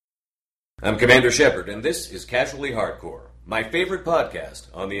I'm Commander Shepard, and this is Casually Hardcore, my favorite podcast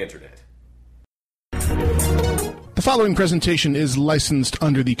on the internet. The following presentation is licensed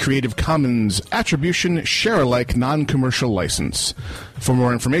under the Creative Commons Attribution Share-alike non-commercial license. For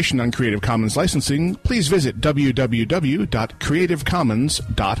more information on Creative Commons licensing, please visit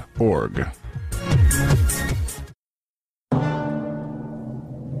www.creativecommons.org.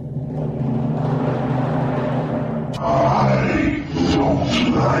 I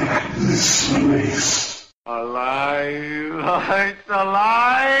don't like this place. Alive! It's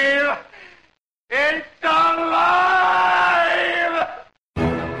alive! It's alive!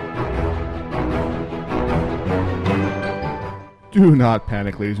 Do not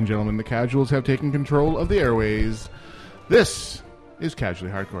panic, ladies and gentlemen. The casuals have taken control of the airways. This is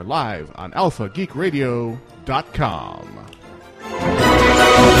Casually Hardcore, live on alphageekradio.com.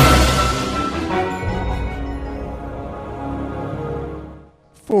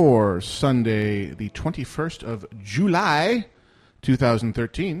 For Sunday, the 21st of July,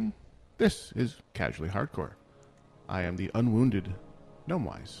 2013, this is Casually Hardcore. I am the unwounded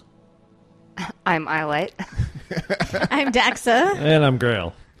Gnomewise. I'm Eyelight. I'm Daxa. And I'm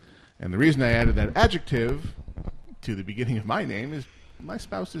Grail. And the reason I added that adjective to the beginning of my name is my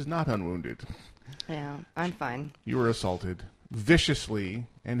spouse is not unwounded. Yeah, I'm fine. You were assaulted viciously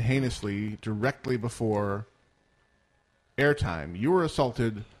and heinously directly before airtime. You were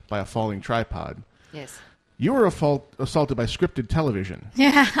assaulted by a falling tripod. Yes. You were assaulted by scripted television.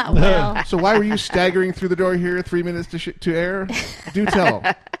 Yeah, well. So why were you staggering through the door here 3 minutes to air? Do tell.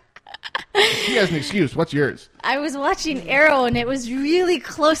 She has an excuse. What's yours? I was watching Arrow, and it was really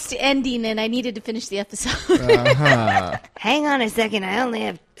close to ending, and I needed to finish the episode. Hang on a second. I only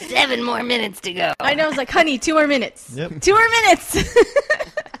have 7 more minutes to go. I know. I was like, honey, 2 more minutes. Yep. 2 more minutes.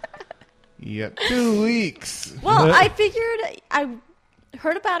 Yep, 2 weeks. Well, I figured I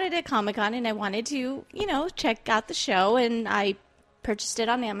heard about it at Comic-Con, and I wanted to, check out the show, and I purchased it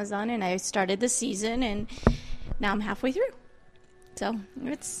on Amazon, and I started the season, and now I'm halfway through. So,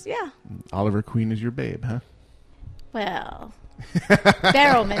 yeah. Oliver Queen is your babe, huh? Well,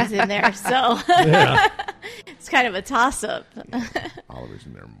 Barrowman's in there, so it's kind of a toss-up. Oliver's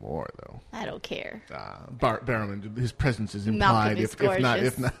in there more, though. I don't care. Barrowman, his presence is Malcolm implied, is gorgeous.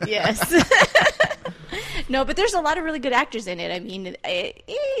 if not. Yes. No, but there's a lot of really good actors in it. I mean,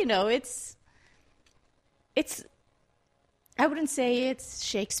 it's. I wouldn't say it's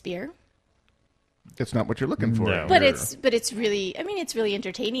Shakespeare. That's not what you're looking for. No. But it's really, it's really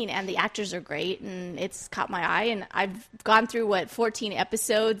entertaining, and the actors are great, and it's caught my eye, and I've gone through, 14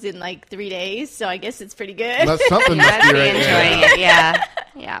 episodes in, 3 days, so I guess it's pretty good. That's something Must to be right enjoying there. it, yeah.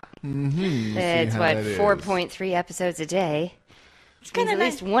 Yeah. Mm-hmm. It's, how what, that is. 4.3 episodes a day? It's kind of At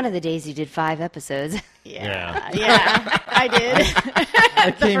least one of the days you did 5 episodes. Yeah, I did.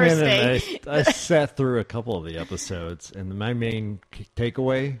 I The came first in day. and I sat through a couple of the episodes, and my main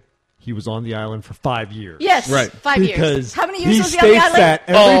takeaway, he was on the island for 5 years. Yes, Right. 5 years. Because How many years he was he on the states island? that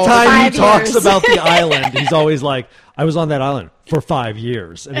every time 5 he talks years. about the island, he's always like, I was on that island for 5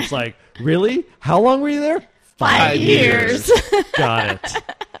 years. And it's like, really? How long were you there? 5 years. Got it.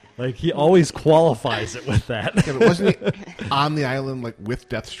 Like, he always qualifies it with that. Yeah, but wasn't he on the island with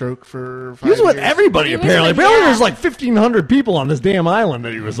Deathstroke for 5 He was years? with everybody, He was apparently. with- Apparently, yeah. there's 1,500 people on this damn island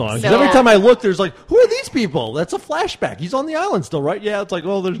that he was on. 'Cause So- every time I look, there's like, who are these people? That's a flashback. He's on the island still, right? Yeah, it's like,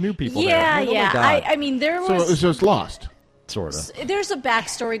 oh, there's new people there. Yeah, I'm like, oh my yeah. God. I mean, there was... So it's lost. Sort of. There's a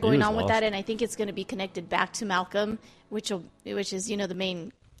backstory going was on with lost. that, and I think it's going to be connected back to Malcolm, which is the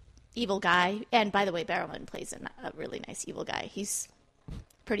main evil guy. And by the way, Barrowman plays a really nice evil guy. He's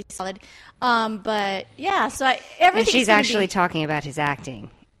pretty solid. But yeah, so And everything. she's actually talking about his acting.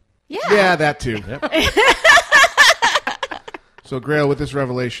 Yeah, that too. So, Grail, with this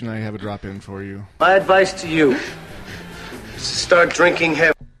revelation, I have a drop-in for you. My advice to you is to start drinking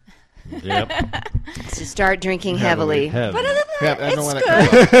heavy. Yep. To start drinking heavily. Heavy. But other than Yeah, that, I know it's what good.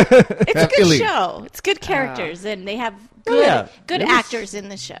 It's a Have good Illy. show. It's good characters, and they have Oh, yeah. good It was- actors in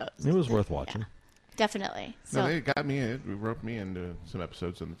the shows. It was worth watching. Definitely. No, So, they got me in. It roped me into some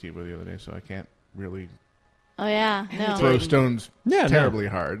episodes on the TiVo the other day, so I can't really oh yeah, no. throw stones Yeah, no. terribly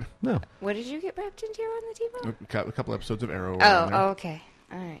hard. No. What did you get wrapped into on the TiVo? A couple episodes of Arrow. were on there. Oh, okay.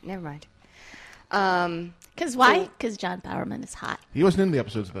 All right, never mind. Because why? Because John Bowerman is hot. He wasn't in the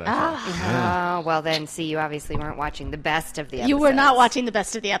episodes that I saw. Oh, well then, see, you obviously weren't watching the best of the episodes. You were not watching the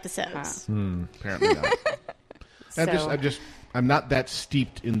best of the episodes. Apparently not. So- I'm not that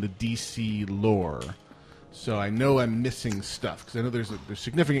steeped in the DC lore, so I know I'm missing stuff because I know there's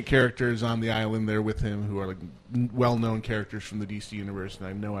significant characters on the island there with him who are well-known characters from the DC universe, and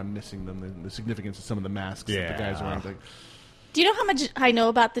I know I'm missing them. The significance of some of the masks that the guys are wearing. Do you know how much I know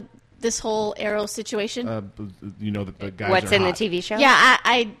about the this whole Arrow situation? You know that the guys What's are in hot. the TV show? Yeah,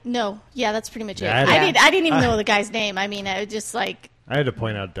 I know. Yeah, that's pretty much it. Yeah, I didn't even know the guy's name. I mean, I was just like, I had to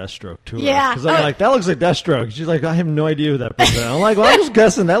point out Deathstroke to her. Yeah. Because I'm like, that looks like Deathstroke. She's like, I have no idea who that person is. I'm like, well, I'm just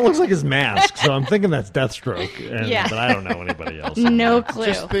guessing that looks like his mask. So I'm thinking that's Deathstroke. And, Yeah. But I don't know anybody else. no clue.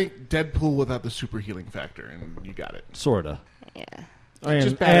 Just think Deadpool without the super healing factor, and you got it. Sort of. Yeah.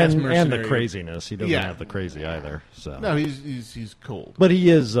 And, badass and the mercenary. craziness. He doesn't Yeah. have the crazy either. So. No, he's cold. But he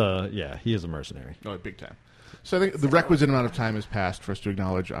is, he is a mercenary. No, big time. So I think the requisite amount of time has passed for us to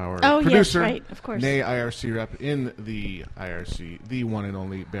acknowledge our Oh, yes, producer, right, of course. nay IRC rep in the IRC, the one and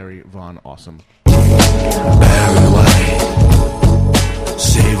only Barry Von Awesome. Barry White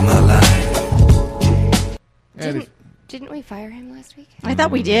saved my life. And Didn't we fire him last week? I thought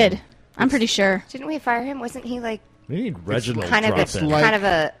we did. I'm pretty sure. Didn't we fire him? Wasn't he like We need Reginald kind of drop a in. like- kind of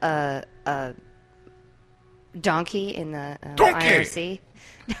a donkey in the Donkey! IRC?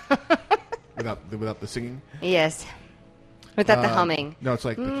 without the singing. Yes. Without the humming. No, it's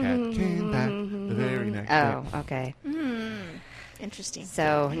like the cat came back the very next Oh, day. okay. Interesting.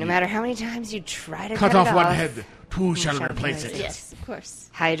 So no matter how many times you try to Cut cut off it one off, head, two shall shall replace replace it. it. Yes, of course.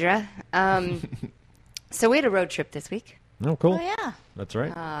 Hydra. So we had a road trip this week, Oh, cool. Oh, yeah. That's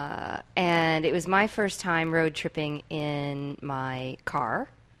right. and it was my first time road tripping in my car.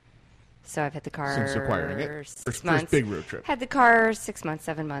 So I've had the car Since acquiring it. 6 First months. big road trip. Had the car 6 months,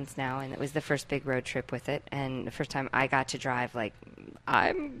 7 months now, and it was the first big road trip with it, and the first time I got to drive like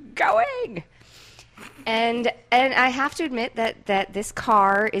I'm going. And I have to admit that this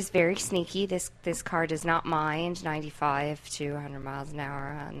car is very sneaky. This car does not mind 95 to 100 miles an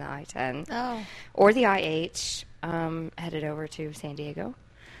hour on the I-10 Oh. or the I-8 headed over to San Diego.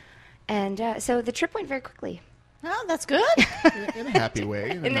 And so the trip went very quickly. Oh, that's good. In a happy way.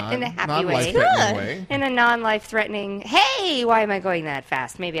 In In a happy way. non-life-threatening way. In a non-life-threatening, hey, why am I going that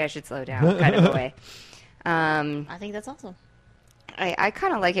fast? Maybe I should slow down kind of a way. I think that's awesome. I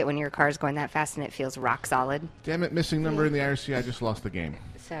kind of like it when your car's going that fast and it feels rock solid. Damn it, missing number in the IRC. I just lost the game.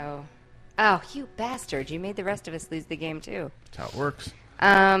 So, oh, you bastard. You made the rest of us lose the game, too. That's how it works.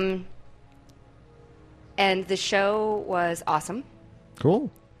 And the show was awesome.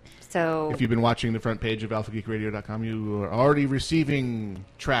 Cool. So, If you've been watching the front page of alphageekradio.com, you are already receiving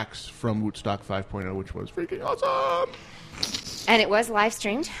tracks from Woodstock 5.0, which was freaking awesome. and it was live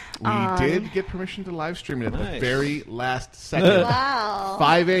streamed. We did get permission to live stream it at the Nice. very last second. Wow.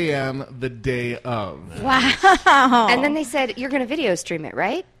 5 a.m. the day of. Wow. And then they said, you're going to video stream it,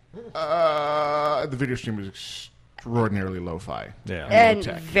 right? The video stream was extraordinarily lo-fi. Yeah. And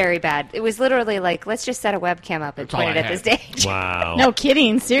tech. very bad. It was literally like, let's just set a webcam up and That's all point it I at the had. stage. Wow. No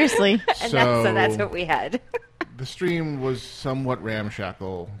kidding. Seriously. And so that's what we had. The stream was somewhat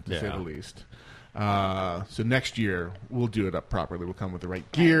ramshackle, to say Yeah. the least. So next year, we'll do it up properly. We'll come with the right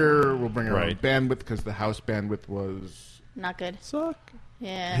gear. We'll bring our own Right. bandwidth, because the house bandwidth was Not good. Suck.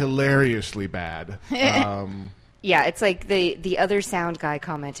 Yeah. hilariously bad. Yeah, it's like the other sound guy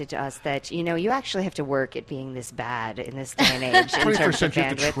commented to us that, you actually have to work at being this bad in this day and age in 21st terms of century, you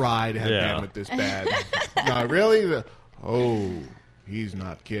have to bandwidth. try to have Yeah. bandwidth this bad. Not really? Oh, he's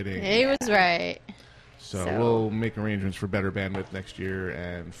not kidding. He was right. So So- we'll make arrangements for better bandwidth next year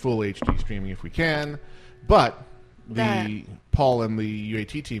and full HD streaming if we can. But the Paul and the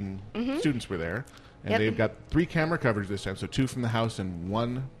UAT team students were there, and Yep. they've got 3 camera coverage this time, so 2 from the house and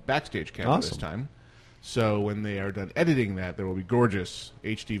 1 backstage camera this Awesome. time. So when they are done editing that, there will be gorgeous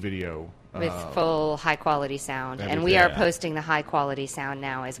HD video. With full high quality sound, and everything. we are Yeah. posting the high quality sound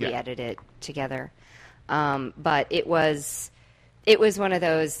now as we Yeah. edit it together. But it was one of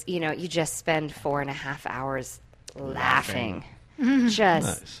those, you just spend 4.5 hours laughing,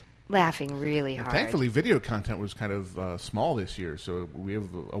 just Nice. laughing really hard. Thankfully, video content was kind of small this year, so we have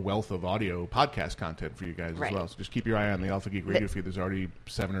a wealth of audio podcast content for you guys Right. as well. So just keep your eye on the Alpha Geek radio feed. There's already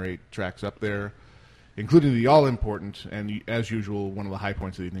 7 or 8 tracks up there, including the all-important and, as usual, one of the high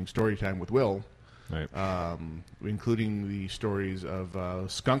points of the evening, Storytime with Will, Right. including the stories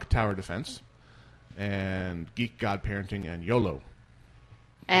of Skunk Tower Defense and Geek Godparenting and YOLO.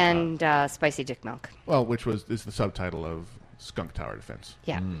 and spicy dick milk. Well, which is the subtitle of Skunk Tower Defense.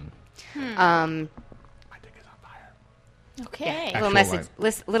 Yeah. My dick is on fire. Okay.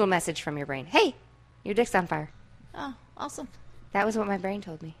 Actual Little message from your brain. Hey, your dick's on fire. Oh, awesome. That was what my brain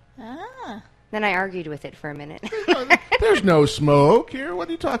told me. Ah. Then I argued with it for a minute. There's no smoke here. What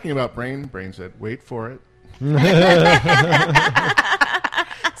are you talking about, Brain? Brain said, wait for it.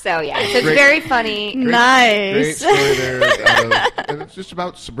 So yeah, so it's very funny. Great Nice. story there. And it's just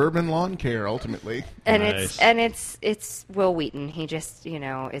about suburban lawn care, ultimately. And Nice. it's Will Wheaton. He just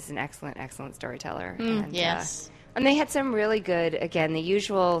is an excellent storyteller. And, yes. And they had some really good, again, the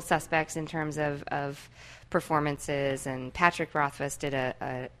usual suspects in terms of performances. And Patrick Rothfuss did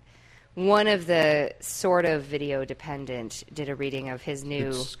one of the sort of video dependent did a reading of his new.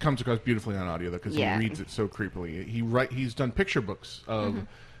 It comes across beautifully on audio though because he reads it so creepily. He's done picture books of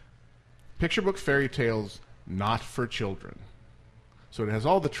fairy tales not for children. So it has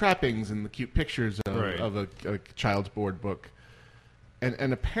all the trappings and the cute pictures of a child's board book, and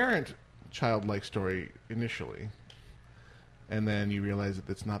an apparent childlike story initially. And then you realize that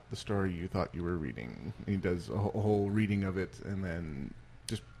it's not the story you thought you were reading. And he does a whole reading of it, and then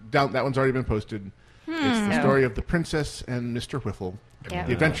just down. That one's already been posted. It's the story of the Princess and Mr. Whiffle. Yeah.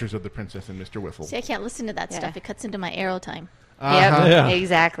 The Adventures of the Princess and Mr. Whiffle. See, I can't listen to that stuff. It cuts into my arrow time. Yep, Yeah.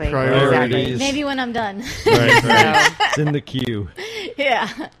 exactly. Priorities. Maybe when I'm done. Right. It's in the queue. Yeah.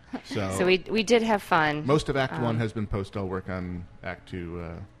 So we did have fun. Most of Act 1 has been posted. I'll work on Act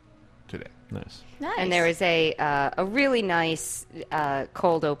 2 today. Nice. Nice. And there was a really nice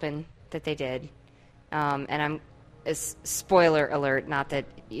cold open that they did. And spoiler alert, not that,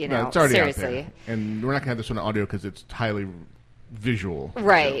 No, it's already seriously. out there. And we're not going to have this one on audio because it's highly visual.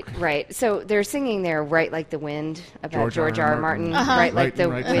 Right, right. So they're singing there, Right Like the Wind, about George R. R. Martin. Right Like the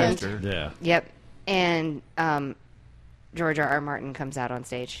right Wind. faster. Yeah. Yep. And George R. R. Martin comes out on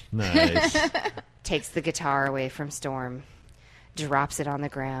stage, Nice. takes the guitar away from Storm, drops it on the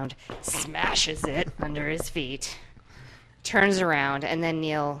ground, smashes it under his feet, turns around, and then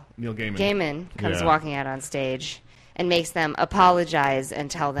Neil Gaiman comes walking out on stage and makes them apologize and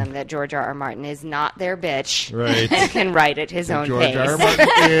tell them that George R. R. Martin is not their bitch Right. and can write at his own George pace. R. R.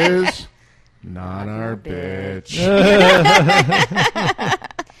 Martin is not our bitch.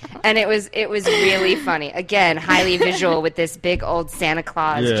 And it was really funny. Again, highly visual with this big old Santa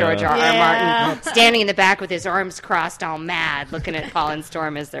Claus, Yeah. George R. R. Yeah. Martin, standing in the back with his arms crossed, all mad, looking at Paul and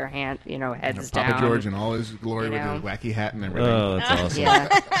Storm as their heads down. Papa George in all his glory with his wacky hat and everything. Oh, that's awesome.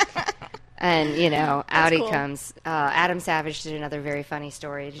 Yeah. And, out he cool. comes. Adam Savage did another very funny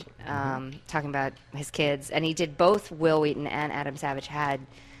story talking about his kids. And he did both. Will Wheaton and Adam Savage had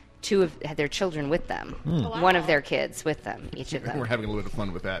their children with them. One of their kids with them, each of them. We're having a little bit of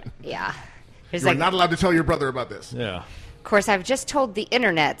fun with that. Yeah. There's You're not allowed to tell your brother about this. Yeah. Of course, I've just told the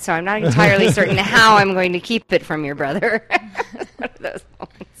internet, so I'm not entirely certain how I'm going to keep it from your brother. One of those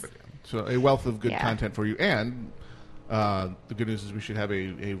moments. So a wealth of good Yeah. content for you. And the good news is we should have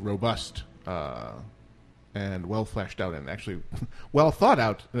a robust and well fleshed out and actually well thought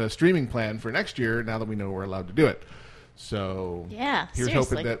out streaming plan for next year now that we know we're allowed to do it. So Yeah, here's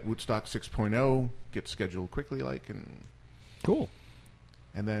seriously. hoping that Woodstock 6.0 gets scheduled quickly, Cool.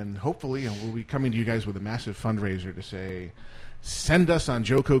 and then hopefully we'll be coming to you guys with a massive fundraiser to say, send us on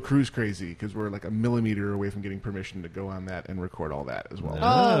Joko Cruise Crazy, because we're like a millimeter away from getting permission to go on that and record all that as well.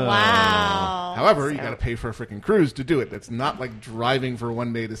 Oh, wow. However, you got to pay for a freaking cruise to do it. That's not like driving for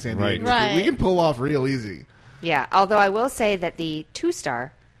one day to San Diego. Right. We can pull off real easy. Yeah, although I will say that the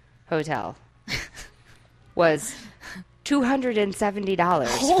 2-star hotel was $270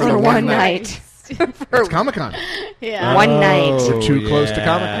 for one night. It's Comic-Con. Yeah. One night. We're too close to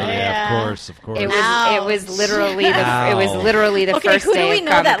Comic-Con. Yeah, Yeah. of course. It Ouch. was literally the Okay, first who day do we of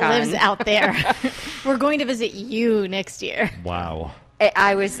know Comic-Con. that lives out there? We're going to visit you next year. Wow.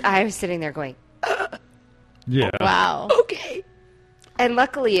 I was sitting there going, Yeah. Wow. okay. And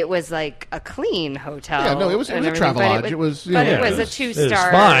luckily, it was like a clean hotel. Yeah, no, it was and a everything, Travelodge. but It was, but yeah, it was a It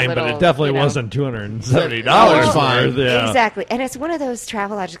 2-star. was fine, but little, it definitely you know. wasn't $270. Oh, fine. worth, yeah. Exactly, and it's one of those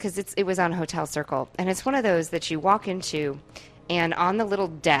Travelodges because it was on Hotel Circle, and it's one of those that you walk into, and on the little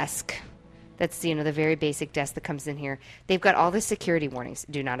desk, that's the very basic desk that comes in here. They've got all the security warnings: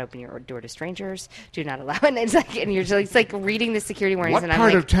 do not open your door to strangers, do not allow. And you're just it's like reading the security warnings. What and part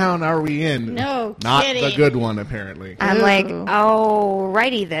I'm like, of town are we in? No Not kidding. the good one, apparently. I'm like, oh,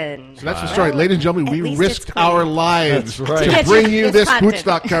 righty then. So that's the story. Ladies and gentlemen, At we least risked it's clean. our lives That's right. to Get bring you you this this content.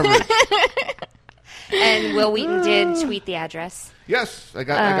 Woodstock coverage. And Will Wheaton did tweet the address. Yes, I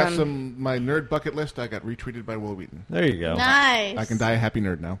got my nerd bucket list. I got retweeted by Will Wheaton. There you go. Nice. I can die a happy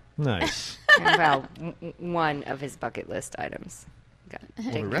nerd now. Nice. Well, one of his bucket list items. Got The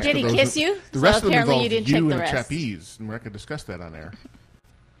taken. rest Did of he those- kiss you? The So rest of them apparently involve you didn't you check and the a rest. trapeze, and we're not going to discuss that on air.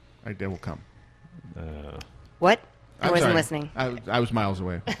 I will come. What? I I'm wasn't sorry. listening. I was miles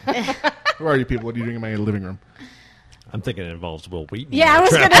away. Who are you people? What are you doing in my living room? I'm thinking it involves Will Wheaton. Yeah, I was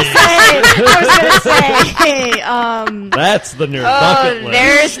Trap- gonna say. That's the nerd Oh, bucket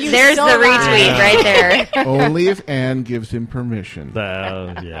list. there's so the lied. retweet right there. Only if Anne gives him permission.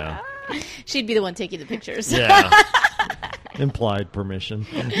 Yeah. She'd be the one taking the pictures. Yeah. Implied permission.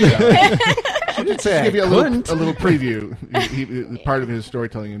 She did say give you a little preview. Part of his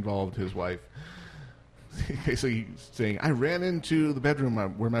storytelling involved his wife. basically saying, I ran into the bedroom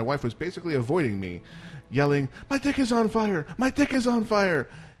where my wife was basically avoiding me, yelling, "My dick is on fire! My dick is on fire!"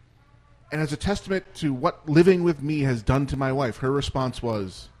 And as a testament to what living with me has done to my wife, her response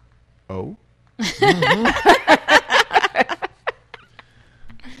was, "Oh?"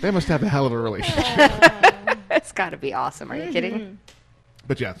 They must have a hell of a relationship. It's got to be awesome. Are you kidding?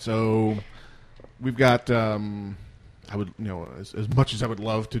 But yeah, so we've got, I would, as much as I would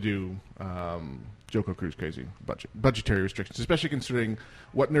love to do Joko Cruise Crazy, budgetary restrictions, especially considering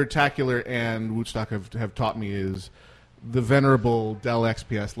what Nerdtacular and Woodstock have taught me is the venerable Dell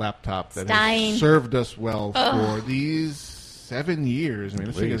XPS laptop that has served us well for these 7 years. I mean,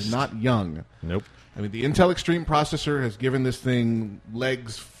 this thing is not young. Nope. I mean, the Intel Extreme processor has given this thing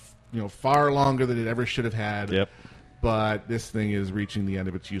legs, far longer than it ever should have had. Yep. But this thing is reaching the end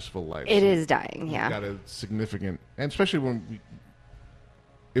of its useful life. It is dying, yeah. We've got a significant, and especially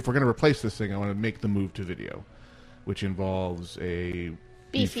if we're going to replace this thing, I want to make the move to video, which involves a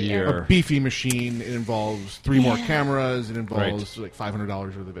beefy machine. It involves 3 more cameras. It involves like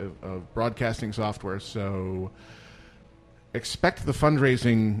 $500 worth of broadcasting software. So expect the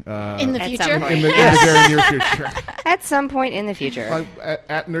fundraising in the future. In the very near future. At some point in the future.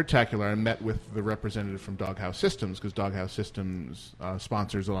 At Nerdtacular, I met with the representative from Doghouse Systems, because Doghouse Systems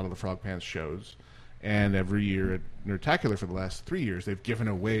sponsors a lot of the Frog Pants shows. And every year at Nerdtacular for the last 3 years, they've given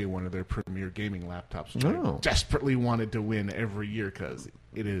away one of their premier gaming laptops, which I desperately wanted to win every year because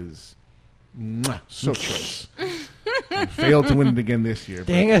it is so choice. I failed to win it again this year.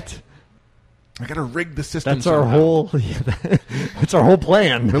 Dang it. I got to rig the system. That's our whole. That's our whole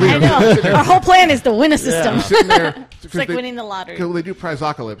plan. I know. Our whole plan is to win a system. I'm sitting there. It's like winning the lottery. Because they do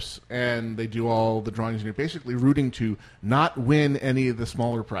Prizocalypse, and they do all the drawings, and you're basically rooting to not win any of the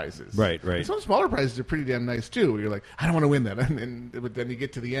smaller prizes. Right. And some smaller prizes are pretty damn nice, too. You're like, I don't want to win that. But then you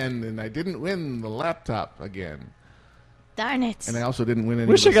get to the end, and I didn't win the laptop again. Darn it. And I also didn't win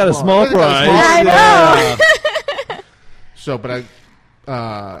any Wish of the I got a small prize. I know. So, but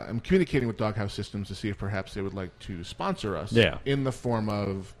I'm communicating with Doghouse Systems to see if perhaps they would like to sponsor us in the form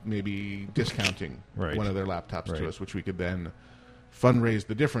of maybe discounting one of their laptops to us, which we could then fundraise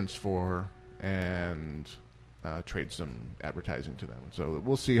the difference for and trade some advertising to them. So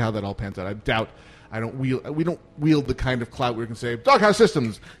we'll see how that all pans out. I doubt we don't wield the kind of clout where we can say, Doghouse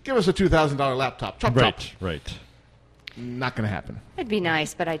Systems, give us a $2,000 laptop. Chop, chop. Right. Not going to happen. It'd be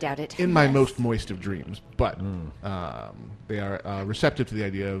nice, but I doubt it. In my most moist of dreams. But they are receptive to the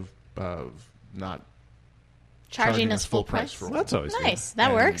idea of not charging us full price. For That's always nice. good.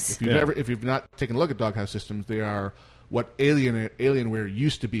 That works. If you've not taken a look at Doghouse Systems, they are what Alienware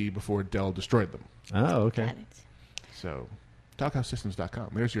used to be before Dell destroyed them. Oh, okay. Got it. So, doghousesystems.com.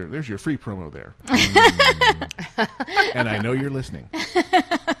 There's your free promo there. And I know you're listening.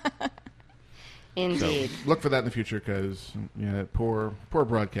 Indeed. So look for that in the future, because that poor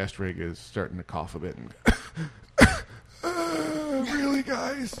broadcast rig is starting to cough a bit. And really,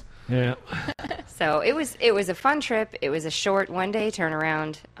 guys? Yeah. So it was a fun trip. It was a short 1-day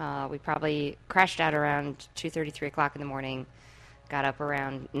turnaround. We probably crashed out around 2:30, 3 o'clock in the morning. Got up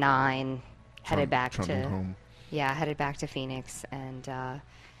around 9. Headed back to Phoenix, and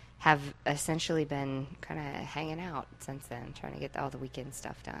have essentially been kind of hanging out since then, trying to get all the weekend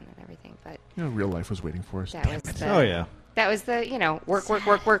stuff done and everything. But real life was waiting for us. that was the, Oh, yeah. that was the work.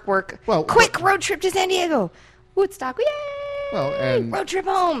 Well, quick road trip to San Diego, Woodstock, yay! Well, and road trip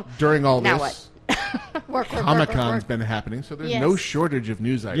home. During all Now this, Work. Comic-Con's been happening, so there's Yes. no shortage of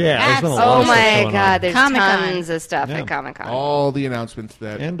news items. Yeah, there's been a lot Oh of stuff my going God, on. there's Comic-Con. tons of stuff Yeah. at Comic-Con. All the announcements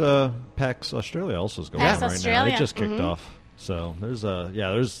that... And PAX Australia also is going PAX on right Australia. now. It just kicked off. So there's All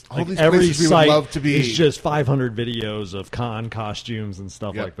like these every places we would site love to be. is just 500 videos of con costumes and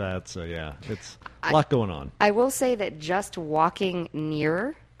stuff Yep. like that. So yeah, it's a lot going on. I will say that just walking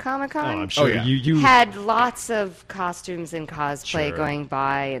near Comic-Con I'm sure yeah. you had lots of costumes and cosplay Sure. going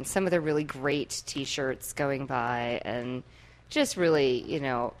by, and some of the really great T-shirts going by, and just really,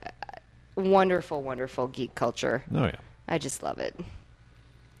 wonderful, wonderful geek culture. Oh yeah. I just love it.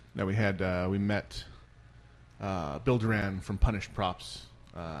 Now we met Bill Duran from Punished Props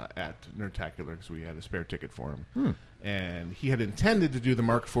at Nerdtacular, because we had a spare ticket for him. And he had intended to do the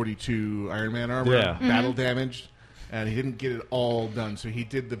Mark 42 Iron Man armor, Yeah. battle damaged, and he didn't get it all done. So he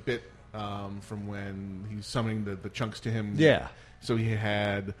did the bit from when he's summoning the chunks to him. Yeah. So he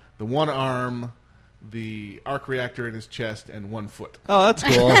had the one arm, the arc reactor in his chest, and 1 foot. Oh, that's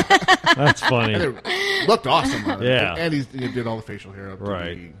cool. That's funny. And it looked awesome on him. Yeah. And he did all the facial hair up to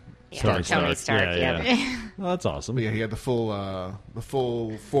Right. the Yeah, Tony Stark, yeah. Oh, that's awesome. But yeah, he had the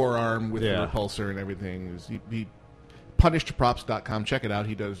full forearm with Yeah. the repulsor and everything. He PunishedProps.com. Check it out.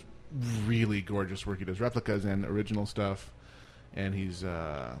 He does really gorgeous work. He does replicas and original stuff, and he's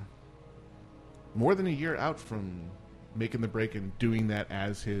more than a year out from making the break and doing that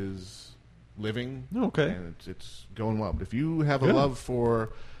as his living. Okay. And it's going well. But if you have a Good. love for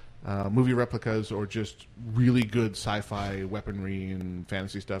movie replicas or just really good sci-fi weaponry and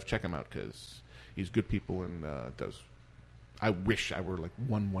fantasy stuff, check him out because he's good people and does. I wish I were like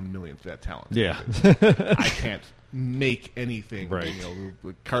 1/1,000,000th that talent. Yeah. I can't make anything. Right.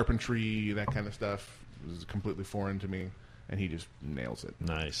 Like carpentry, that kind of stuff is completely foreign to me, and he just nails it.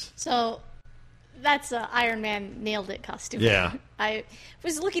 Nice. So that's Iron Man nailed it costume. Yeah. I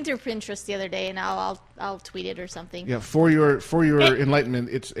was looking through Pinterest the other day, and I'll tweet it or something. Yeah, for your enlightenment,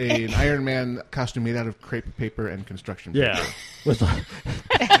 it's an Iron Man costume made out of crepe paper and construction paper. Yeah. With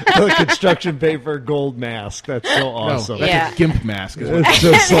the construction paper gold mask. That's so awesome. No, that's Yeah. a gimp mask. Is what It's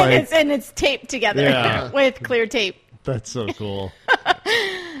just like, it's taped together Yeah. with clear tape. that's so cool.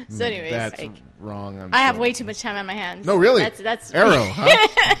 So anyways, that's wrong. I have way too much time on my hands. No, really? That's Arrow, huh?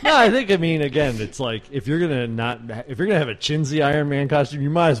 No, I think, again, it's like, if you're gonna have a chintzy Iron Man costume, you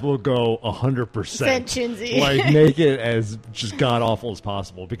might as well go 100%. Chintzy. Like, make it as just god-awful as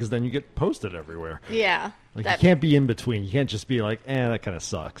possible, because then you get posted everywhere. Yeah. Like, you can't be in between. You can't just be like, that kind of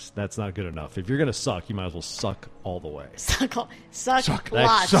sucks. That's not good enough. If you're gonna suck, you might as well suck all the way. Suck Like,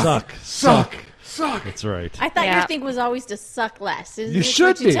 lots. suck. That's right. I thought Yeah. your thing was always to suck less. Is You this should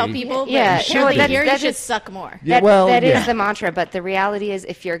what you tell be. people? Yeah, But no, apparently that- here you that should is- suck more. Yeah, well, that yeah. is the mantra, but the reality is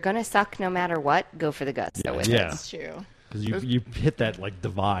if you're going to suck no matter what, go for the guts. So with Yeah. it. That's true. Because you hit that, like,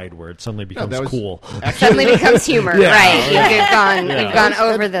 divide where it suddenly becomes that was- cool. Suddenly becomes humor, Yeah. right? You've gone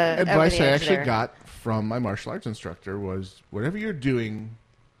over the Advice over the I edge actually there. got from my martial arts instructor was, whatever you're doing,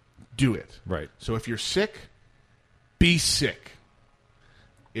 do it. Right. So if you're sick, be sick.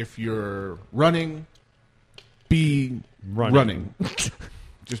 If you're running, be running.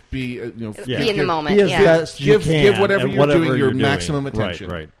 Just be, Yeah. Be in the moment, Be as yeah. best you give can whatever at you're doing your you're maximum doing. attention.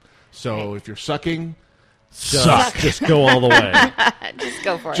 Right. So if you're sucking, Suck. Just go all the way. Just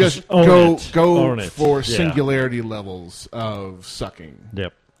go for it. just Own go it. go Own it. for Yeah. singularity levels of sucking.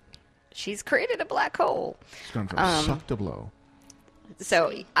 Yep. She's created a black hole. It's gone from suck to blow.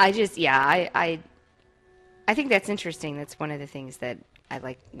 So I just, I think that's interesting. That's one of the things that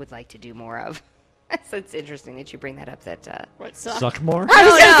I would like to do more of. So it's interesting that you bring that up. That What suck? Suck more? I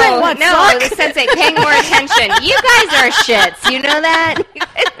was gonna say, what, suck? the sensei paying more attention. You guys are shits. You know that. You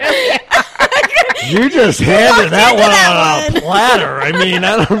guys really are. You just handed that one on a platter. I mean,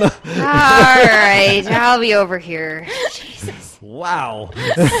 I don't know. All right, I'll be over here. Jesus, Wow.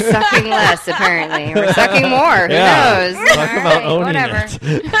 sucking less apparently, or sucking more. Who Yeah. knows? Talk All about right, owning whatever.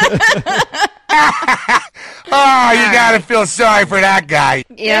 it. Oh, you gotta feel sorry for that guy.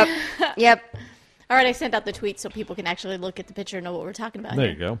 Yep. All right, I sent out the tweet so people can actually look at the picture and know what we're talking about. There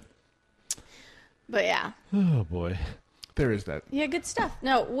here. you go. But yeah. Oh, boy. There is that. Yeah, good stuff.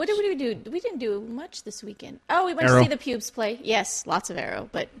 No, what did we do? We didn't do much this weekend. Oh, we went Arrow. to see the Pubes play. Yes, lots of Arrow,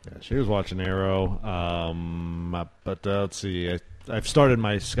 but Yeah, she was watching Arrow. But let's see. I've started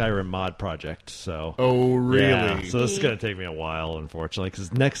my Skyrim mod project, so. Oh, really? Yeah, so this is going to take me a while, unfortunately,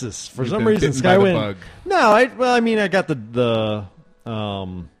 because Nexus, for You've some been reason, bitten by the Skywin. bug. No, I got the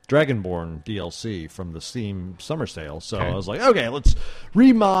Dragonborn DLC from the Steam Summer Sale, so Okay. I was like, okay, let's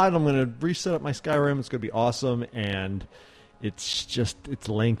remod. I'm going to reset up my Skyrim. It's going to be awesome, and it's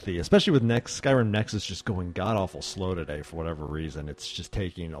lengthy, especially with Skyrim Nexus just going god awful slow today for whatever reason. It's just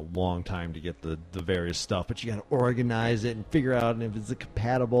taking a long time to get the various stuff, but you got to organize it and figure out if it's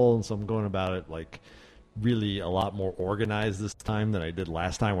compatible. And so I'm going about it like really a lot more organized this time than I did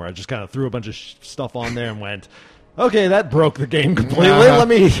last time, where I just kind of threw a bunch of stuff on there and went, okay, that broke the game completely. Uh-huh. Let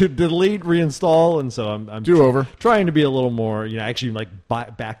me delete, reinstall, and so I'm Do over. trying to be a little more, actually like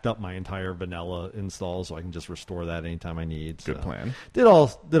backed up my entire vanilla install so I can just restore that anytime I need. Good So plan. Did all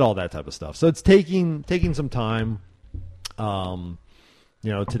that type of stuff. So it's taking some time.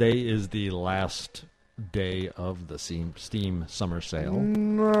 Today is the last day of the Steam Summer Sale.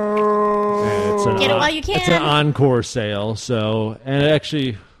 No. And it's Get it while you can. It's an encore sale. So, and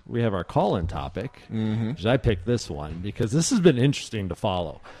actually, we have our call-in topic, which I picked this one because this has been interesting to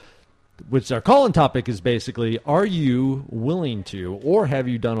follow. Which our call-in topic is basically, are you willing to, or have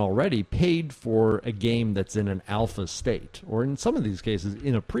you done already, paid for a game that's in an alpha state, or in some of these cases,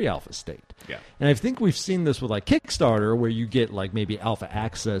 in a pre-alpha state? Yeah. And I think we've seen this with like Kickstarter, where you get like maybe alpha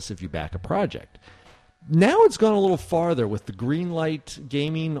access if you back a project. Now it's gone a little farther with the Greenlight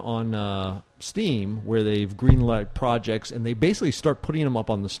Gaming on Steam, where they've greenlight projects, and they basically start putting them up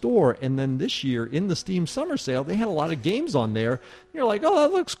on the store. And then this year, in the Steam Summer Sale, they had a lot of games on there. You're like, oh,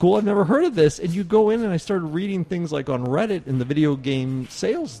 that looks cool. I've never heard of this. And you go in, and I started reading things like on Reddit in the video game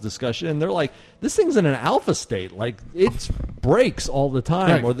sales discussion, and they're like, this thing's in an alpha state. Like, it breaks all the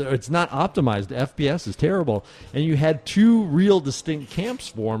time, Right. or it's not optimized. The FPS is terrible. And you had two real distinct camps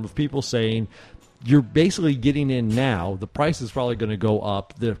form of people saying, you're basically getting in now. The price is probably going to go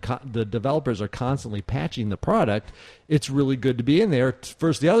up. The developers are constantly patching the product. It's really good to be in there.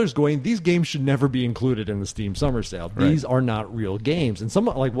 First, the others going, these games should never be included in the Steam Summer Sale. Right. These are not real games. And some,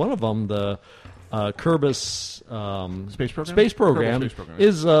 like one of them, the Kerbis Space Program? Kerbal Space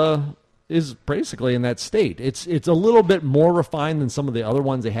Program, is basically in that state. It's a little bit more refined than some of the other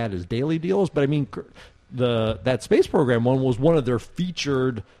ones they had as daily deals. But I mean, that Space Program one was one of their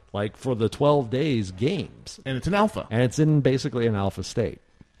featured, like, for the 12 days games. And it's an alpha. And it's in basically an alpha state.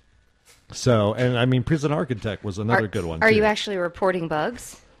 So, and I mean, Prison Architect was another good one, Are too. you actually reporting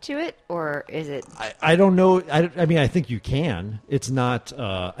bugs to it, or is it... I don't know. I mean, I think you can. It's not...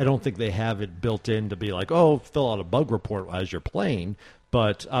 I don't think they have it built in to be like, oh, fill out a bug report as you're playing.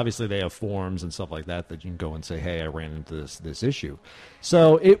 But obviously they have forums and stuff like that you can go and say, hey, I ran into this issue.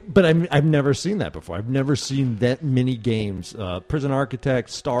 So, but I've never seen that before. I've never seen that many games. Prison Architect,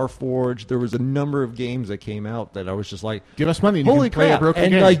 Starforge, there was a number of games that came out that I was just like, give us money and holy you can play crap. a broken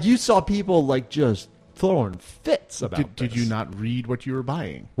and game. like you saw people like just throwing fits about Did this. you not read what you were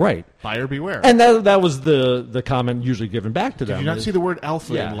buying? Right. Buyer beware. And that was the comment usually given back to them. Did you not is- see the word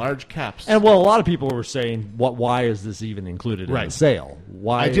alpha Yeah. in large caps? And well, a lot of people were saying, why is this even included in Right. the sale?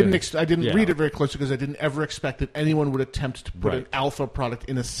 Why I didn't yeah. read it very closely because I didn't ever expect that anyone would attempt to put Right. an alpha product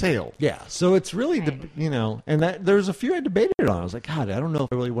in a sale. Yeah, so it's really, and that there's a few I debated on. I was like, God, I don't know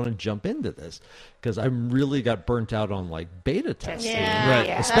if I really want to jump into this because I really got burnt out on like beta testing, Yeah, Right.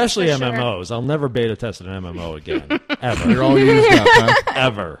 yeah, especially that's for sure. MMOs. I'll never beta test an MMO again, ever, You're all used up, huh?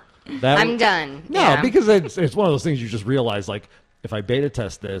 ever. I'm done. No, Yeah. because it's one of those things you just realize, like, if I beta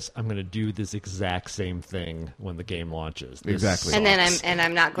test this, I'm going to do this exact same thing when the game launches. This Exactly. And then sucks.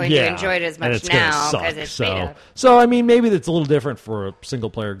 I'm not going to enjoy it as and much it's gonna now suck. because it's so, beta. So I mean, maybe that's a little different for a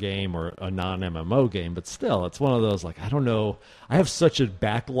single player game or a non MMO game, but still, it's one of those like I don't know. I have such a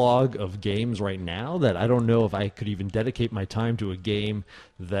backlog of games right now that I don't know if I could even dedicate my time to a game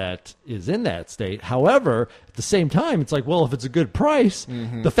that is in that state. However, at the same time, it's like, well, if it's a good price,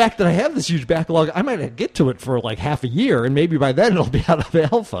 the fact that I have this huge backlog, I might get to it for like half a year, and maybe by then it'll be out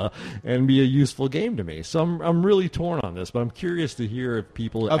of alpha and be a useful game to me. So I'm really torn on this, but I'm curious to hear if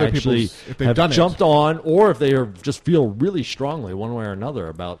people Other actually people's- if they've have done it. jumped on, or if they are just feel really strongly one way or another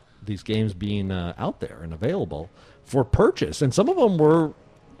about these games being out there and available for purchase. And some of them were,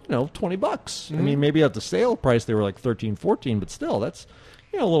 $20. I mean, maybe at the sale price they were like 13, 14, but still, that's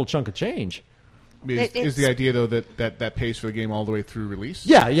a little chunk of change. Is the idea though that pays for the game all the way through release?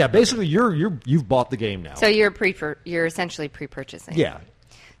 Yeah. Basically, you've bought the game now. So you're essentially pre-purchasing. Yeah.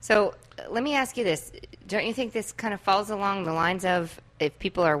 So let me ask you this: don't you think this kind of falls along the lines of if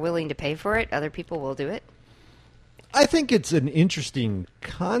people are willing to pay for it, other people will do it? I think it's an interesting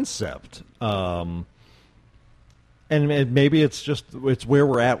concept. And maybe it's where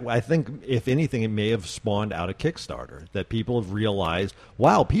we're at. I think, if anything, it may have spawned out a Kickstarter that people have realized,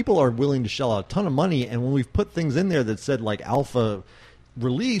 wow, people are willing to shell out a ton of money. And when we've put things in there that said like alpha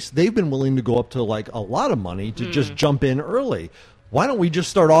release, they've been willing to go up to like a lot of money to just jump in early. Why don't we just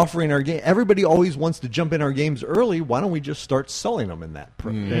start offering our game? Everybody always wants to jump in our games early. Why don't we just start selling them in that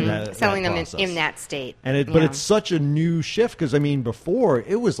Selling them process? in that state. And but it's such a new shift because I mean, before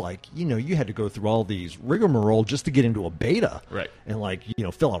it was like you had to go through all these rigmarole just to get into a beta, Right? And like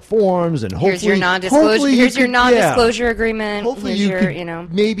fill out forms and Here's your hopefully non-disclosure agreement. Hopefully Here's you your,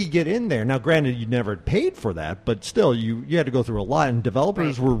 could maybe get in there. Now, granted, you never paid for that, but still, you had to go through a lot, and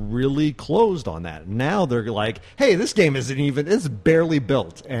developers were really closed on that. Now they're like, hey, this game it's barely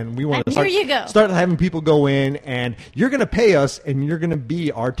built, and we want to Here you go. start having people go in, and you're going to pay us, and you're going to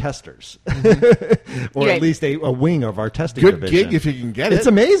be our testers, or at least a wing of our testing Good division. gig if you can get it. It's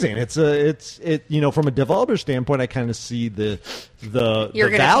amazing. It's from a developer standpoint, I kind of see the You're the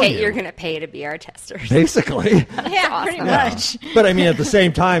gonna value. pay. You're gonna pay to be our testers. Basically. Yeah, pretty much. But I mean, at the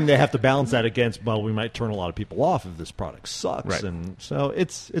same time, they have to balance that against, well, we might turn a lot of people off if this product sucks. Right. And so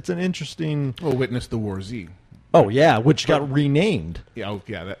it's an interesting. Well, witness the War Z. Oh, yeah, which got renamed. Yeah,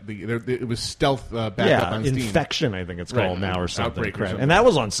 it was stealth backup on Steam. Infection, I think it's called now, or something. Outbreak or Crap. something. And that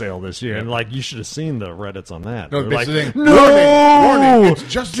was on sale this year. And like, you should have seen the Reddits on that. No, They're like, basically, no, warning, it's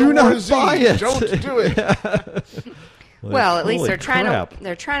just do a not War Z. buy it. Don't do it. Well, at least holy they're trying crap.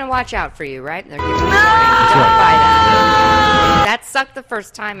 to watch out for you, right? They're giving you a warning. Don't buy that. That sucked the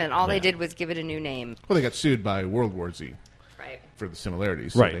first time, and all they did was give it a new name. Well, they got sued by World War Z. Right. For the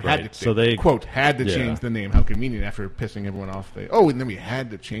similarities. Right, They had right. to, So they- quote, had to yeah. change the name. How convenient after pissing everyone off. And then we had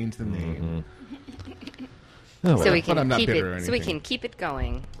to change the name. Oh, So well. we can I'm not keep bitter or it. So we anything. can keep it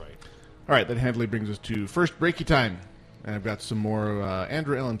going. All right, that handily brings us to first breaky time. And I've got some more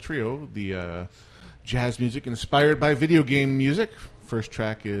Andrew Ellen Trio, the jazz music inspired by video game music. First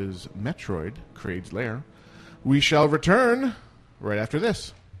track is Metroid, Kraid's Lair. We shall return right after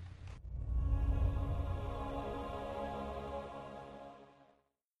this.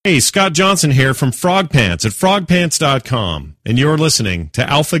 Hey, Scott Johnson here from Frog Pants at frogpants.com, and you're listening to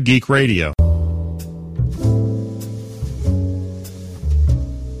Alpha Geek Radio.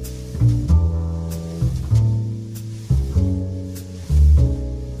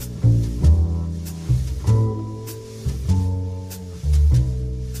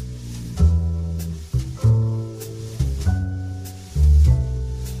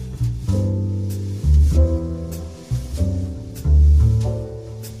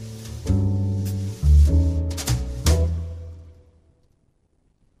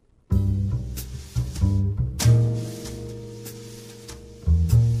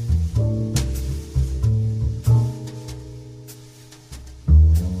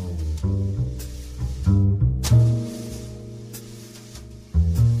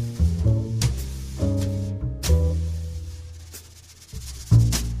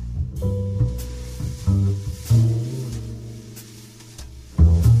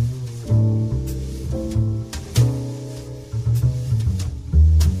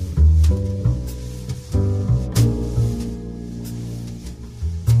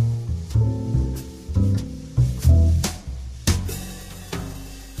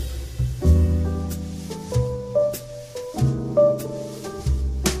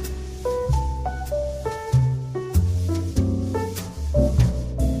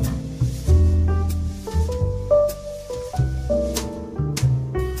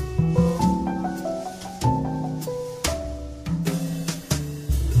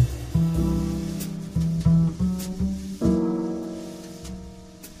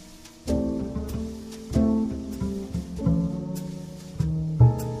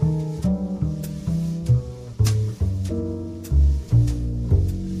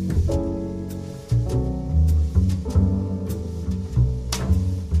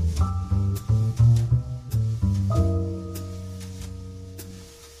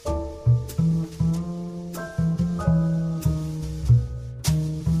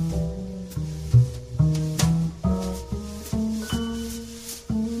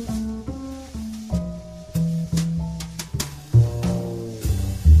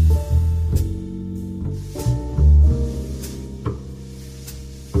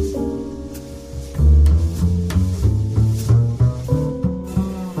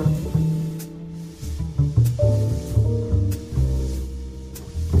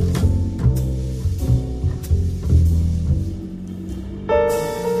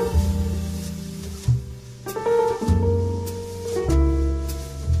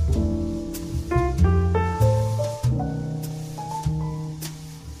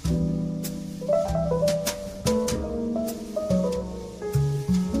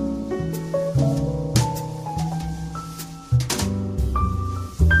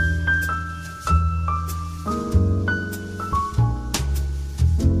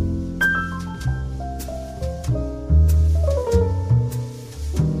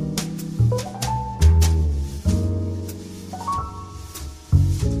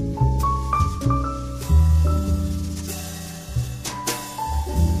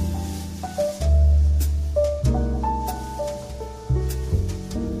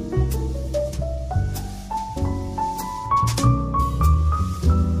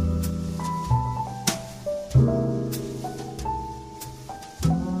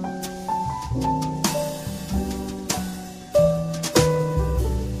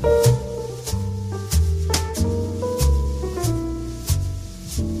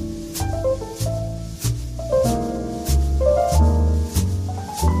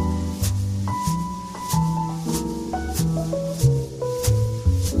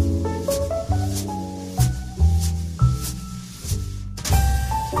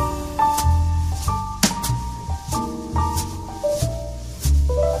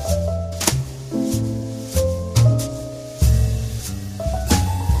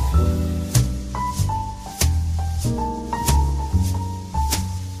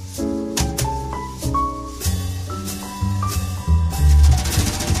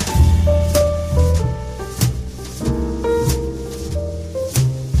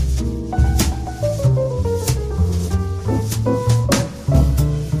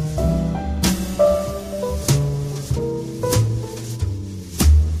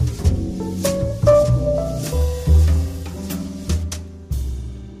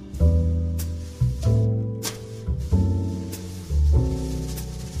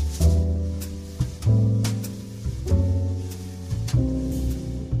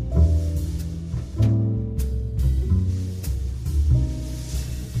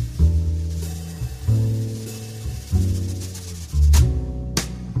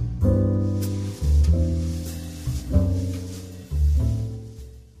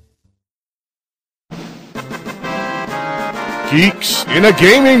 Geeks in a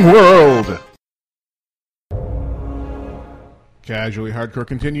Gaming World. Casually Hardcore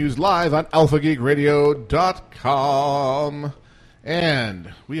continues live on AlphaGeekRadio.com.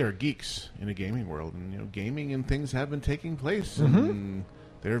 And we are geeks in a gaming world. And, gaming and things have been taking place. And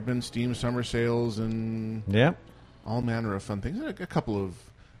there have been Steam summer sales and all manner of fun things. And a couple of,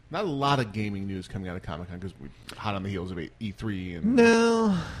 not a lot of gaming news coming out of Comic-Con because we're hot on the heels of E3. And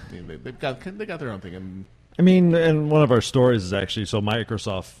they've got their own thing. And and one of our stories is actually, so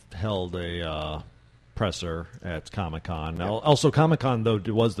Microsoft held a presser at Comic-Con. Yep. Also, Comic-Con, though,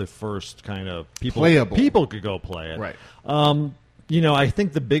 was the first kind of people could go play it. Right. I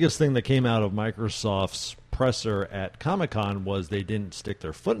think the biggest thing that came out of Microsoft's presser at Comic-Con was they didn't stick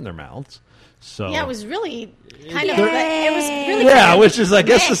their foot in their mouths. So it was really which is, I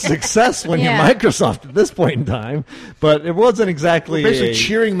guess, a success when you're Microsoft at this point in time. But it wasn't exactly basically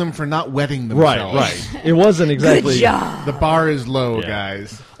cheering them for not wetting themselves. Right. It wasn't exactly. Good job. The bar is low,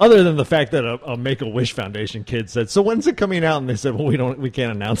 guys. Other than the fact that a Make-A-Wish Foundation kid said, "So when's it coming out?" And they said, "Well, we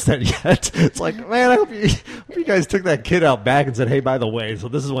can't announce that yet." It's like, man, I hope you guys took that kid out back and said, "Hey, by the way, so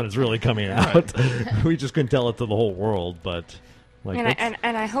this is when it's really coming out." Right. We just couldn't tell it to the whole world, but. And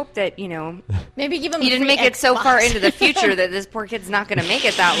I hope that, maybe give him you didn't make it so far into the future that this poor kid's not going to make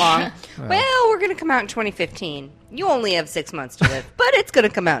it that long. Well, we're going to come out in 2015. You only have 6 months to live, but it's going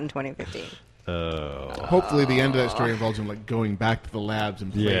to come out in 2015. Hopefully the end of that story involves him going back to the labs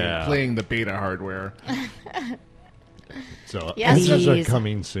and playing the beta hardware. So answers are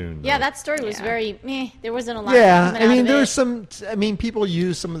coming soon. Yeah, that story was very meh. There wasn't a lot. There was some. People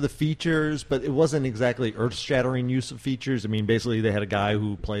used some of the features, but it wasn't exactly earth-shattering use of features. Basically, they had a guy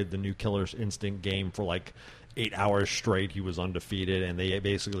who played the new Killer Instinct game for 8 hours straight. He was undefeated, and they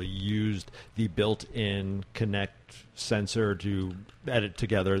basically used the built-in Kinect sensor to edit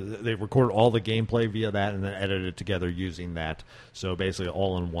together. They recorded all the gameplay via that and then edited it together using that. So basically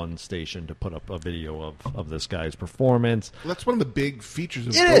all in one station to put up a video of this guy's performance. Well, that's one of the big features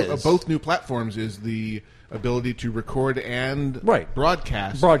of both new platforms is the ability to record and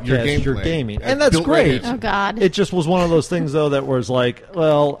broadcast your gaming. And that's great. Oh, God. It just was one of those things, though, that was like,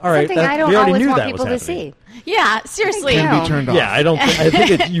 well, all right. Something I don't always want people to see. Yeah, seriously. Can be turned off. Yeah, I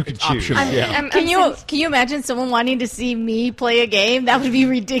think you can choose. Can you imagine someone wanting to see me play a game? That would be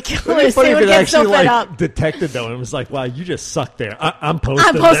ridiculous. It'd be funny they if would it get so actually fed up. detected though, and it was like, wow, you just suck there. I'm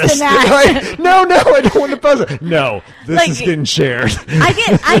posting this. That. No, I don't want to post it. No, this is getting shared.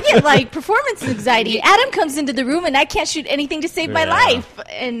 I get performance anxiety. Adam comes into the room and I can't shoot anything to save my life,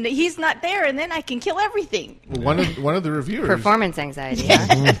 and he's not there, and then I can kill everything. One of the reviewers performance anxiety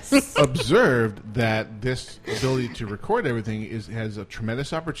observed that this ability to record everything has a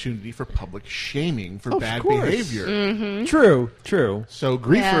tremendous opportunity for public shaming for bad behavior. Mm-hmm. True. So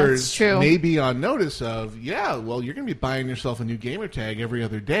griefers may be on notice of, you're going to be buying yourself a new gamer tag every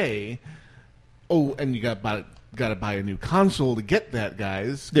other day. Oh, and you got to buy a new console to get that,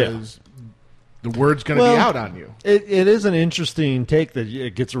 guys, because the word's going to be out on you. It is an interesting take that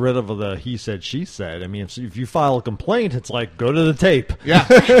it gets rid of the he said, she said. If you file a complaint, it's like, go to the tape. Yeah.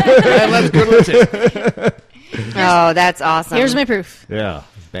 Let's go to the tape. Oh, that's awesome. Here's my proof. Yeah.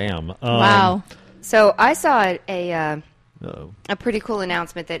 Bam. Wow. So I saw a pretty cool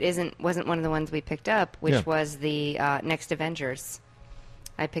announcement that wasn't one of the ones we picked up, which was the next Avengers.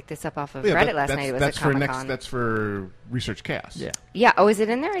 I picked this up off of Reddit last night. It was at Comic-Con. That's for Research Cast. Yeah. Yeah. Oh, is it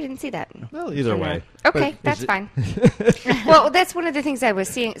in there? I didn't see that. Well, either way. Okay, that's fine. Well, that's one of the things I was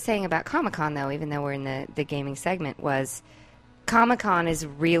saying about Comic-Con, though, even though we're in the gaming segment, was Comic-Con is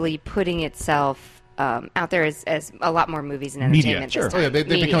really putting itself out there as a lot more movies and entertainment. Media, sure. They've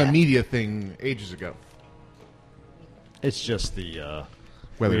become a media thing ages ago. It's just the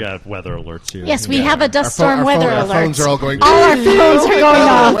weather. We got weather alerts here. Yes, we have a dust storm weather alert. Our phones are all going. All our phones are going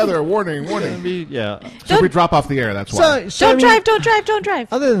off. Weather warning. Yeah. So if we drop off the air, that's why. Don't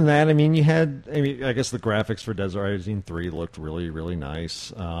drive. Other than that, you had. I guess the graphics for Dead Rising 3 looked really, really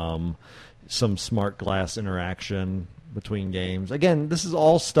nice. Some smart glass interaction between games. Again, this is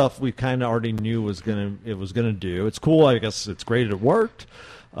all stuff we kind of already knew it was gonna do. It's cool. I guess it's great. It worked,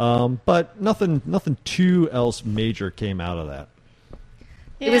 but nothing too else major came out of that.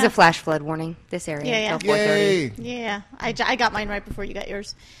 Yeah. It was a flash flood warning. This area until 4:30. Yeah, I got mine right before you got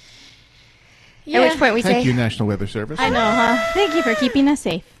yours. At which point we say, "Thank you, National Weather Service." I know, huh? Thank you for keeping us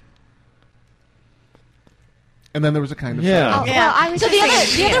safe. And then there was a kind of the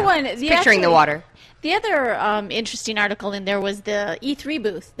other one, picturing the water. The other interesting article in there was the E3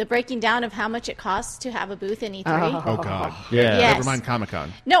 booth, the breaking down of how much it costs to have a booth in E3. Oh God! Yeah, yes. Never mind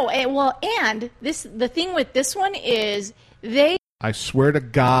Comic-Con. No, and the thing with this one is they I swear to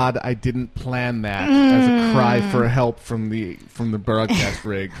God, I didn't plan that as a cry for help from the broadcast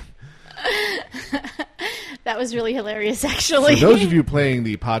rig. That was really hilarious, actually. For those of you playing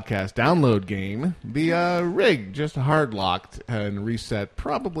the podcast download game, the rig just hard locked and reset,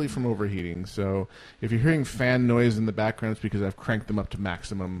 probably from overheating. So if you're hearing fan noise in the background, it's because I've cranked them up to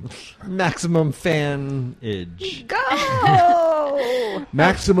maximum. Maximum fan-age. Go!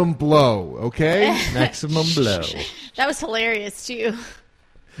 Maximum blow, okay? Maximum blow. That was hilarious, too.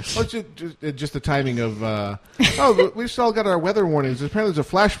 Oh, just the timing of, we've all got our weather warnings. Apparently there's a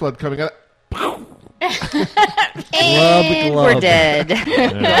flash flood coming out. And we're dead.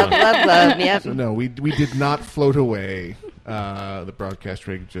 Love. Yep. So no, we did not float away. The broadcast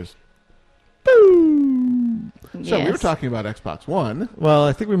rig just boom. So we were talking about Xbox One. Well,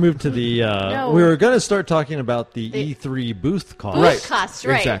 I think we moved to the. No. We were going to start talking about the E3 booth cost. Booth costs,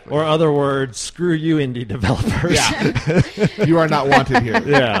 right? Exactly. Or other words, screw you, indie developers. Yeah, you are not wanted here.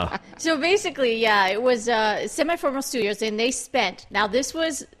 Yeah. So basically, yeah, it was Semi-Formal Studios, and they spent. Now this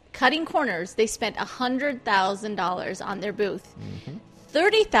was cutting corners. They spent $100,000 on their booth. Mm-hmm.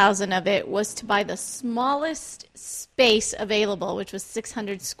 30,000 of it was to buy the smallest space available, which was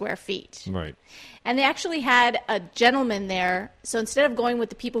 600 square feet. Right. And they actually had a gentleman there. So instead of going with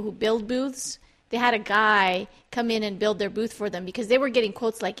the people who build booths, they had a guy come in and build their booth for them because they were getting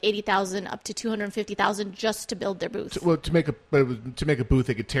quotes like 80,000 up to 250,000 just to build their booth. To make a booth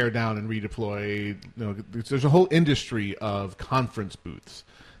they could tear down and redeploy. There's a whole industry of conference booths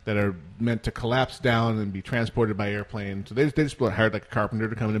that are meant to collapse down and be transported by airplane. So they just hired like a carpenter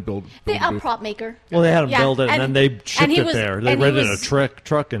to come in and build A prop maker. Well, they had him build it, and then they shipped it there. They rented a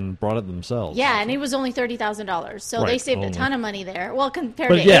truck and brought it themselves. Yeah, and it was only $30,000. So they saved a ton of money there. Well,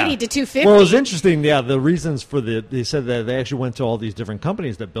 compared to 80 to 250. Well, it was interesting. Yeah, the reasons for they said that they actually went to all these different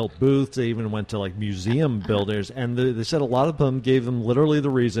companies that built booths. They even went to like museum builders, and they said a lot of them gave them literally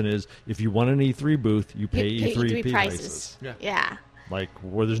the reason is if you want an E3 booth, you pay E3 prices. Yeah. Like,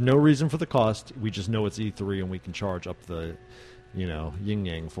 where there's no reason for the cost, we just know it's E3 and we can charge up the,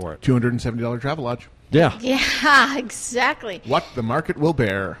 yin-yang for it. $270 travel lodge. Yeah. Yeah, exactly. What the market will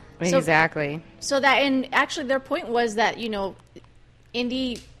bear. Exactly. So that, and actually their point was that,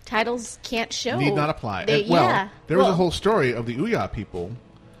 indie titles can't show. Need not apply. There was a whole story of the Ouya people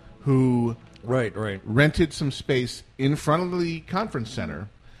who rented some space in front of the conference center,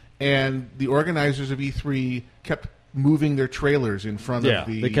 and the organizers of E3 kept moving their trailers in front of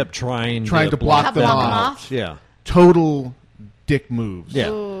the... they kept trying to block them off. Yeah. Total dick moves. Yeah.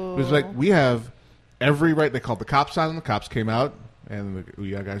 It was like, we have every right. They called the cops on them. The cops came out, and the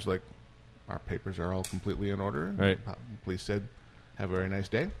Ouya guys were like, our papers are all completely in order. Right. The police said, have a very nice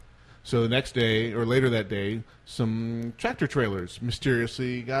day. So the next day, or later that day, some tractor trailers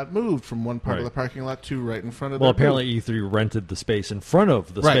mysteriously got moved from one part of the parking lot to right in front of Well, apparently E3 rented the space in front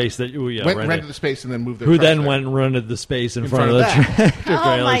of the space that Ouya rented the space and then moved their Who trucks then there. went and rented the space in front of the tractor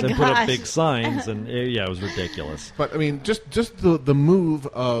trailers and put up gosh. big signs, and it was ridiculous. But, I mean, just the move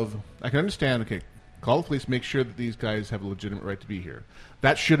of... I can understand, okay, call the police, make sure that these guys have a legitimate right to be here.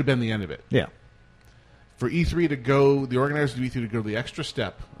 That should have been the end of it. Yeah. For E3 to go, the organizers of E3 to go the extra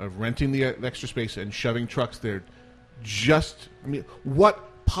step of renting the extra space and shoving trucks there,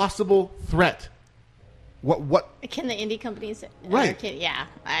 what possible threat? What? Can the indie companies? Right. Yeah,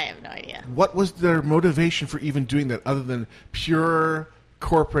 I have no idea. What was their motivation for even doing that other than pure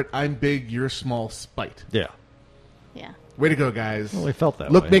corporate, I'm big, you're small spite? Yeah. Yeah. Way to go, guys. Well, we felt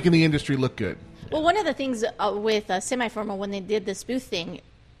that way. Making the industry look good. Well, one of the things with Semi-Formal when they did this booth thing,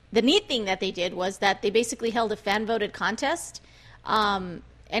 the neat thing that they did was that they basically held a fan-voted contest and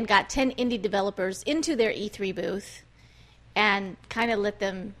got 10 indie developers into their E3 booth and kind of let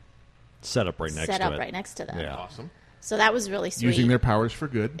them set up right next to them. Yeah. Awesome. So that was really sweet. Using their powers for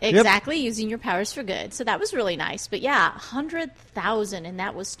good. Exactly, using your powers for good. So that was really nice. But yeah, $100,000, and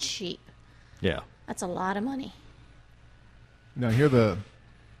that was cheap. Yeah. That's a lot of money. Now, here the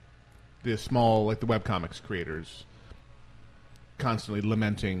small, like the webcomics creators, constantly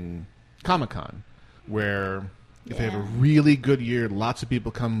lamenting Comic-Con, where if they have a really good year, lots of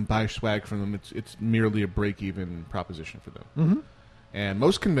people come buy swag from them. It's merely a break-even proposition for them. Mm-hmm. And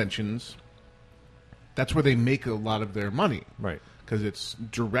most conventions, that's where they make a lot of their money. Right. Because it's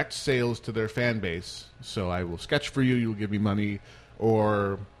direct sales to their fan base. So I will sketch for you, you'll give me money,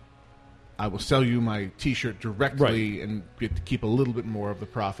 or I will sell you my T-shirt directly and get to keep a little bit more of the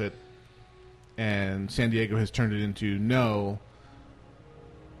profit. And San Diego has turned it into, no,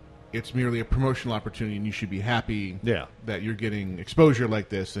 it's merely a promotional opportunity, and you should be happy that you're getting exposure like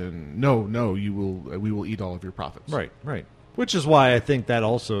this. And no, we will eat all of your profits. Right. Which is why I think that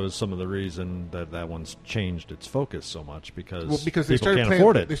also is some of the reason that one's changed its focus so much because they people started can't playing,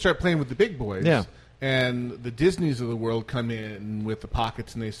 afford it. They start playing with the big boys. Yeah. And the Disneys of the world come in with the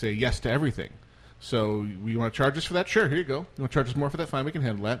pockets and they say yes to everything. So you want to charge us for that? Sure, here you go. You want to charge us more for that? Fine, we can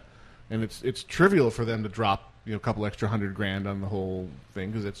handle that. And it's trivial for them to drop a couple extra $100,000 on the whole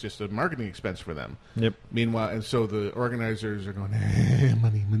thing because it's just a marketing expense for them. Yep. Meanwhile, and so the organizers are going,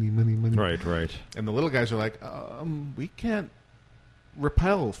 money. Right. And the little guys are like, we can't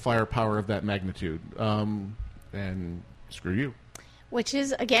repel firepower of that magnitude. And screw you. Which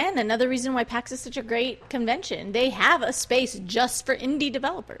is, again, another reason why PAX is such a great convention. They have a space just for indie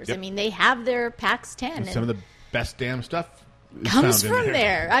developers. Yep. I mean, they have their PAX 10. And some of the best damn stuff comes from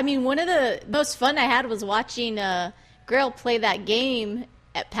there. I mean, one of the most fun I had was watching Grail play that game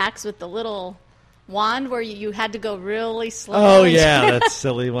at PAX with the little wand where you had to go really slow. Oh, yeah, that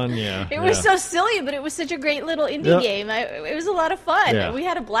silly one, yeah. It was so silly, but it was such a great little indie game. It was a lot of fun. Yeah. We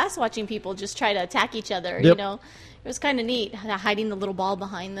had a blast watching people just try to attack each other, Yep. It was kind of neat, hiding the little ball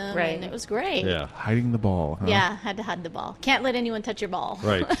behind them, Right. and it was great. Yeah. Hiding the ball, huh? Yeah, had to hide the ball. Can't let anyone touch your ball.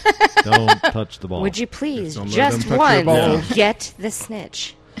 Right. Don't touch the ball. Would you please Don't let just them touch your once balls. get the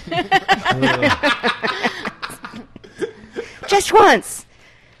snitch? Just once.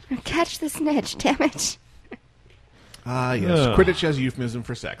 Catch the snitch, damn it. Ah, yes. Quidditch as a euphemism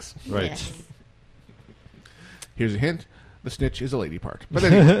for sex. Right. Yes. Here's a hint. The snitch is a lady part. But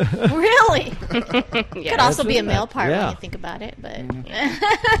anyway. Really? Could also be a male part Yeah. when you think about it,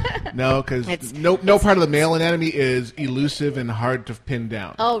 but No, because It's- no part of the male anatomy is elusive and hard to pin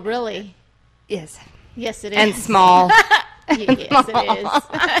down. oh, really? Yes. Yes, it is. And small. Yes, it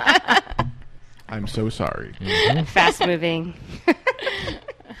is. I'm so sorry. Fast moving.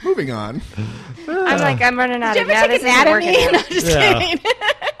 Moving on. I'm running out Did of you ever take this isn't working anatomy? No, out. just Yeah. kidding.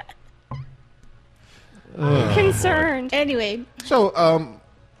 Concerned. Anyway, So,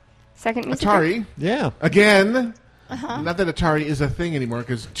 Second music. Atari, Yeah. again, not that Atari is a thing anymore,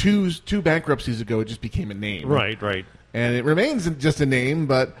 because two bankruptcies ago it just became a name. Right. And it remains just a name,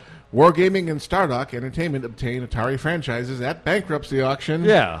 but Wargaming and Stardock Entertainment obtained Atari franchises at bankruptcy auction.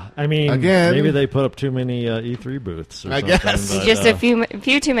 Yeah. I mean, Again. maybe they put up too many E3 booths or I something. guess. but, Just a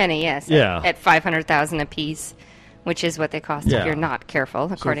few too many, yes. Yeah. At $500,000 apiece, which is what they cost Yeah. if you're not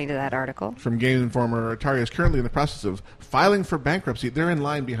careful, according to that article. From Game Informer, Atari is currently in the process of filing for bankruptcy. They're in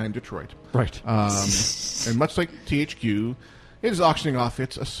line behind Detroit. Right. And much like THQ, it is auctioning off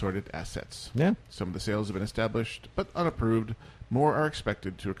its assorted assets. Yeah. Some of the sales have been established, but unapproved. More are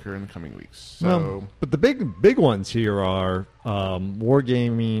expected to occur in the coming weeks. So, Well, but the big ones here are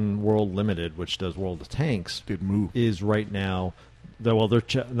Wargaming World Limited, which does World of Tanks, did move. is right now. They're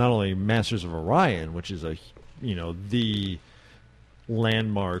not only Masters of Orion, which is the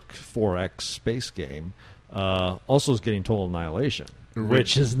landmark 4X space game, also is getting Total Annihilation,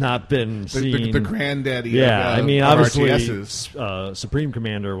 which has not been seen. The granddaddy. Yeah, of, I mean, of obviously, RTSs. Supreme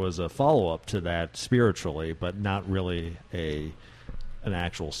Commander was a follow-up to that spiritually, but not really an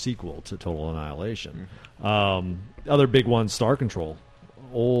actual sequel to Total Annihilation. Other big ones, Star Control,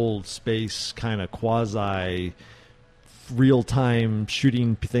 old space kind of quasi real-time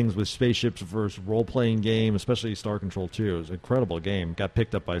shooting things with spaceships versus role-playing game, especially Star Control 2. It was an incredible game. Got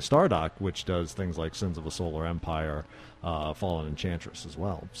picked up by Stardock, which does things like Sins of a Solar Empire, Fallen Enchantress as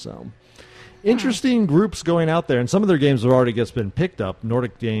well. So interesting groups going out there, and some of their games have already been picked up.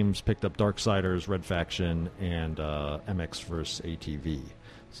 Nordic Games picked up Darksiders, Red Faction, and MX vs. ATV.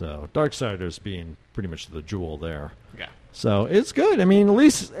 So Darksiders being pretty much the jewel there. Yeah. So it's good. I mean,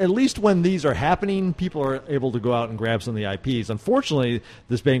 at least when these are happening, people are able to go out and grab some of the IPs. Unfortunately,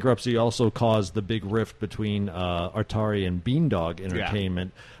 this bankruptcy also caused the big rift between Atari and Beandog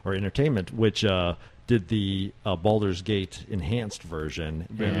Entertainment, which did the Baldur's Gate enhanced version.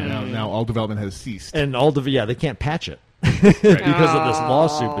 Now all development has ceased. And they can't patch it. Because of this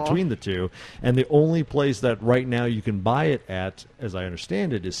lawsuit between the two. And the only place that right now you can buy it at, as I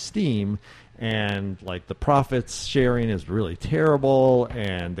understand it, is Steam. And like the profits sharing is really terrible,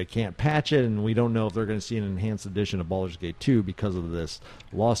 and they can't patch it, and we don't know if they're going to see an enhanced edition of Baldur's Gate 2 because of this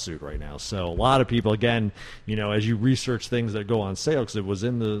lawsuit right now. So a lot of people, again, as you research things that go on sale, because it was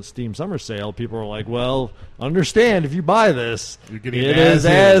in the Steam Summer Sale, people are like, well, understand if you buy this, it is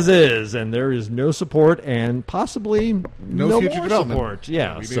as is, and there is no support and possibly no future more development. support.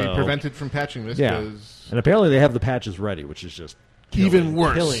 Yeah, We may be prevented from patching this. Yeah, and apparently they have the patches ready, which is just even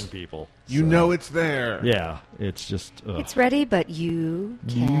worse, killing people. You know it's there. Yeah, it's just it's ready, but you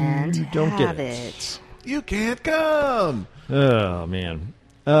can't don't have get it. You can't come. Oh man.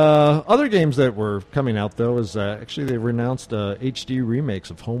 Other games that were coming out though is actually they announced HD remakes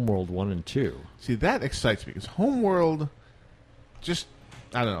of Homeworld 1 and 2. See, that excites me because Homeworld just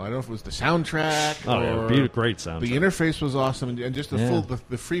I don't know. I don't know if it was the soundtrack Oh, or yeah, great soundtrack. The interface was awesome, and just Yeah.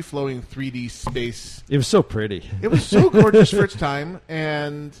 the free flowing 3D space. It was so pretty. It was so gorgeous for its time,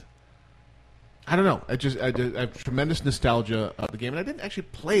 and I don't know. I have tremendous nostalgia of the game, and I didn't actually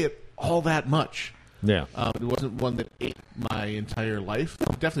play it all that much. Yeah. It wasn't one that ate my entire life.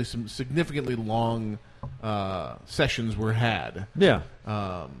 Definitely some significantly long sessions were had. Yeah.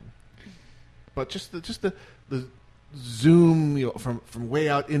 But just the zoom, from way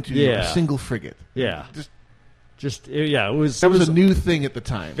out into a single frigate. Yeah. It was a new thing at the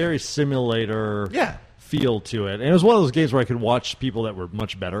time. Very simulator. Yeah. Feel to it, and it was one of those games where I could watch people that were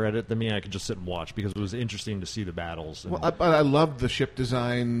much better at it than me. I could just sit and watch because it was interesting to see the battles. And Well, I loved the ship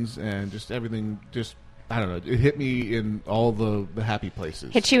designs and just everything. Just I don't know. It hit me in all the happy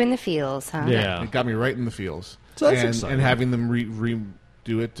places. Hit you in the feels, huh? Yeah. It got me right in the feels. So that's exciting. And having them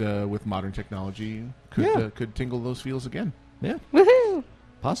redo it with modern technology could tingle those feels again. Yeah. Woohoo!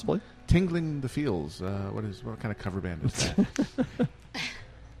 Possibly. Tingling the feels. What kind of cover band is that?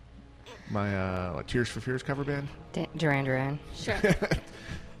 My Tears for Fears cover band? Duran Duran. Sure.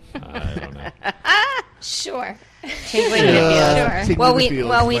 I don't know. Sure. Tingling in the feels. Sure. Tingling Well, the we Feels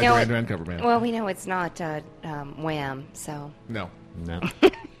well we by know Duran it, Duran cover band. well we know it's not Wham. So No.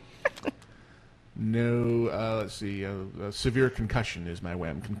 No. Let's see. Severe Concussion is my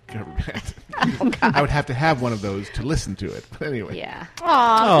Wham cover band. I would have to have one of those to listen to it. But anyway. yeah.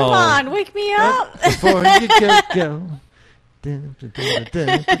 Aw, come on, wake me up. Before you go. Yeah,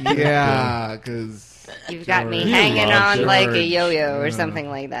 because You've got me You hanging love on like a George. yo-yo or something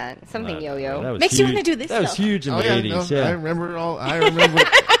like that. Something yo-yo. That was Makes you huge. wanna do this That was stuff. huge in the 80s. I remember it all. I remember it.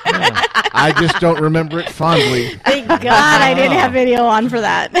 I just don't remember it fondly. Thank God I didn't have video on for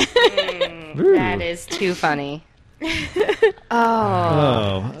that. That is too funny.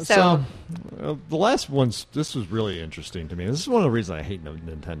 Oh. So the last one's. This was really interesting to me. This is one of the reasons I hate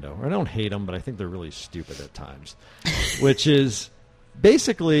Nintendo. I don't hate them, but I think they're really stupid at times. Which is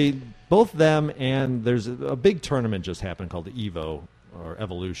basically both them and there's a big tournament just happened called the EVO or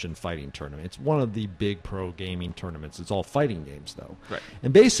Evolution Fighting Tournament. It's one of the big pro gaming tournaments. It's all fighting games though. Right.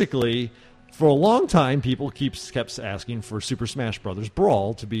 And basically, for a long time, people kept asking for Super Smash Bros.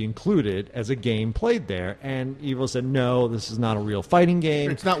 Brawl to be included as a game played there, and EVO said, no, this is not a real fighting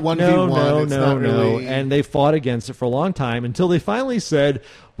game. It's not 1v1. No, It's not really... And they fought against it for a long time until they finally said,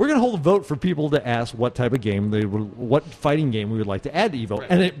 we're going to hold a vote for people to ask what type of game what fighting game we would like to add to EVO, Right.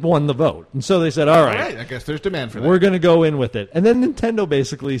 and it won the vote. And so they said, all right. I guess there's demand for that. We're going to go in with it. And then Nintendo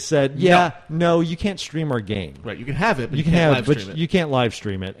basically said, no, you can't stream our game. Right, you can have it, but You you can can't have live it, stream but it. you can't live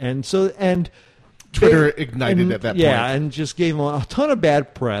stream it. And so, Twitter ignited at that point. Yeah, and just gave them a ton of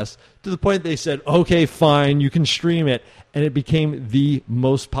bad press to the point they said, okay, fine, you can stream it. And it became the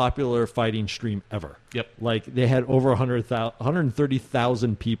most popular fighting stream ever. Yep. Like, they had over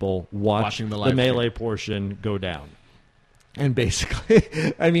 130,000 people Watching the the live Melee portion go down. And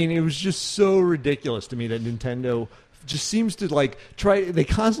basically, I mean, it was just so ridiculous to me that Nintendo just seems to, like, they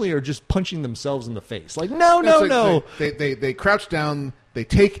constantly are just punching themselves in the face. Like, no. They crouch down, they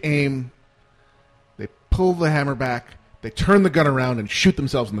take aim, they pull the hammer back, they turn the gun around and shoot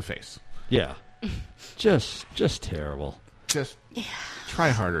themselves in the face. Yeah. Just terrible. Just try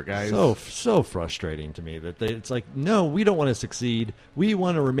harder, guys. So frustrating to me that it's like, no, we don't want to succeed. We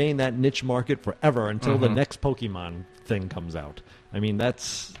want to remain that niche market forever until the next Pokemon thing comes out. I mean,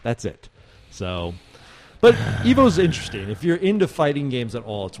 that's it. So, but EVO's interesting. If you're into fighting games at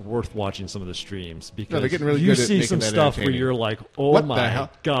all, it's worth watching some of the streams because they're getting really you good at see making some that stuff where entertaining. you're like, oh what my the hell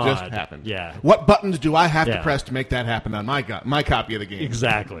God. just happened? Yeah. What buttons do I have to Yeah. press to make that happen on my copy of the game?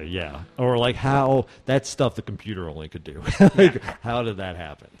 Exactly, yeah. Or like how that's stuff the computer only could do. Like, how did that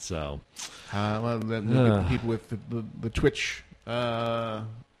happen? So, The people with the Twitch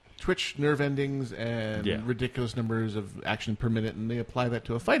nerve endings and ridiculous numbers of action per minute, and they apply that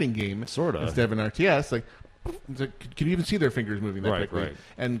to a fighting game, Sorta. instead of an RTS. Like, can you even see their fingers moving that quickly? Right.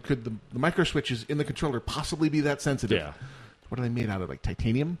 And could the micro switches in the controller possibly be that sensitive? Yeah. What are they made out of? Like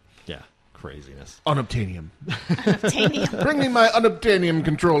titanium? yeah, craziness. Unobtainium. Titanium. Bring me my unobtainium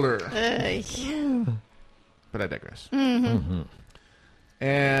controller. But I digress.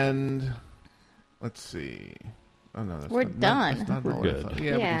 And let's see. Oh no, that's We're not, done. That's not We're all I good. thought.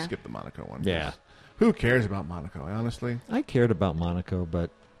 Yeah, we Yeah. can skip the Monaco one. Yeah. Who cares about Monaco? Honestly, I cared about Monaco,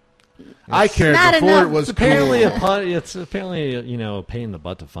 but I cared not before enough. it was apparently cool. it's apparently a pain in the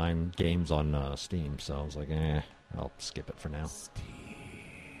butt to find games on Steam. So I was like, I'll skip it for now.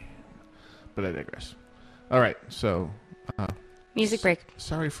 But I digress. All right, so Music break.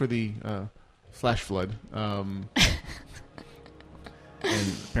 sorry for the flash flood. And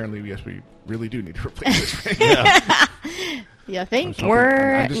apparently, yes, we really do need to replace this ring. Yeah, thank you.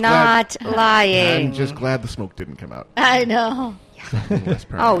 We're not lying. I'm just glad the smoke didn't come out. I know.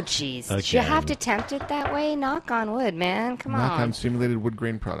 Oh, jeez. Did you Again. have to tempt it that way? Knock on wood, man. Come Knock on simulated wood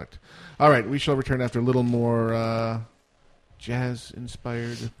grain product. All right, we shall return after a little more jazz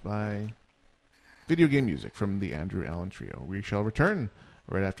inspired by video game music from the Andrew Allen Trio. We shall return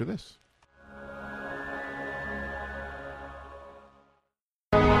right after this.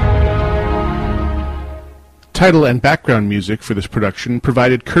 Title and background music for this production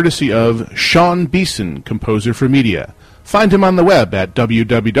provided courtesy of Sean Beeson, composer for media. Find him on the web at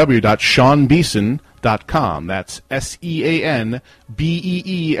www.seanbeeson.com. That's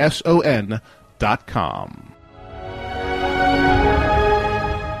SeanBeeson.com.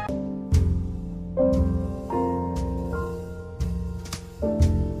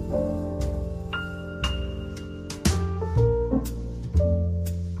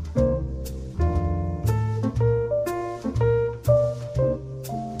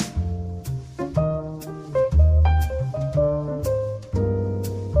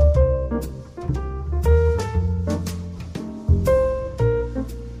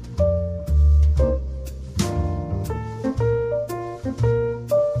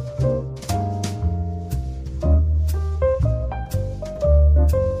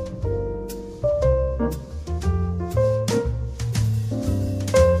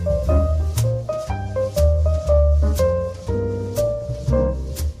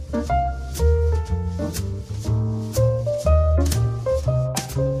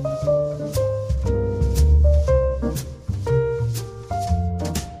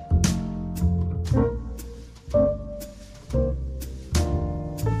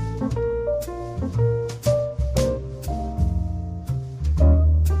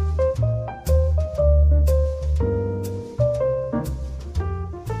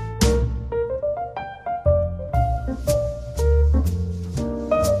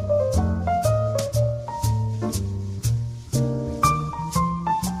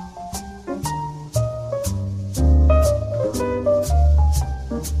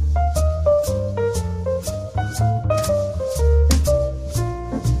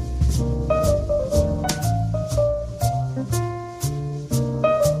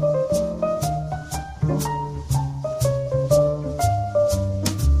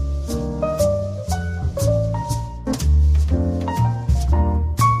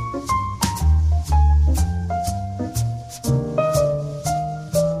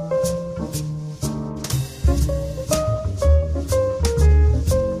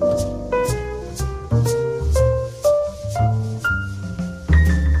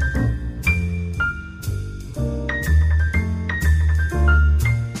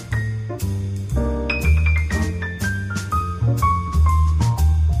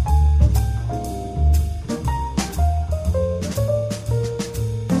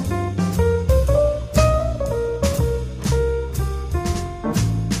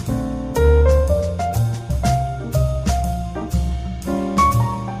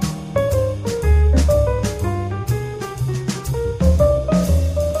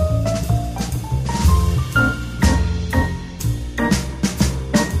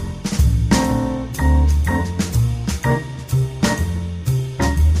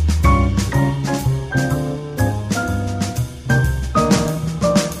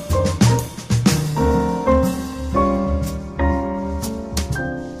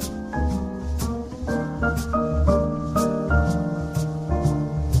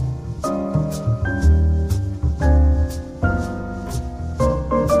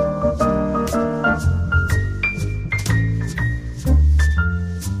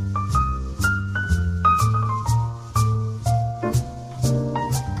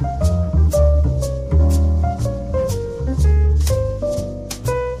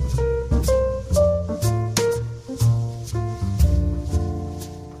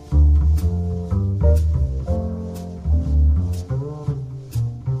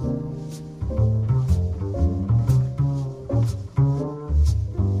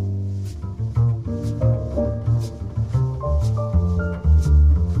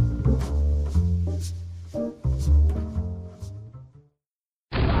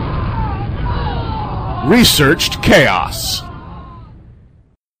 Researched Chaos.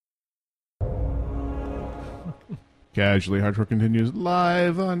 Casually Hardcore continues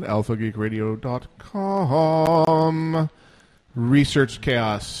live on alphageekradio.com. Researched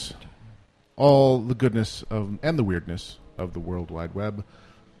Chaos. All the goodness of and the weirdness of the World Wide Web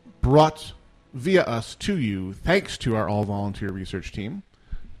brought via us to you thanks to our all-volunteer research team,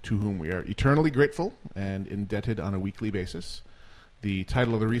 to whom we are eternally grateful and indebted on a weekly basis. The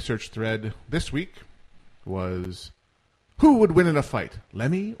title of the research thread this week was Who would win in a fight,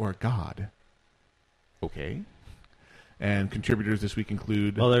 Lemmy or God? Okay. And contributors this week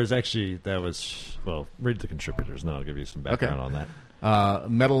include... Well, there's actually, read the contributors, and then I'll give you some background on that.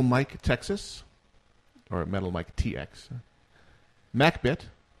 Metal Mike Texas, or Metal Mike TX. MacBit,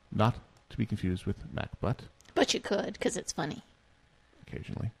 not to be confused with MacButt. But you could, because it's funny.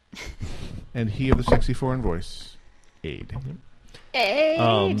 Occasionally. And he of the sexy foreign voice, Aid.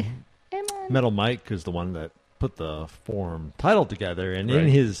 Aid! Metal Mike is the one that put the forum title together, and in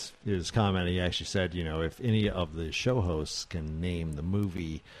his comment he actually said, if any of the show hosts can name the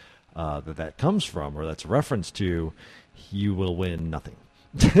movie that comes from or that's a reference to, you will win nothing.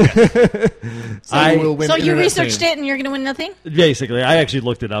 So you researched it and you're going to win nothing? Basically, I actually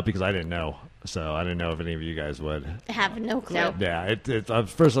looked it up because I didn't know. So I didn't know if any of you guys would. I have no clue. Nope. Yeah, at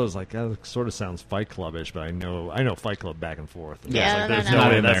first I was like, it sort of sounds Fight Club-ish, but I know Fight Club back and forth. And Yeah, there's no. no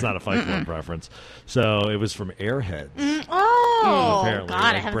way that's not a Fight Club reference. So it was from Airheads. Apparently,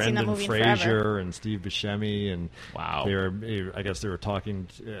 God, I haven't Brendan seen that movie in Fraser forever. and Steve Buscemi, and Wow. I guess they were talking.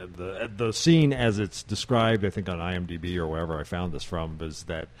 The scene as it's described, I think on IMDb or wherever I found this from, was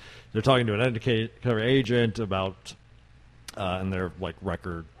that they're talking to an undercover agent about. And they're like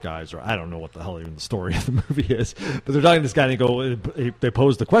record guys, or I don't know what the hell even the story of the movie is. But they're talking to this guy, and they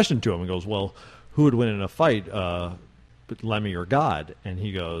posed the question to him and goes, "Well, who would win in a fight, Lemmy or God?" And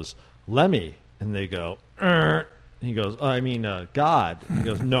he goes, "Lemmy." And they go, "Er." And he goes, "I mean, God." And he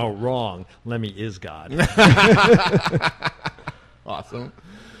goes, "No, wrong. Lemmy is God." Awesome.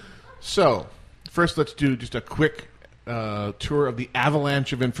 So, first let's do just a quick tour of the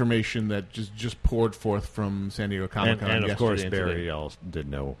avalanche of information that just poured forth from San Diego Comic-Con and of course, yesterday and Barry today. all did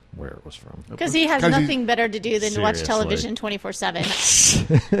know where it was from. Because he has 'Cause nothing better to do than watch Seriously. television 24/7.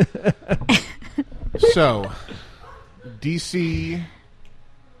 So, DC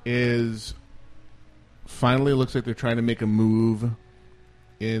is finally looks like they're trying to make a move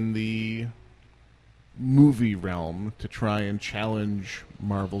in the movie realm to try and challenge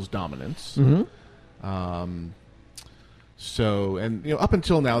Marvel's dominance. So, and up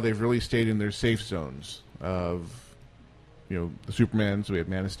until now, they've really stayed in their safe zones of, the Supermans. We had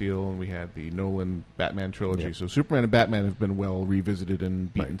Man of Steel, and we had the Nolan Batman trilogy. Yep. So, Superman and Batman have been well revisited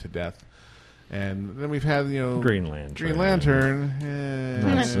and beaten to death. And then we've had, Green Lantern. Green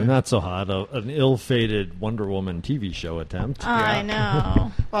Lantern. Not so hot. An ill-fated Wonder Woman TV show attempt. I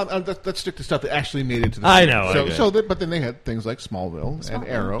know. Well, let's stick to stuff that actually made it to the I screen. know, So, okay. but then they had things like Smallville and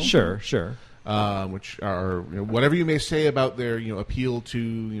Arrow. Sure. Which are whatever you may say about their appeal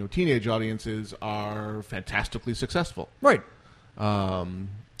to teenage audiences are fantastically successful. Right.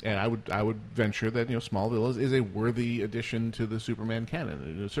 And I would venture that Smallville is a worthy addition to the Superman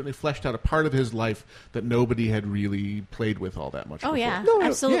canon. It certainly fleshed out a part of his life that nobody had really played with all that much. Oh, before. yeah. No,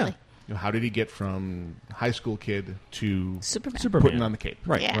 Absolutely. How did he get from high school kid to Superman. putting on the cape?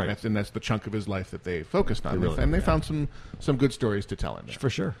 Right, Yeah. right. That's the chunk of his life that they focused on, They really and they did, found some good stories to tell in there. For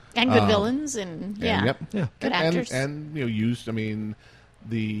sure. And good villains, and And, yep. Yeah. Good and, actors. and used. I mean,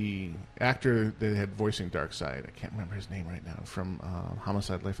 the actor that had voicing Darkseid, I can't remember his name right now, from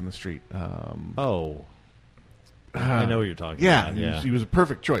Homicide: Life on the Street. I know what you're talking Yeah, about. he was a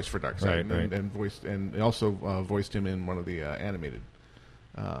perfect choice for Darkseid, Right. and voiced, and also voiced him in one of the animated.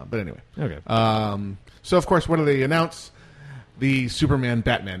 But anyway, Okay. so of course, what do they announce? The Superman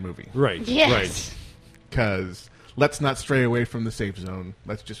Batman movie, Right. Yes. Right. because let's not stray away from the safe zone.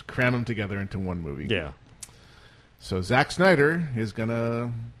 Let's just cram them together into one movie. Yeah. So Zack Snyder is going to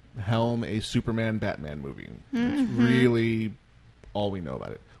helm a Superman Batman movie. That's really all we know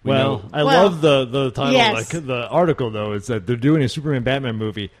about it. We know, I love the title. Yes. Like, the article, though, is that they're doing a Superman Batman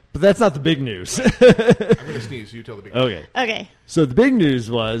movie, but that's not the big news. I'm going to sneeze, so you tell the big Okay. Okay. So the big news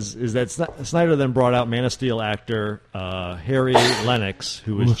is that Snyder then brought out Man of Steel actor Harry Lennox,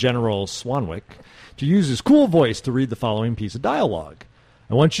 who was General Swanwick, to use his cool voice to read the following piece of dialogue.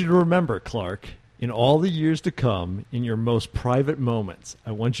 I want you to remember, Clark, in all the years to come, in your most private moments,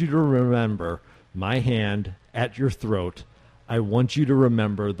 I want you to remember my hand at your throat. I want you to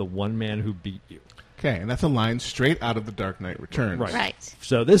remember the one man who beat you. Okay, and that's a line straight out of The Dark Knight Returns. Right.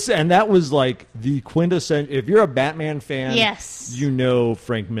 So that was like the quintessential. If you're a Batman fan, Yes. you know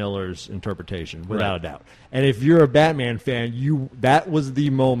Frank Miller's interpretation without a doubt. And if you're a Batman fan, that was the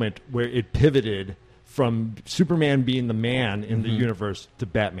moment where it pivoted from Superman being the man in the universe to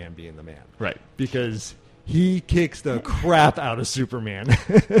Batman being the man. Right. Because he kicks the crap out of Superman.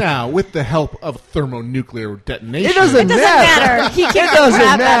 Now, with the help of thermonuclear detonation, It doesn't Matter. He kicked the doesn't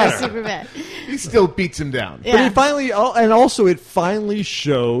crap out matter. of Superman. he still beats him down. Yeah. But it finally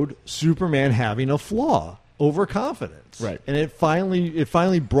showed Superman having a flaw. overconfidence. Right. And it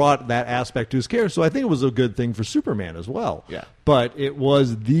finally brought that aspect to his character. So I think it was a good thing for Superman as well. Yeah. But it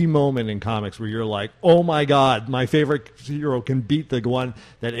was the moment in comics where you're like, oh my God, my favorite hero can beat the one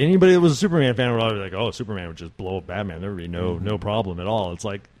that anybody that was a Superman fan would always be like, oh, Superman would just blow up Batman. There would be no problem at all. It's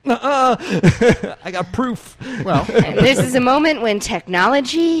like, I got proof. Well, And this is a moment when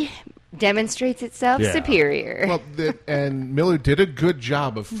technology demonstrates itself Yeah. superior. well, and Miller did a good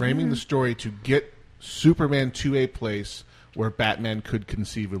job of framing the story to get Superman to a place where Batman could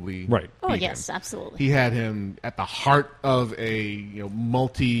conceivably Oh, beat yes, him. absolutely. He had him at the heart of a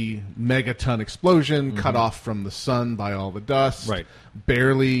multi-megaton explosion, cut off from the sun by all the dust, Right.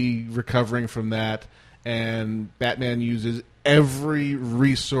 barely recovering from that, and Batman uses every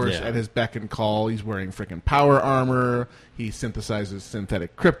resource Yeah. at his beck and call. He's wearing freaking power armor. He synthesizes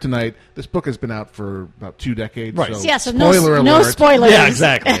synthetic kryptonite. This book has been out for about 2 decades. Right. So, Yeah, so spoiler no alert. spoilers. Yeah,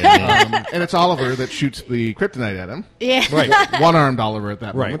 exactly. And it's Oliver that shoots the kryptonite at him. Yeah. Right. One-armed Oliver at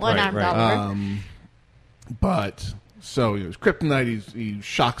that Right. moment. One-armed Oliver. But so it was kryptonite. He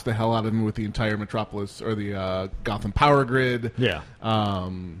shocks the hell out of him with the entire Metropolis or the Gotham power grid. Yeah.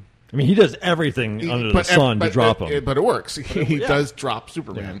 I mean, he does everything under the sun to drop him. But it works. He does drop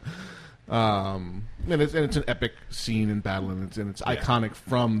Superman. And it's an epic scene in battle, and it's iconic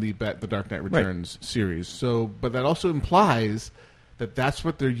from the Dark Knight Returns series. So, but that also implies that that's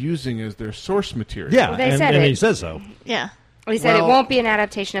what they're using as their source material. Yeah, They and, said and it. he says so. Yeah. He said Well- it won't be an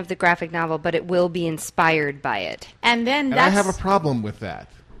adaptation of the graphic novel, but it will be inspired by it. And then And that's I have a problem with that.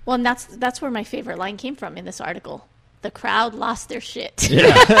 well, and that's where my favorite line came from in this article. The crowd lost their shit.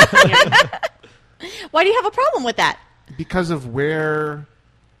 Yeah. Why do you have a problem with that? Because of where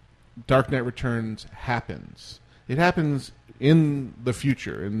Dark Knight Returns happens. It happens in the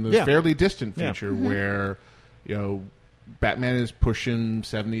future, in the Yeah. fairly distant Yeah. future, where, Batman is pushing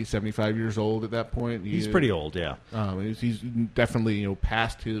 70, 75 years old at that point. He's pretty old, yeah. He's definitely,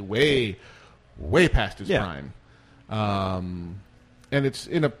 past his, way past his Yeah. prime. And it's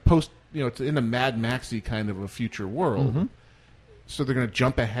in a it's in a Mad Maxy kind of a future world. So they're going to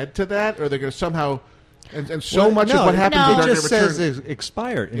jump ahead to that, or they're going to somehow... And so Well, much no, of what happens in it Dark Knight just says Returns... it's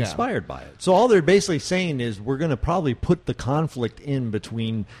inspired by it. So all they're basically saying is we're going to probably put the conflict in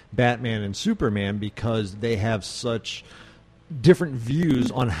between Batman and Superman because they have such different views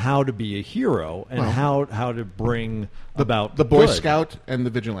on how to be a hero and how to bring about the Boy good. Scout and the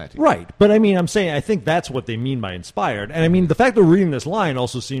Vigilante. Right. But I mean, I'm saying I think that's what they mean by inspired. And I mean, the fact that we're reading this line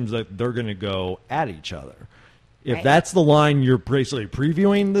also seems like they're going to go at each other. If Right. that's the line you're basically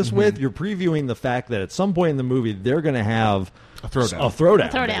previewing this with, you're previewing the fact that at some point in the movie they're going to have A throwdown. A throwdown. A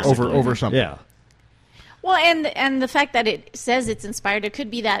throwdown. basically. Over something. Yeah. Well, and the fact that it says it's inspired, it could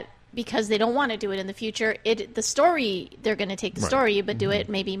be that because they don't want to do it in the future, the story they're going to take the story, but do it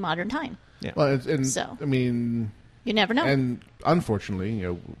maybe modern time. Yeah. Well, and So. I mean, You never know. and unfortunately,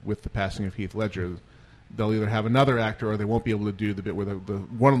 with the passing of Heath Ledger, they'll either have another actor or they won't be able to do the bit where the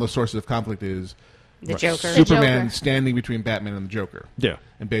one of the sources of conflict is The Joker. Superman Joker. standing between Batman and the Joker. Yeah.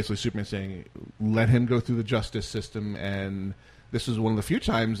 And basically Superman saying, let him go through the justice system. And this is one of the few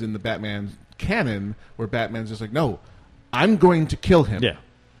times in the Batman canon where Batman's just like, no, I'm going to kill him. Yeah.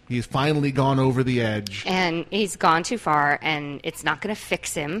 He's finally gone over the edge. And he's gone too far, and it's not going to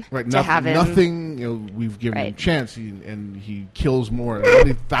fix him Right, to have him. nothing. We've given him a Right. chance, and he kills more. How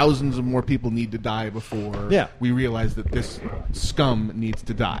many thousands of more people need to die before we realize that this scum needs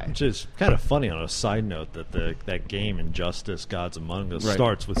to die? Which is kind of funny on a side note that that game Injustice: Gods Among Us Right.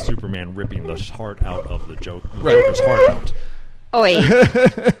 starts with Superman ripping the heart out of the Right. Joker's heart out. Oh,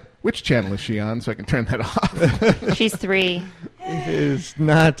 wait. Which channel is she on so I can turn that off? She's 3. It is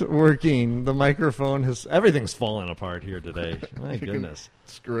not working. The microphone has everything's falling apart here today. My You can goodness.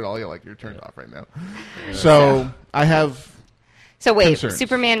 Screw it all. You like you're turned off right now. So I have So wait, concerns.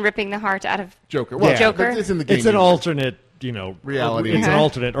 Superman ripping the heart out of Joker. Well, Joker? but it's in the game. It's an alternate, Reality. It's an Uh-huh.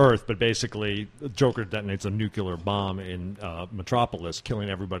 alternate Earth, but basically, Joker detonates a nuclear bomb in Metropolis, killing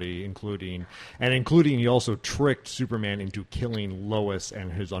everybody, including he also tricked Superman into killing Lois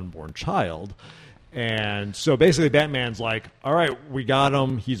and his unborn child. And so basically, Batman's like, "All right, we got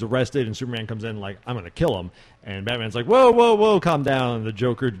him. He's arrested." And Superman comes in like, "I'm going to kill him." And Batman's like, "Whoa, whoa, whoa, calm down." And the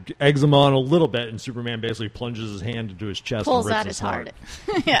Joker eggs him on a little bit, and Superman basically plunges his hand into his chest Pulls and rips out his his heart.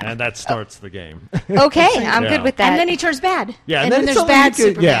 Yeah. And that starts the game. Okay, I'm Yeah. good with that. And then he turns bad. Yeah, and then there's something bad you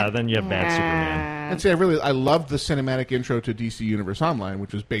could- Superman. Yeah, then you have bad Superman. And see, I loved the cinematic intro to DC Universe Online,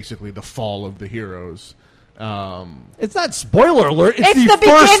 which was basically the fall of the heroes. It's not spoiler alert. It's It's the the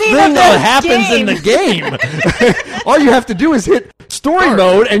first beginning thing of that the happens in the game. All you have to do is hit story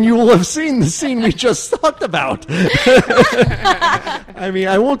mode, and you will have seen the scene we just talked about. I mean,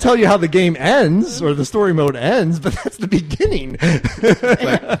 I won't tell you how the game ends or the story mode ends, but that's the beginning.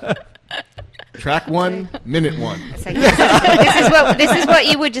 Track 1, minute 1. It's like, this is what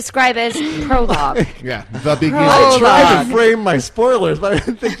you would describe as prologue. Yeah, the beginning. I tried to frame my spoilers, but I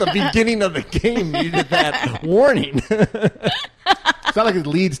didn't think the beginning of the game needed that warning. It's not like it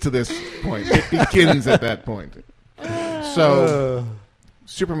leads to this point. It begins at that point. So,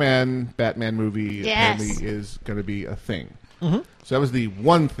 Superman, Batman movie apparently is going to be a thing. Mm-hmm. So that was the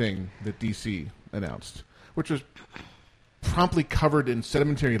one thing that DC announced, which was promptly covered in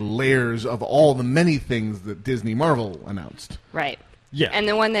sedimentary layers of all the many things that Disney Marvel announced. Right. Yeah. And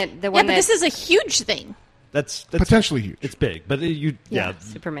the one that but this is a huge thing. That's potentially huge. It's big, but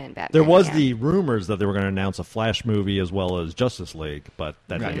Superman, Batman. There was the rumors that they were going to announce a Flash movie as well as Justice League, but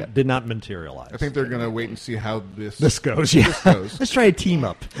that did not materialize. I think they're going to wait and see how this goes. Yeah, this goes. Let's try a team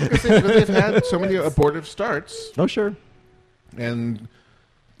up. Because they've had so many abortive starts. Oh, sure. And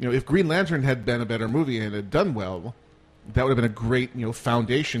if Green Lantern had been a better movie and had done well, that would have been a great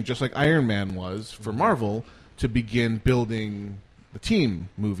foundation, just like Iron Man was for Marvel, to begin building the team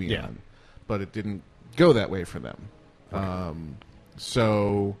movie on. But it didn't go that way for them. Okay.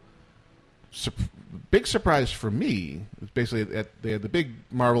 Big surprise for me is basically they had the big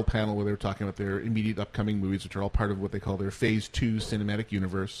Marvel panel where they were talking about their immediate upcoming movies, which are all part of what they call their Phase 2 cinematic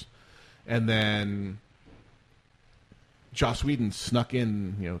universe. And then Joss Whedon snuck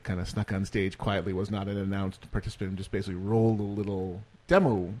on stage quietly, was not an announced participant, and just basically rolled a little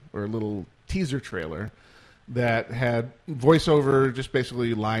demo or a little teaser trailer that had voiceover, just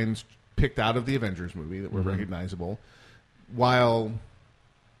basically lines picked out of the Avengers movie that were recognizable, while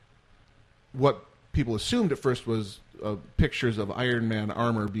what people assumed at first was pictures of Iron Man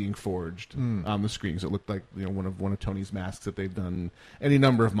armor being forged on the screens. It looked like one of Tony's masks that they've done any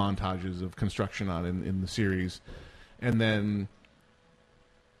number of montages of construction on in the series. And then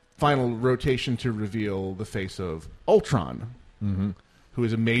final rotation to reveal the face of Ultron, who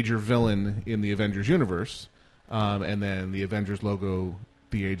is a major villain in the Avengers universe. And then the Avengers logo,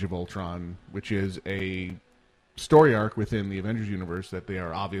 The Age of Ultron, which is a story arc within the Avengers universe that they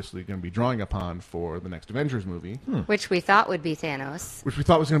are obviously going to be drawing upon for the next Avengers movie. Which we thought would be Thanos. Which we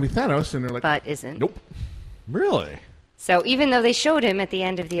thought was going to be Thanos, and they're like... But isn't. Nope. Really? So even though they showed him at the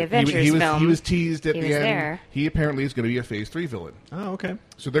end of the Avengers film... He was teased at the end. There. He apparently is going to be a Phase 3 villain. Oh, okay.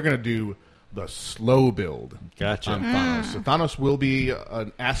 So they're going to do the slow build on Thanos. So Thanos will be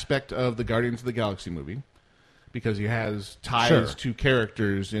an aspect of the Guardians of the Galaxy movie, because he has ties to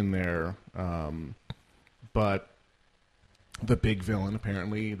characters in there. But the big villain,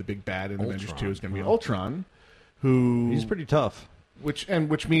 apparently, the big bad in Avengers 2 is going to be Ultron, who... He's pretty tough. Which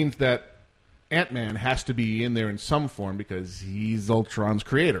means that Ant-Man has to be in there in some form because he's Ultron's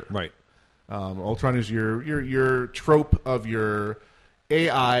creator. Right. Ultron is your trope of your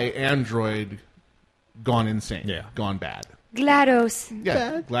AI android gone insane, gone bad. GLaDOS.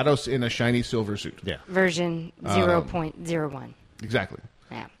 Yeah, GLaDOS in a shiny silver suit. Yeah. Version 0.01. Exactly.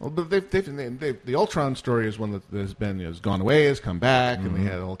 Yeah. Well, but the Ultron story is one that has gone away, has come back, and they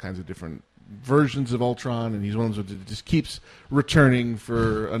had all kinds of different versions of Ultron, and he's one of those that just keeps returning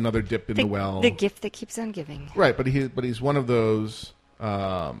for another dip in the well. The gift that keeps on giving. Right, but he's one of those.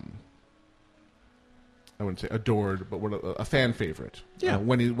 I wouldn't say adored, but a fan favorite. Yeah.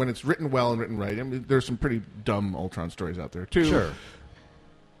 When it's written well and written right. I mean, there's some pretty dumb Ultron stories out there too. Sure.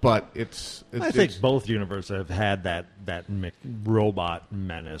 But I think both universes have had that robot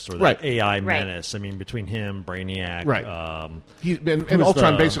menace or that AI menace. I mean, between him, Brainiac, right? And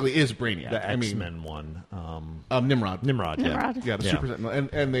Ultron basically is Brainiac. The X-Men one, Nimrod. Yeah, the Super Sentinel,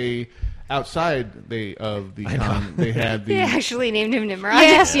 and they outside they had the. They actually named him Nimrod.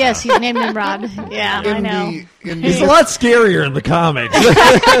 Yes, he's named Nimrod. Yeah, I know. He's a lot scarier in the comics.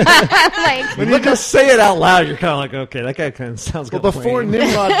 When you just say it out loud, you're kind of like, okay, that guy kind of sounds. Well, before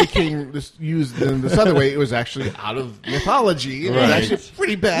Nimrod became used in this other way, it was actually out of mythology. It was actually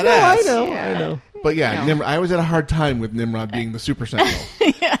pretty badass. No, I know. But Nimrod, I always had a hard time with Nimrod being the Super Sentinel.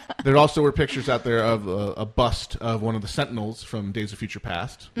 There also were pictures out there of a bust of one of the Sentinels from Days of Future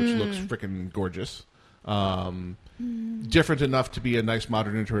Past, which looks freaking gorgeous. Different enough to be a nice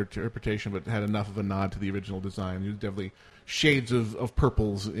modern interpretation, but had enough of a nod to the original design. There's definitely shades of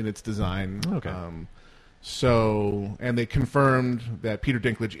purples in its design. Okay. And they confirmed that Peter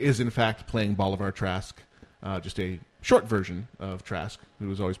Dinklage is in fact playing Bolivar Trask, just a short version of Trask, who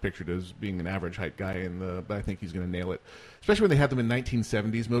was always pictured as being an average height guy, but I think he's going to nail it. Especially when they had them in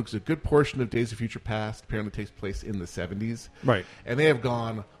 1970s mode, because a good portion of Days of Future Past apparently takes place in the 70s. Right. And they have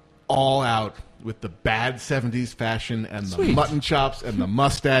gone all out with the bad 70s fashion and the mutton chops and the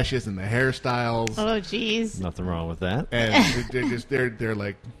mustaches and the hairstyles. Oh, jeez. Nothing wrong with that. And they're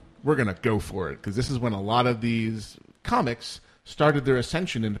like, we're going to go for it. Because this is when a lot of these comics started their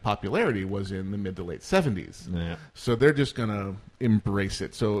ascension into popularity, was in the mid to late 70s. Yeah. So they're just going to embrace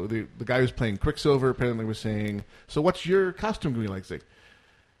it. So the guy who's playing Quicksilver apparently was saying, so what's your costume going to be like? It's like,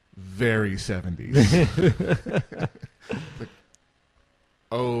 very 70s. Like,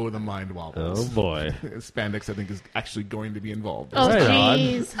 oh, the mind wobbles. Oh, boy. Spandex, I think, is actually going to be involved. Oh, Right on.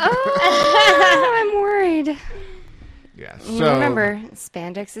 jeez. Oh, I'm worried. Yeah. So Remember,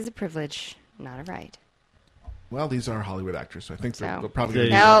 spandex is a privilege, not a right. well, these are Hollywood actors, so I think So- they'll probably They-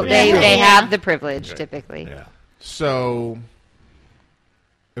 be No, they Yeah. have the privilege, typically. Yeah. So,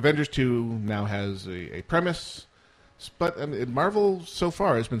 Avengers 2 now has a premise, but Marvel so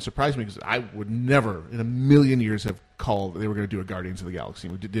far has been surprising me because I would never in a million years have called they were going to do a Guardians of the Galaxy.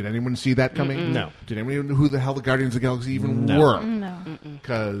 Did anyone see that coming? No. Did anyone know who the hell the Guardians of the Galaxy even No. were? No.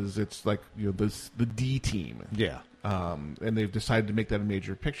 Because it's like the D team. Yeah. And they've decided to make that a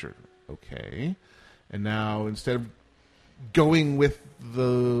major picture. Okay. And now, instead of going with the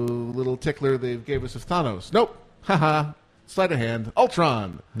little tickler they gave us of Thanos, nope. Haha. Sleight of hand.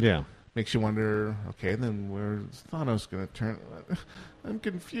 Ultron. Yeah. Makes you wonder, okay, then where's Thanos going to turn? I'm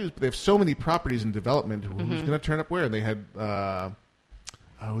confused. But they have so many properties in development. Who's going to turn up where? And they had,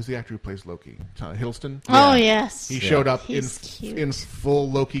 who's the actor who plays Loki? Hiddleston? Oh, yes. He showed up He's cute. in full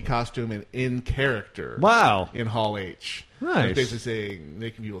Loki costume and in character. Wow. In Hall H. Nice. He's basically saying,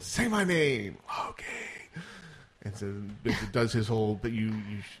 making people say my name. Okay. And so basically does his whole, but you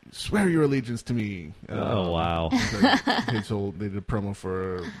swear your allegiance to me. Oh, wow. His whole, they did a promo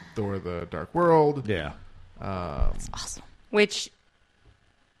for Thor: The Dark World. Yeah. That's awesome. Which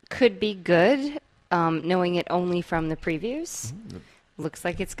could be good, knowing it only from the previews. Looks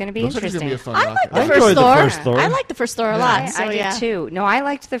like it's going to be Looks like it's interesting. gonna be a fun I like the I first enjoyed the Thor. first Thor. I like the first Thor a lot. So, I yeah. did too. No, I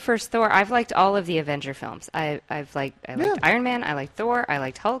liked the first Thor. I've liked all of the Avenger films. I liked Iron Man. I liked Thor. I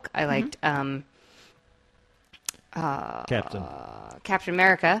liked Hulk. I liked Captain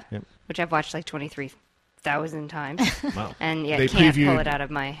America, Yep. which I've watched like 23,000 times, Wow. and yet They can't pull previewed- it out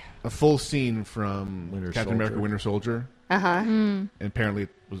of my. A full scene from Winter Captain America: Soldier. Winter Soldier. And apparently it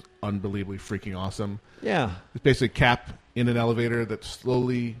was unbelievably freaking awesome. Yeah. It's basically Cap in an elevator that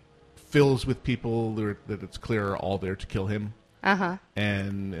slowly fills with people that it's clear are all there to kill him.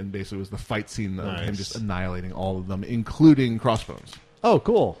 And basically it was the fight scene of him Nice. just annihilating all of them, including Crossbones. Oh,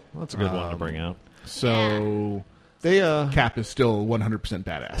 cool. That's a good one to bring out. So They Cap is still 100%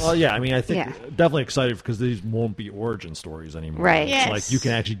 badass. Well, yeah, I mean, I think Yeah. definitely excited because these won't be origin stories anymore. Right. It's Yes. like you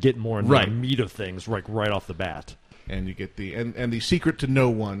can actually get more into Right. the meat of things right off the bat. And you get the and the secret to no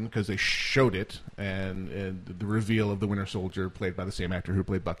one, because they showed it, and the reveal of the Winter Soldier, played by the same actor who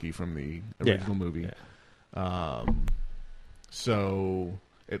played Bucky from the original movie. Yeah. So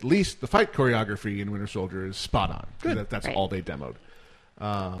at least the fight choreography in Winter Soldier is spot on. Good. That's Right. all they demoed.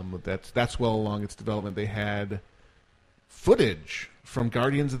 That's well along its development. They had footage from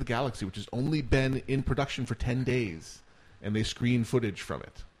Guardians of the Galaxy, which has only been in production for 10 days, and they screened footage from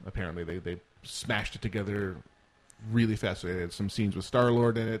it. Apparently, they smashed it together really fast. So they had some scenes with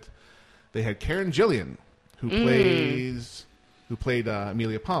Star-Lord in it. They had Karen Gillian, who played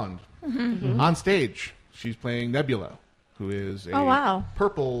Amelia Pond, on stage. She's playing Nebula, who is a Oh, wow.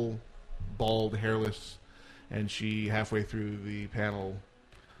 purple, bald, hairless, and she, halfway through the panel,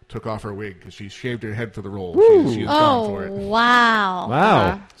 took off her wig because she shaved her head for the role. She has gone for Oh, it. wow.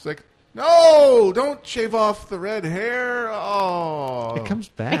 Wow. It's like, no, don't shave off the red hair. Oh, It comes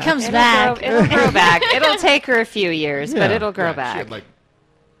back. It comes back. It'll grow back. It'll take her a few years, but Yeah. it'll grow Yeah, back. She had like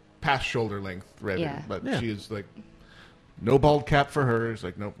past shoulder length red Yeah. hair, but Yeah. she is like no bald cap for her. It's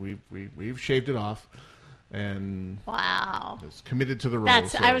like, nope, we've shaved it off, and Wow. is committed to the role.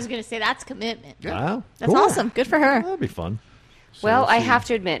 That's. so- I was going to say that's commitment. Yeah. Wow. That's Cool. awesome. Good for her. That'd be fun. Well, I she- have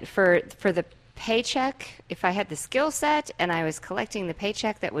to admit, for the paycheck, if I had the skill set and I was collecting the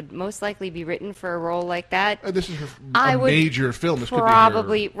paycheck that would most likely be written for a role like that, This is I a would major film. This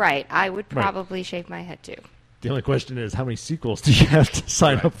probably could be right. I would probably shave my head too. The only question is, how many sequels do you have to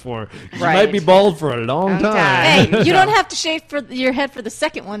sign up for? You Right. might be bald for a long Long time. time. Hey, you don't have to shave for your head for the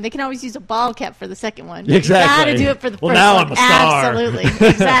second one. They can always use a bald cap for the second one. Exactly. You got to do it for the Well, first now one. I'm a star. Absolutely.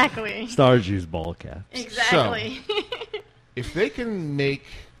 Exactly. Stars use ball caps. Exactly. if they can make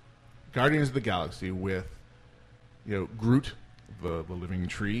Guardians of the Galaxy with, Groot, the living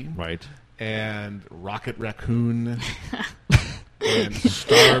tree, Right. and Rocket Raccoon, and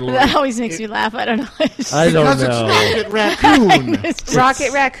Star-Lord. That always makes me laugh. I don't know. I don't Because know. it's Rocket Raccoon. It's just-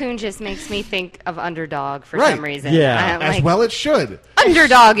 Rocket Raccoon just makes me think of Underdog for Right. some reason. Yeah. I'm As like, well it should.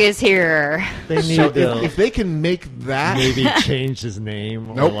 Underdog is here. They need So to if they can make that... maybe change his name,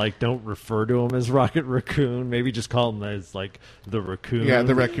 or Nope. like don't refer to him as Rocket Raccoon. Maybe just call him as like the raccoon. Yeah,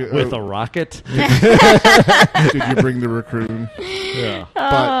 the raccoon- with a rocket. Did you bring the raccoon? Yeah.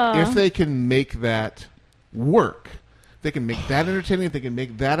 But if they can make that work, they can make that entertaining, if they can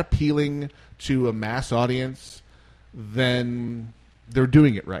make that appealing to a mass audience, then they're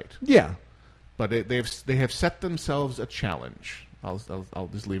doing it right. Yeah. But they have set themselves a challenge. I'll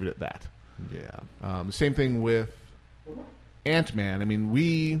just leave it at that. Yeah. Same thing with Ant-Man. I mean,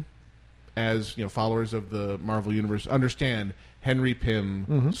 we, as followers of the Marvel Universe, understand Henry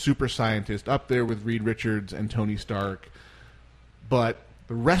Pym, super scientist, up there with Reed Richards and Tony Stark. But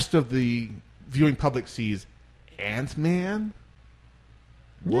the rest of the viewing public sees Ant-Man?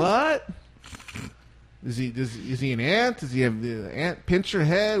 What? Is he an ant? Does he have the ant pincher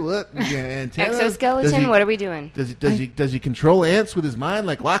head? What? Does he have antennas? Exoskeleton? What are we doing? Does he control ants with his mind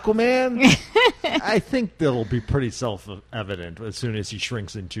like Aquaman? I think that'll be pretty self-evident as soon as he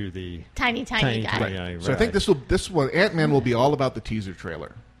shrinks into the tiny guy. tiny So I think this one Ant-Man will be all about the teaser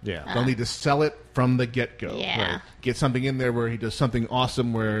trailer. Yeah. They'll need to sell it from the get-go. Yeah. Right. Get something in there where he does something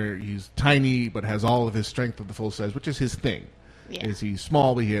awesome where he's tiny but has all of his strength of the full size, which is his thing. Yeah. Is he's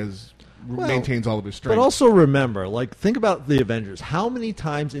small but he maintains all of his strength. But also remember, think about the Avengers. How many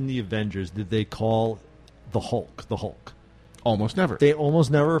times in the Avengers did they call the Hulk the Hulk? Almost never. They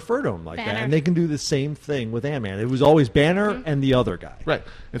almost never refer to him like that. Banner. And they can do the same thing with Ant-Man. It was always Banner and the other guy. Right.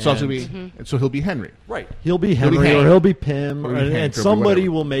 It's also and so he'll be Henry. Right. He'll be Henry Hank. or he'll be Pym, Or and Hank, or and somebody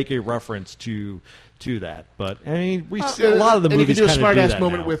whatever. will make a reference to that. But I mean, we see a lot of the and movies you can do a kind of do smart-ass that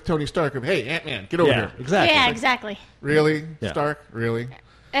moment now. with Tony Stark of, hey, Ant-Man, get over yeah, here. exactly. Yeah, exactly. Really? Yeah. Stark? Really?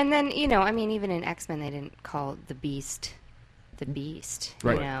 And then, even in X-Men, they didn't call the Beast the Beast,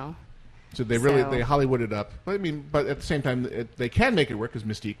 Right. So they really So- they Hollywooded up. But but at the same time, they can make it work because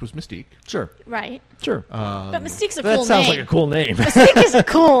Mystique was Mystique. Sure. Right. Sure. But Mystique's a that cool sounds name. like a cool name. Mystique is a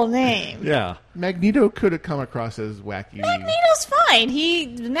cool name. yeah. Magneto could have come across as wacky. Magneto's fine.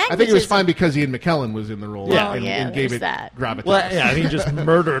 I think it was fine because Ian McKellen was in the role Yeah. and gave there's it that. gravitas. Well, yeah, he just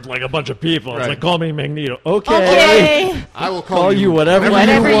murdered like a bunch of people. It's Right. like, call me Magneto. Okay. Okay. I will Call you whatever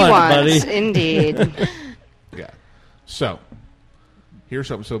Whatever you want, buddy. indeed. Yeah. So here's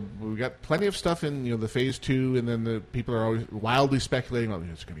something. So we got plenty of stuff in the Phase 2, and then the people are always wildly speculating. Oh,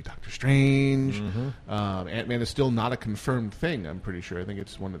 it's going to be Doctor Strange. Ant-Man is still not a confirmed thing. I'm pretty sure. I think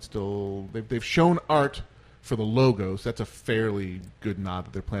it's one that's still they've shown art for the logo, so that's a fairly good nod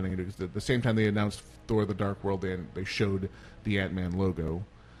that they're planning to do. Because at the same time they announced Thor: The Dark World, they showed the Ant-Man logo,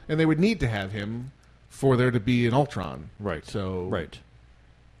 and they would need to have him for there to be an Ultron. Right. So Right.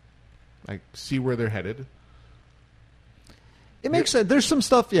 I see where they're headed. It makes sense. There's some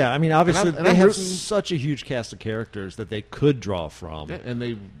stuff, yeah. I mean, obviously, And I'm they have rooting- such a huge cast of characters that they could draw from. Yeah, and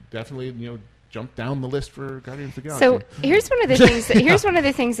they definitely, jumped down the list for Guardians of the Galaxy. So here's one of the things. Here's one of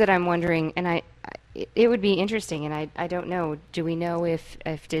the things that I'm wondering, and it would be interesting, and I don't know. Do we know if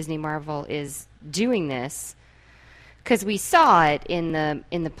Disney Marvel is doing this? Because we saw it in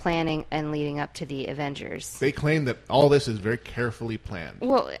the planning and leading up to the Avengers. They claim that all this is very carefully planned.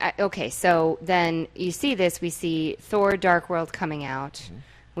 Well, okay, so then you see this. We see Thor: Dark World coming out.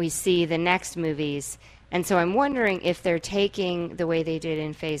 We see the next movies. And so I'm wondering if they're taking the way they did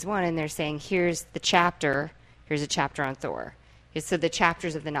in Phase 1 and they're saying, here's the chapter. Here's a chapter on Thor. So the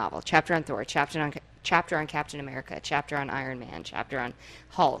chapters of the novel. Chapter on Thor, chapter on Captain America, chapter on Iron Man, chapter on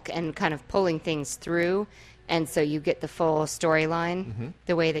Hulk, and kind of pulling things through. And so you get the full storyline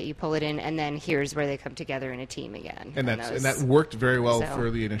the way that you pull it in, and then here's where they come together in a team again. And that worked very well So- for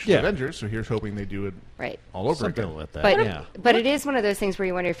the initial Yeah. Avengers, so here's hoping they do it Right. all over Something again. like that. But yeah. but it is one of those things where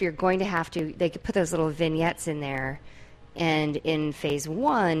you wonder if you're going to have to. They could put those little vignettes in there, and in Phase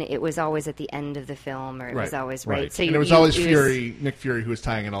 1, it was always at the end of the film, or it was Right. always Right. So And it was always Nick Fury, who was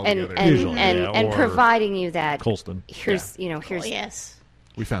tying it all together. Usually, yeah, and or providing you that. Colston. Here's Oh, yes.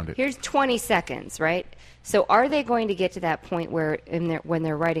 We found it. Here's 20 seconds, right? So are they going to get to that point where when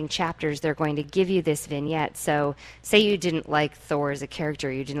they're writing chapters, they're going to give you this vignette? So say you didn't like Thor as a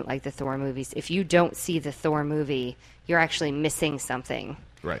character, you didn't like the Thor movies. If you don't see the Thor movie, you're actually missing something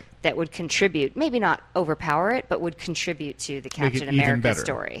Right. that would contribute, maybe not overpower it, but would contribute to the Make it Captain even America better.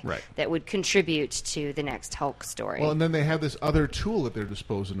 story. Right. That would contribute to the next Hulk story. Well, and then they have this other tool at their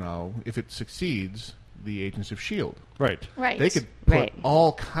disposal now. If it succeeds, the Agents of S.H.I.E.L.D. Right. Right. They could put Right.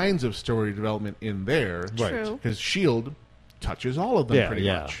 all kinds of story development in there. Right. True. Because S.H.I.E.L.D. touches all of them Yeah, pretty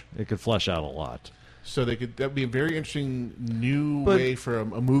yeah. much. It could flesh out a lot. So that'd be a very interesting new way for a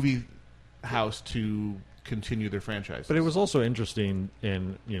movie house to continue their franchise. But it was also interesting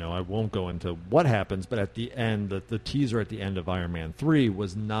in, I won't go into what happens, but at the end, the teaser at the end of Iron Man 3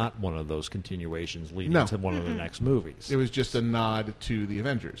 was not one of those continuations leading to one of the next movies. It was just a nod to the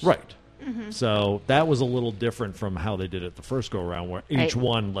Avengers. Right. So that was a little different from how they did it the first go-around, where each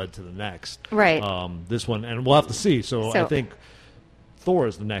one led to the next. Right. This one, and we'll have to see. So I think Thor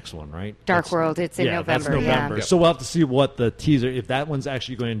is the next one, right? Dark World, it's in November. That's November. Yeah. So we'll have to see what the teaser, if that one's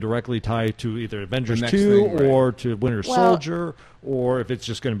actually going to directly tie to either Avengers 2 thing, right. or to Winter Soldier, or if it's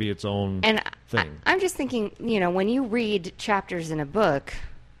just going to be its own thing. I'm just thinking, when you read chapters in a book,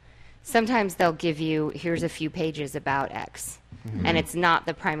 sometimes they'll give you, here's a few pages about X. And it's not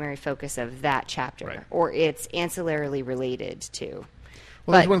the primary focus of that chapter, or it's ancillarily related to.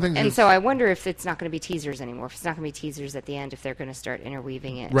 Well, one thing so I wonder if it's not going to be teasers anymore. If it's not going to be teasers at the end, if they're going to start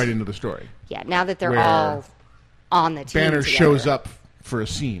interweaving it right into the story. Yeah, now that they're all on the team Banner together. shows up for a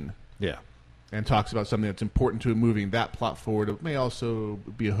scene. Yeah. And talks about something that's important to moving that plot forward. It may also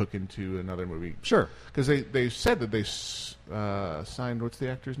be a hook into another movie. Sure. Because they said that they signed, what's the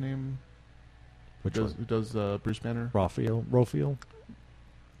actor's name? Who does Bruce Banner? Ruffalo.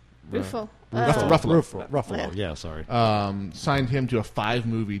 Ruffalo. Yeah, sorry. Signed him to a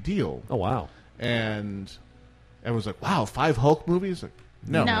 5-movie deal. Oh, wow. And everyone's like, wow, 5 Hulk movies? Like,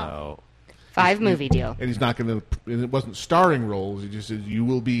 no. 5-movie deal. And he's not going to, and it wasn't starring roles. He just says, you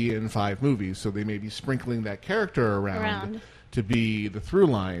will be in 5 movies. So they may be sprinkling that character around. To be the through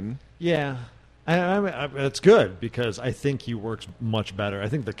line. Yeah. It's good because I think he works much better. I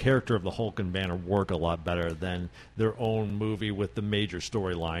think the character of the Hulk and Banner work a lot better than their own movie with the major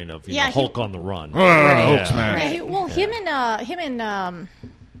storyline of Hulk on the run. Hulk smash. Yeah, well, him and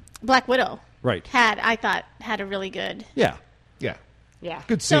Black Widow, I thought had a really good. Yeah.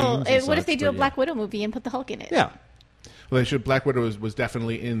 Good scenes. So, what if they do a Black Widow movie and put the Hulk in it? Yeah. Well, they should. Black Widow was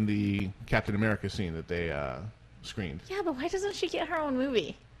definitely in the Captain America scene that they screened. Yeah, but why doesn't she get her own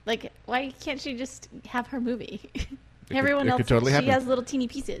movie? Like, why can't she just have her movie? Everyone else, could totally she happen. has little teeny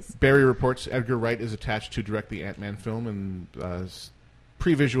pieces. Barry reports Edgar Wright is attached to direct the Ant-Man film, and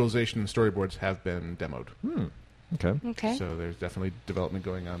pre-visualization and storyboards have been demoed. Okay. So there's definitely development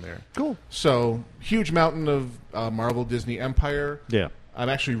going on there. Cool. So, huge mountain of Marvel Disney empire. Yeah. I'm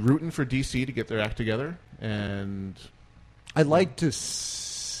actually rooting for DC to get their act together, and I'd like to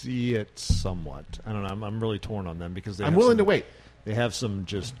see it somewhat. I don't know. I'm really torn on them because I'm willing to wait. They have some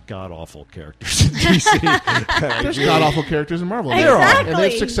just god-awful characters in DC. There's god-awful characters in Marvel. Exactly. There are. And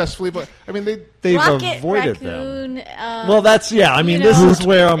they've successfully... they've Rocket, avoided Raccoon, them. Well, that's... Yeah, I mean, this is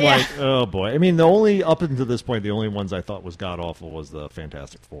where I'm like, oh, boy. I mean, up until this point, the only ones I thought was god-awful was the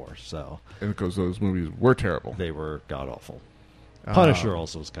Fantastic Four, so... And because those movies were terrible. They were god-awful. Punisher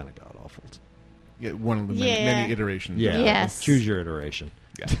also was kind of god-awful. Yeah, one of the many iterations. Yeah. Yes. Choose your iteration.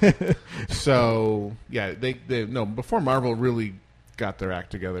 Yeah. So, yeah, before Marvel really got their act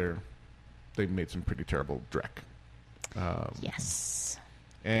together, they made some pretty terrible dreck. Yes.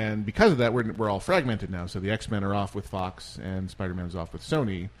 And because of that, we're all fragmented now. So the X-Men are off with Fox, and Spider-Man's off with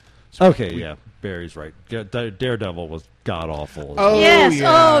Sony. So Barry's right. Daredevil was god-awful. Oh, yes.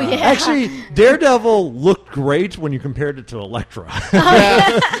 yeah. Oh, yeah. Actually, Daredevil looked great when you compared it to Elektra.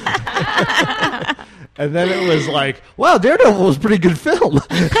 And then it was like, wow, Daredevil was a pretty good film.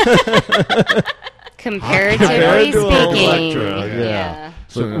 Comparatively speaking. Yeah.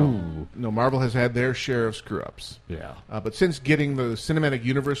 So Marvel has had their share of screw-ups. Yeah. But since getting the cinematic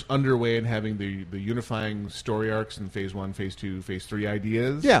universe underway and having the unifying story arcs in Phase 1, Phase 2, Phase 3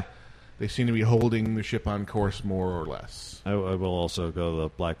 ideas, they seem to be holding the ship on course more or less. I will also go the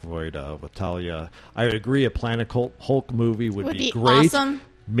Black Void with Talia. I would agree a Planet Hulk movie would be great. Awesome.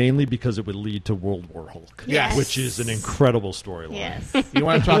 Mainly because it would lead to World War Hulk, Yes. which is an incredible storyline. Yes. You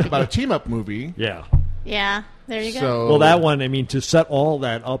want to talk about a team-up movie? Yeah. Yeah. There you go. So, Well, that one, I mean, to set all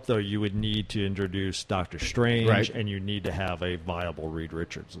that up, though, you would need to introduce Doctor Strange, and you need to have a viable Reed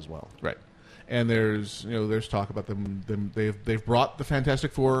Richards as well. Right. And there's talk about them they've brought the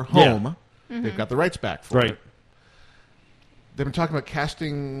Fantastic Four home. Yeah. Mm-hmm. They've got the rights back for Right. it. They've been talking about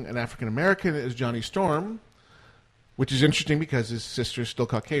casting an African American as Johnny Storm, which is interesting because his sister's still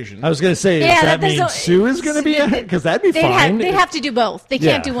Caucasian. I was going to say, does that mean Sue is going to be? Because that'd be fine. They have to do both. They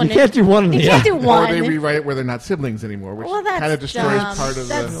can't do one. You can't do one. They can't do one. Or they rewrite it where they're not siblings anymore, which kind of destroys part of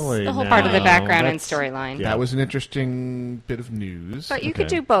the whole part of the background and storyline. That was an interesting bit of news. But you could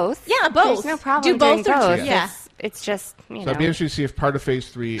do both. Yeah, both. There's no problem Do both doing or both. two. Yeah. It's just, So I'd be interested to see if part of Phase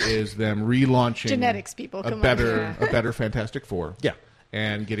 3 is them relaunching Genetics people, a come on. better Fantastic Four. Yeah.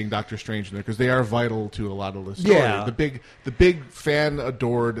 and getting Doctor Strange in there, because they are vital to a lot of the story. Yeah. The big fan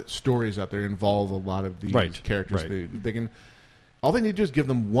adored stories out there involve a lot of these characters. Right. They can. All they need to do is give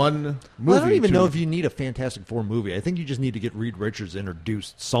them one movie. Well, I don't even know if you need a Fantastic Four movie. I think you just need to get Reed Richards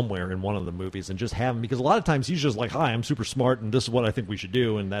introduced somewhere in one of the movies and just have him, because a lot of times he's just like, "Hi, I'm super smart, and this is what I think we should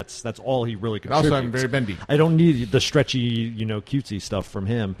do," and that's all he really contributes. Also, I'm very bendy. I don't need the stretchy, cutesy stuff from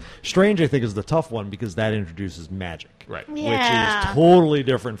him. Strange, I think, is the tough one because that introduces magic, right? Yeah. Which is totally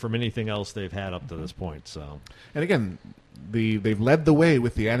different from anything else they've had up to this point. So, and again, they've led the way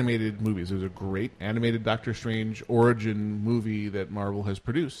with the animated movies. There's a great animated Doctor Strange origin movie that Marvel has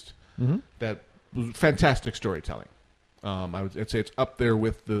produced. Mm-hmm. That was fantastic storytelling. I'd say it's up there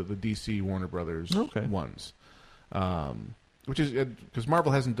with the DC Warner Brothers ones. Which is because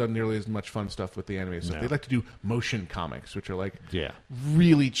Marvel hasn't done nearly as much fun stuff with the animated stuff. They like to do motion comics, which are like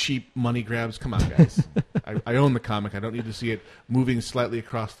really cheap money grabs. Come on, guys. I own the comic. I don't need to see it moving slightly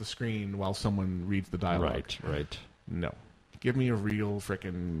across the screen while someone reads the dialogue. Right. No. Give me a real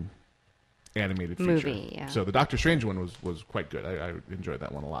frickin' animated feature. Movie, yeah. So the Doctor Strange one was quite good. I enjoyed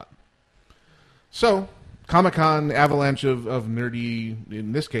that one a lot. So, Comic-Con avalanche of nerdy,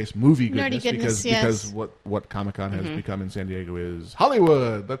 in this case, movie goodness. Because what Comic-Con has become in San Diego is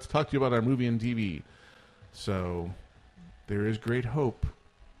Hollywood. Let's talk to you about our movie and TV. So, there is great hope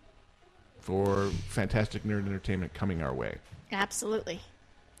for fantastic nerd entertainment coming our way. Absolutely.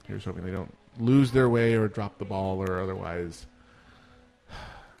 Here's hoping they don't lose their way or drop the ball or otherwise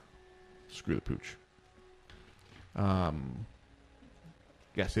screw the pooch.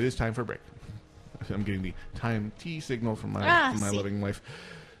 Yes, it is time for a break. I'm getting the time T signal from my loving wife.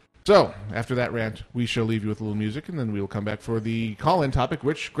 So, after that rant, we shall leave you with a little music, and then we will come back for the call-in topic,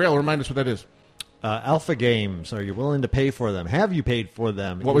 which, Grail, remind us what that is. Alpha games. Are you willing to pay for them? Have you paid for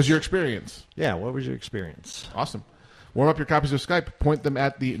them? What was your experience? Yeah, what was your experience? Awesome. Warm up your copies of Skype. Point them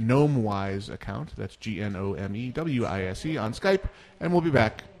at the Gnomewise account. That's GNOMEWISE on Skype. And we'll be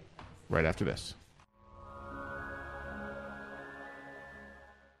back right after this.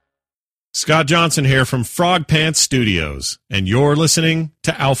 Scott Johnson here from Frog Pants Studios, and you're listening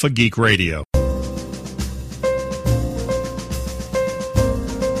to Alpha Geek Radio.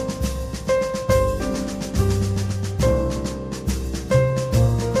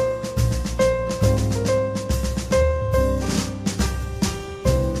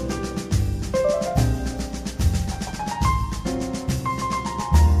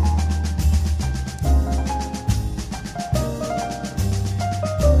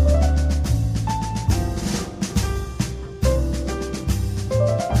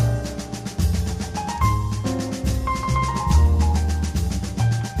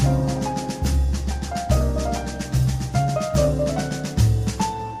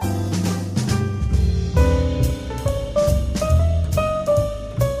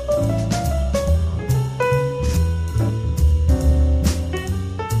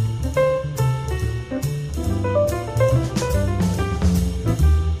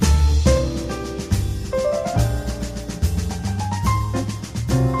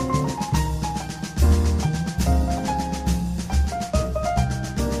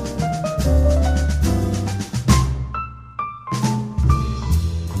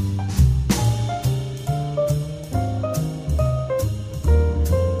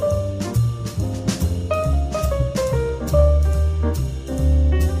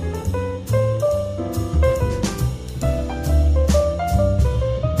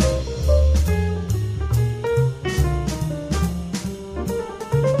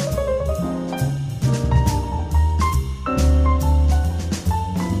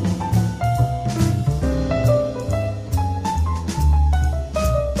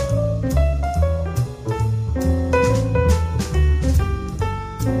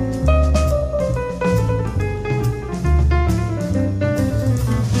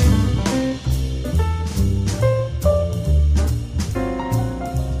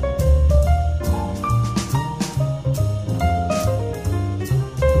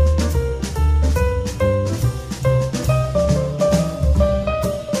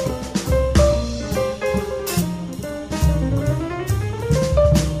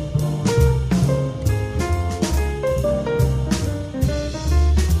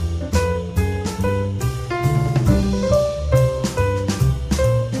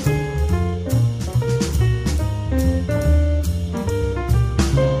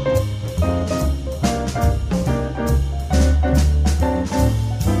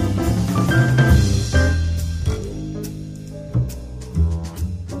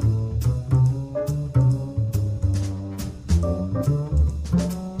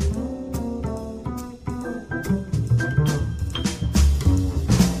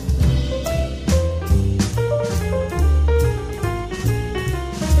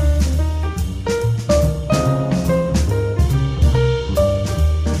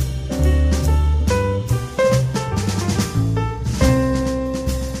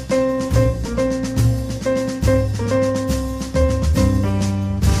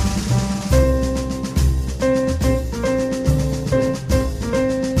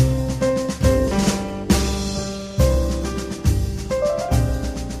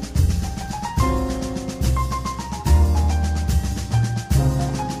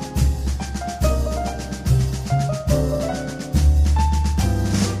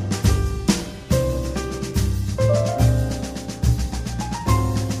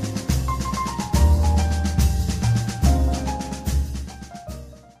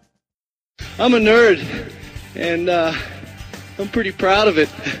 I'm a nerd, and I'm pretty proud of it.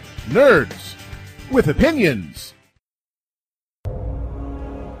 Nerds with opinions.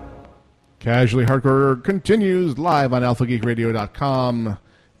 Casually Hardcore continues live on AlphaGeekRadio.com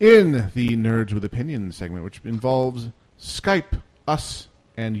in the Nerds with Opinions segment, which involves Skype, us,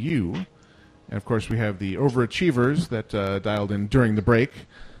 and you. And, of course, we have the overachievers that dialed in during the break.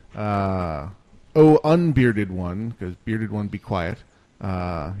 Unbearded one, because bearded one, be quiet.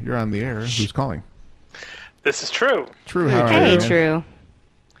 You're on the air. Who's calling? This is True. True, how are you? Hey, man? True.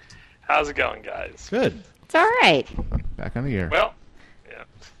 How's it going, guys? Good. It's all right. Back on the air. Well, yeah.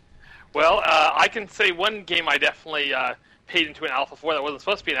 Well, I can say one game I definitely paid into an alpha for that wasn't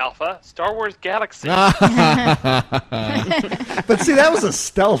supposed to be an alpha, Star Wars Galaxy. But see, that was a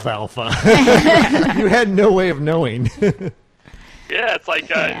stealth alpha. You had no way of knowing. Yeah, it's like,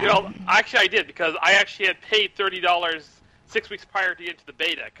 actually I did, because I actually had paid $30 6 weeks prior to get into the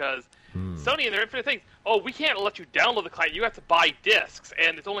beta, because Sony and their infinite things, we can't let you download the client, you have to buy discs,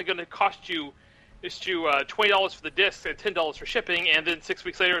 and it's only going to cost you $20 for the discs and $10 for shipping, and then 6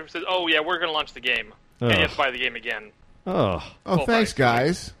 weeks later it says, we're going to launch the game. And you have to buy the game again. Thanks,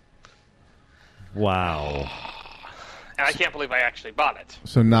 guys. Wow. And I can't believe I actually bought it.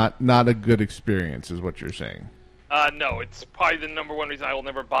 So not a good experience is what you're saying. No, it's probably the number one reason I will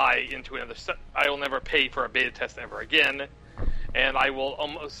never buy into another. I will never pay for a beta test ever again, and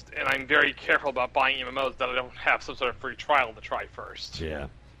I'm very careful about buying MMOs that I don't have some sort of free trial to try first. Yeah,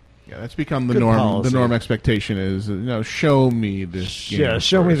 that's become the Good norm. policy. The norm expectation is, show me this. Game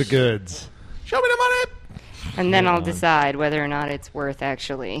show me the first. goods. Show me the money. And then I'll decide whether or not it's worth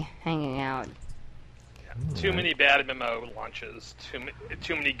actually hanging out. Too many bad MMO launches.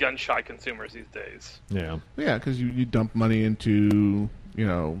 Too many gun-shy consumers these days. Yeah. Yeah, because you dump money into,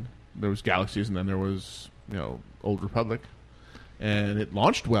 there was Galaxies and then there was, Old Republic. And it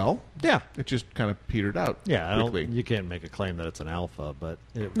launched well. Yeah. It just kind of petered out quickly. You can't make a claim that it's an alpha, but...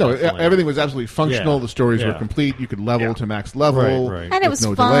 everything was absolutely functional. Yeah. The stories were Yeah. complete. You could level to max level. Right. And it was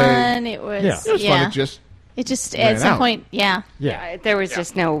no fun. delay. It was, It was fun. It just at ran some out. point, yeah. There was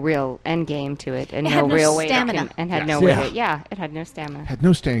just no real end game to it, and It no had no real way stamina. and had Yes. no way to, it had no stamina. Had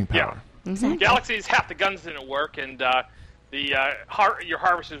no staying power. Yeah. Galaxies, half the guns didn't work, and your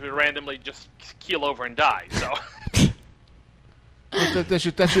harvesters would randomly just keel over and die. So That's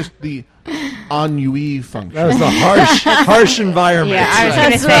just the ennui function. That was the harsh environment. Yeah, I was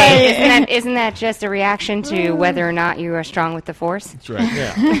going to That's say, right. isn't that just a reaction to whether or not you are strong with the Force? That's right.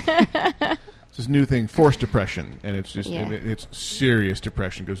 Yeah. It's this new thing, force depression, and it's just it's serious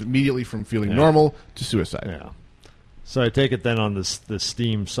depression. It goes immediately from feeling normal to suicide. Yeah. So I take it then on the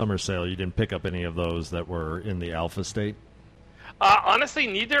Steam summer sale, you didn't pick up any of those that were in the alpha state? honestly,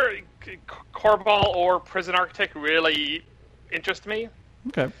 neither Corball or Prison Architect really interest me.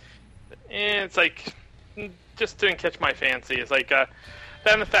 Okay. And it's like, just didn't catch my fancy. It's like,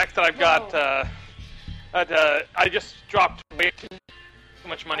 then the fact that I've got, I just dropped way too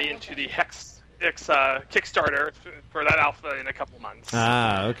much money into the Hex Kickstarter for that alpha in a couple months.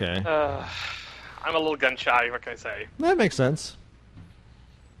 Ah, okay. I'm a little gun shy. What can I say? That makes sense.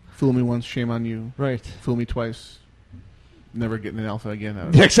 Fool me once, shame on you. Right. Fool me twice, never getting an alpha again.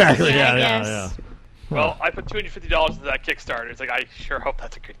 Exactly. Yeah. Well, I put $250 into that Kickstarter. It's like, I sure hope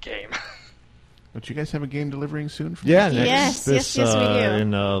that's a good game. Don't you guys have a game delivering soon? Yeah, Yes, we do.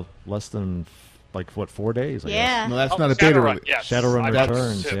 In less than, 4 days, I guess. No, that's not a beta release. Yes. Shadowrun That's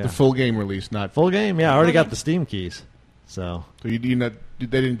Returns, yeah. the full game release, not... Full game, yeah. I already got the Steam keys. So they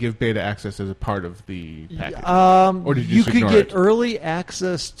didn't give beta access as a part of the package? Or did you just could ignore get it? early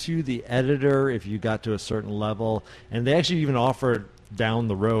access to the editor if you got to a certain level, and they actually even offered down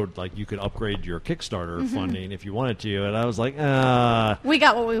the road, like you could upgrade your Kickstarter funding if you wanted to. And I was like, we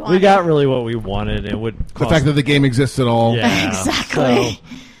got what we wanted. We got really what we wanted. It would The fact that the game exists at all. Yeah. Exactly. So,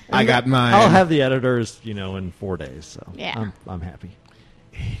 I got mine. I'll have the editors, in 4 days. So Yeah. I'm happy.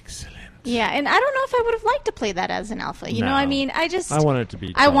 Excellent. Yeah, and I don't know if I would have liked to play that as an alpha. You know, I mean, I wanted it to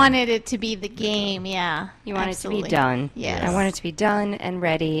be I done. wanted it to be the game, yeah. You want absolutely. it to be done. Yes. I want it to be done and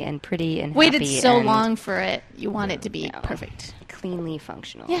ready and pretty and Waited happy so and long for it. You want it to be perfect. cleanly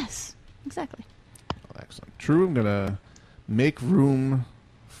functional. Yes, exactly. Excellent. True, I'm going to make room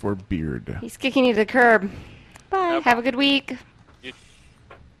for Beard. He's kicking you to the curb. Bye. Have a good week.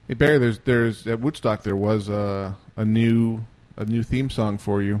 Hey, Barry, there's at Woodstock there was a new theme song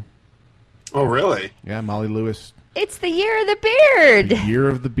for you. Oh, really? Yeah, Molly Lewis. It's the year of the beard. The Year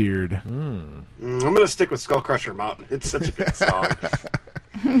of the Beard. I'm going to stick with Skull Crusher Mountain. It's such a good song.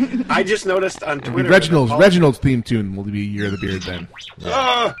 I just noticed on Twitter... Reginald's theme tune will be Year of the Beard then.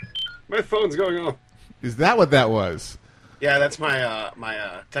 Ah, my phone's going off. Is that what that was? Yeah, that's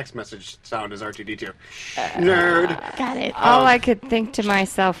my text message sound is R2D2. Nerd. Got it. All I could think to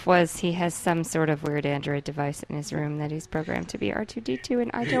myself was he has some sort of weird Android device in his room that he's programmed to be R2D2,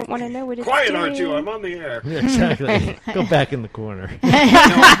 and I don't want to know what it's Quiet, doing. R2, I'm on the air. Yeah, exactly. Go back in the corner.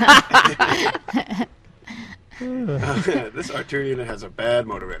 This R2 unit has a bad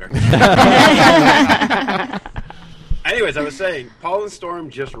motivator. Anyways, I was saying, Paul and Storm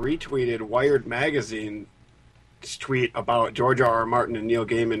just retweeted Wired Magazine's tweet about George R.R. Martin and Neil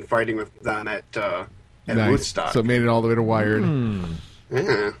Gaiman fighting with them at Nice. Woodstock. So it made it all the way to Wired.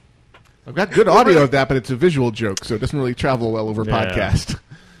 Yeah. I've got good audio of that, but it's a visual joke, so it doesn't really travel well over podcast.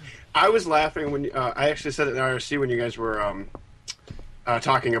 I was laughing when I actually said it in IRC when you guys were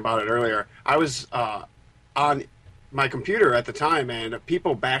talking about it earlier. I was on my computer at the time, and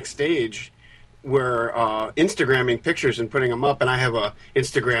people backstage were Instagramming pictures and putting them up, and I have a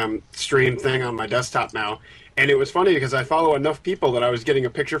Instagram stream thing on my desktop now. And it was funny because I follow enough people that I was getting a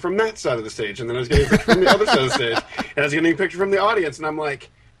picture from that side of the stage, and then I was getting a picture from the other side of the stage, and I was getting a picture from the audience, and I'm like,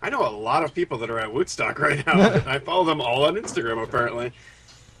 I know a lot of people that are at Woodstock right now. I follow them all on Instagram, apparently.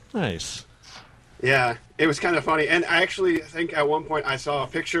 Nice. Yeah, it was kind of funny. And I actually think at one point I saw a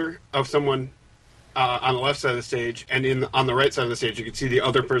picture of someone on the left side of the stage, and on the right side of the stage you could see the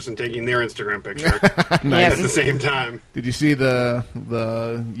other person taking their Instagram picture Nice. at the same time. Did you see the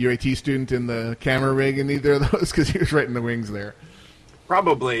UAT student in the camera rig in either of those? Because he was right in the wings there.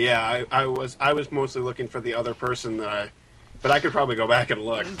 Probably, yeah. I was mostly looking for the other person but I could probably go back and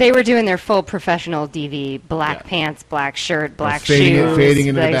look. They were doing their full professional DV, black pants, black shirt, black fading, shoes. fading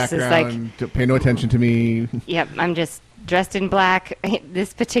into the Like, it's background. Pay no attention to me. Yep, I'm just dressed in black.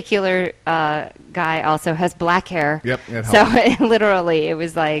 This particular guy also has black hair. Yep, it so helps. literally, it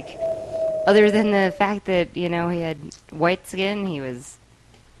was like, other than the fact that he had white skin, he was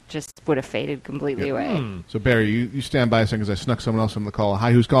just would have faded completely away. So Barry, you stand by a second because I snuck someone else on the call.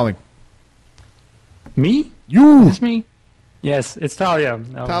 Hi, who's calling? Me? You. It's me. Yes, it's Talia.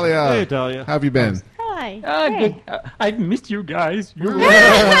 Talia. Hey, Talia. How have you been? Hi. Good. I've missed you guys. You're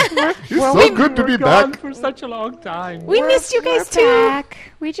It's so good to be gone back. for such a long time. We missed you guys We're too. back.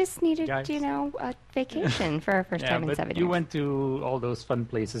 We just needed, Guys. a vacation for our first time in but 7 you years. went to all those fun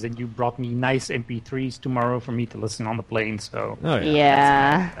places, and you brought me nice MP3s tomorrow for me to listen on the plane. So Oh,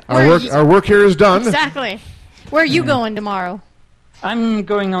 yeah. Yeah. Our work here is done. Exactly. Where are you going tomorrow? I'm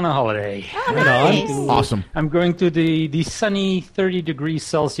going on a holiday. Oh, nice. Awesome. I'm going to the sunny 30 degrees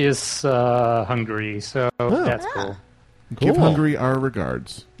Celsius Hungary. So that's cool. Give Cool. Hungary our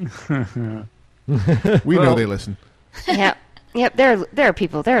regards. We know they listen. Yep. There are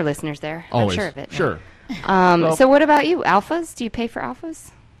people. There are listeners there. Always. I'm sure of it. Sure. So what about you? Alphas? Do you pay for alphas?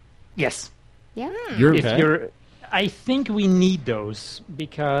 Yes. Yeah. You're If you're, I think we need those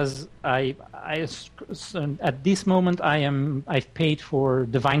because at this moment I've paid for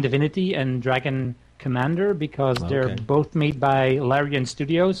Divine Divinity and Dragon Commander because they're both made by Larian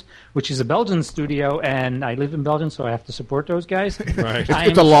Studios, which is a Belgian studio, and I live in Belgium, so I have to support those guys. Right.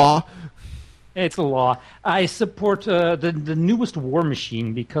 it's a law. It's a law. I support the newest War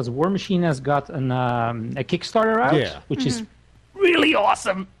Machine because War Machine has got a Kickstarter out, which is really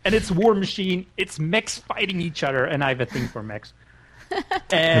awesome. And it's War Machine. It's mechs fighting each other, and I have a thing for mechs.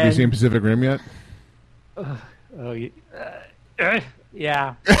 Have you seen Pacific Rim yet?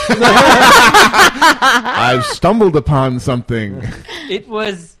 Yeah. I've stumbled upon something.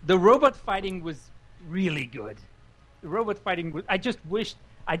 The robot fighting was really good. The robot fighting was. I just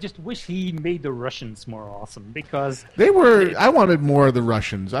wish he made the Russians more awesome because They were. I wanted more of the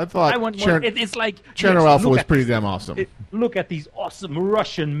Russians. I thought I want more. It's like Cherno yes, Alpha look was at pretty this. damn awesome. Look at these awesome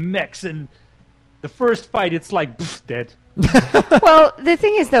Russian mechs, and the first fight, it's like pff, dead. Well, the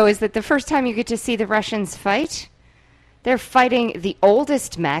thing is, though, is that the first time you get to see the Russians fight, they're fighting the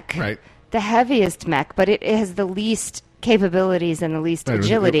oldest mech, Right. the heaviest mech, but it has the least capabilities and the least Right, it was-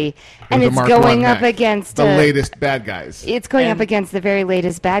 agility, it and was a it's Mark going I up mech. against the latest bad guys. It's going up And- against the very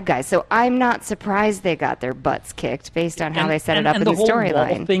latest bad guys. So I'm not surprised they got their butts kicked based on how they set it up in the whole wall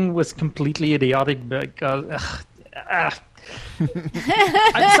storyline. thing was completely idiotic because. I'm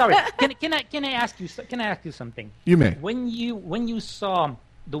sorry. Can I ask you something? You may. When you saw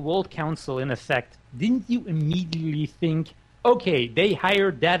the World Council in effect, didn't you immediately think, okay, they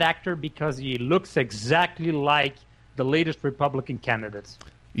hired that actor because he looks exactly like the latest Republican candidates?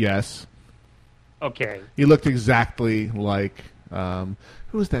 Yes. Okay. He looked exactly like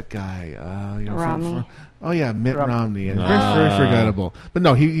who was that guy? Romney. Mitt Romney. And very forgettable. But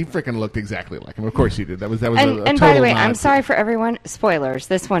no, he freaking looked exactly like him. Of course he did. That was And a by the total way, nod I'm to- sorry for everyone. Spoilers.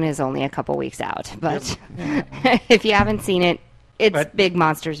 This one is only a couple weeks out, but if you haven't seen it, it's But- big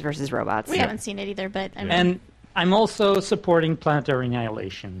monsters versus robots. We haven't seen it either, but I mean, And I'm also supporting Planetary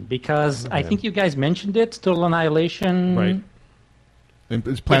Annihilation because I think you guys mentioned it. Total Annihilation, right? And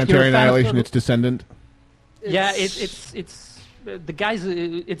it's Planetary Annihilation. Its descendant. Yeah, it's the guys.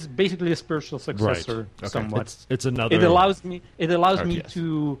 It's basically a spiritual successor, somewhat. It's another. It allows me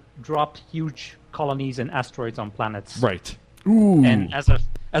to drop huge colonies and asteroids on planets. Right. Ooh. And as a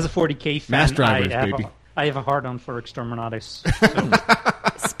 40K fan, Mass drivers, I have a hard-on for Exterminatus.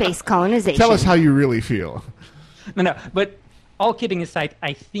 So. Space colonization. Tell us how you really feel. No, but all kidding aside,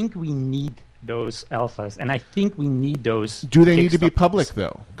 I think we need those alphas, and I think we need those. Do they need to be public,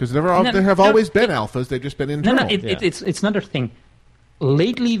 though? Because there have always been alphas. They've just been internal. It's another thing.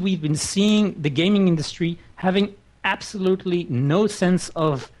 Lately, we've been seeing the gaming industry having absolutely no sense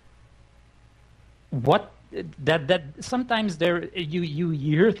of what that sometimes you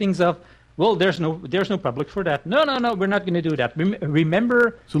hear things of. Well, there's no public for that. No, we're not going to do that.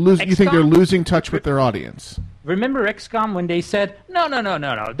 Remember? So you think they're losing touch with their audience? Remember XCOM when they said no.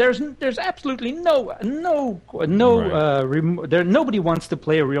 There's absolutely nobody wants to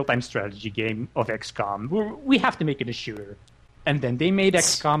play a real-time strategy game of XCOM. We have to make it a shooter, and then they made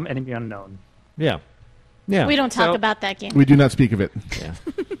XCOM Enemy Unknown. Yeah. We don't talk about that game. We do not speak of it. Yeah.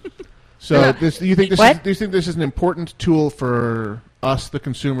 So do you think this is an important tool for us, the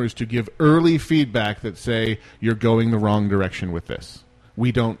consumers, to give early feedback that say you're going the wrong direction with this?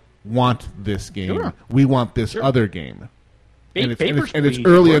 We don't want this game. Sure. We want this other game. And it's Please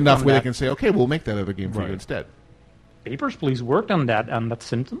early worked enough on where that. they can say, okay, we'll make that other game for you instead. Papers, Please worked on that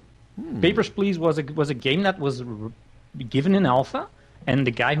symptom. Papers, Please was a game that was given in alpha, and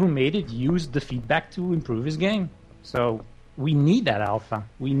the guy who made it used the feedback to improve his game. So we need that alpha.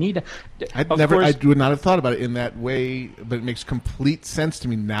 We need. I would not have thought about it in that way, but it makes complete sense to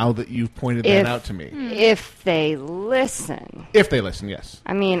me now that you've pointed that out to me. If they listen. If they listen, yes.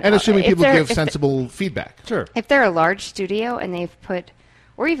 I mean, and assuming people give sensible feedback. Sure. If they're a large studio and they've put,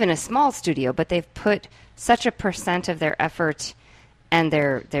 or even a small studio, but they've put such a % of their effort and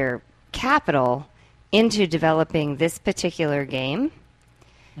their capital into developing this particular game,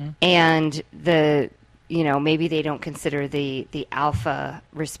 and maybe they don't consider the alpha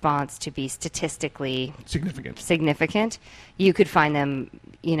response to be statistically significant. You could find them,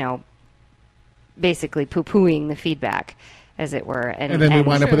 basically poo-pooing the feedback, as it were. And then we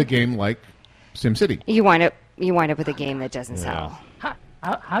wind up with a game like SimCity. You wind up with a game that doesn't sell.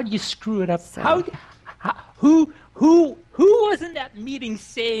 How do you screw it up? So. Who was in that meeting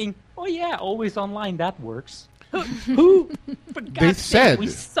saying, "Oh yeah, always online, that works"? Who? For God's sake, we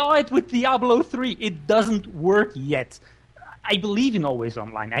saw it with Diablo 3. It doesn't work yet. I believe in always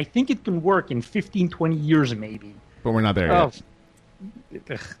online. I think it can work in 15, 20 years maybe. But we're not there yet.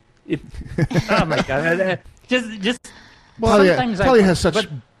 Oh my God! Talia has such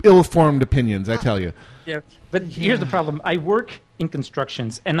ill-formed opinions. I tell you. Yeah, but here's the problem. I work in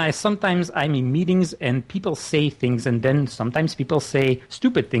constructions, and I'm in meetings, and people say things, and then sometimes people say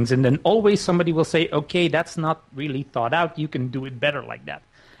stupid things, and then always somebody will say, "Okay, that's not really thought out. You can do it better like that."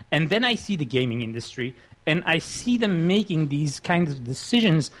 And then I see the gaming industry, and I see them making these kinds of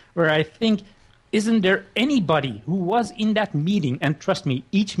decisions where I think, isn't there anybody who was in that meeting? And trust me,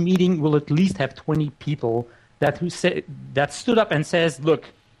 each meeting will at least have 20 people that stood up and says, "Look,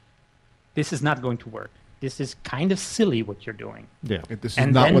 this is not going to work. This is kind of silly what you're doing." Yeah, this is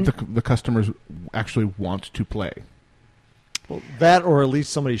not what the customers actually want to play. Well, that, or at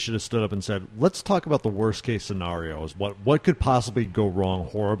least somebody should have stood up and said, "Let's talk about the worst case scenarios. What could possibly go wrong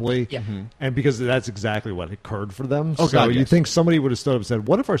horribly?" Yeah. And because that's exactly what occurred for them. Oh, so God, you yes. think somebody would have stood up and said,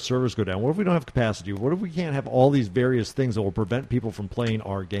 "What if our servers go down? What if we don't have capacity? What if we can't have all these various things that will prevent people from playing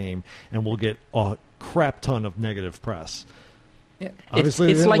our game, and we'll get a crap ton of negative press?" Yeah. Obviously,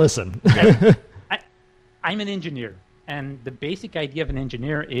 they didn't listen. I'm an engineer, and the basic idea of an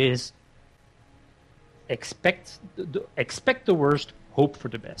engineer is expect the worst, hope for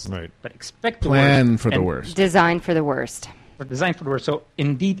the best. Right. But expect the Plan worst. for the worst. Design for the worst. Design for the worst. So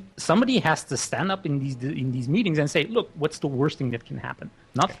indeed, somebody has to stand up in these meetings and say, "Look, what's the worst thing that can happen?"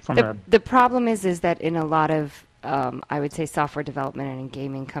 Not from the problem is that in a lot of I would say software development and in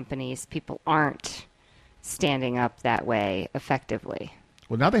gaming companies, people aren't standing up that way effectively.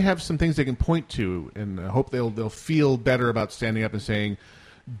 Well, now they have some things they can point to, and I hope they'll feel better about standing up and saying,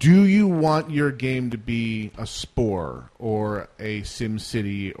 "Do you want your game to be a Spore or a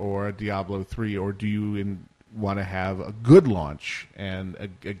SimCity or a Diablo 3, or do you want to have a good launch and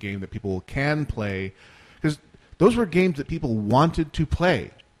a game that people can play?" Because those were games that people wanted to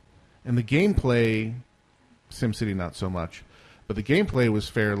play, and the gameplay, SimCity not so much, but the gameplay was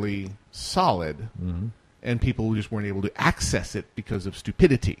fairly solid. Mm-hmm. And people just weren't able to access it because of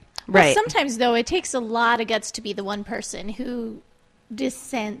stupidity. Well, Right. sometimes, though, it takes a lot of guts to be the one person who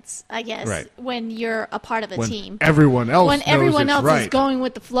dissents, I guess, Right. when you're a part of a When team. everyone else when knows everyone it's else right. is going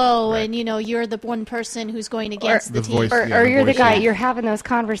with the flow, and you're the one person who's going against the the team. voice- Or, yeah, or the you're the voice guy, of- you're having those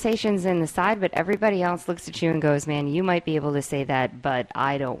conversations in the side, but everybody else looks at you and goes, man, you might be able to say that, but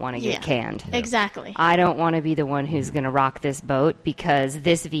I don't want to get canned. Exactly. I don't want to be the one who's going to rock this boat because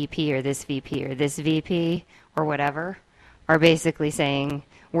this VP or this VP or this VP or whatever are basically saying,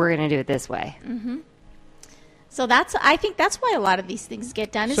 we're going to do it this way. Mm-hmm. So I think that's why a lot of these things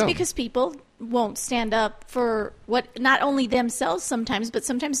get done, is So- because people won't stand up for what not only themselves sometimes, but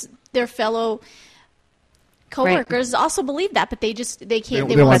sometimes their fellow coworkers also believe that, but they can't.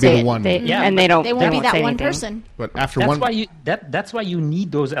 They wanna be the one. and they don't. They won't be won't that say one anything. person. But after That's one, why that's why you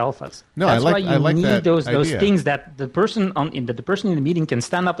need those alphas. No, I that's like- why you I like need that those idea. things that the person the person in the meeting can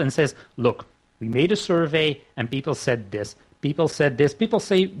stand up and says, "Look, we made a survey and people said this. People said this. People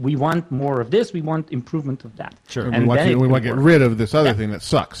say we want more of this. We want improvement of that." Sure. And And we then it want to can get work. rid of this other thing that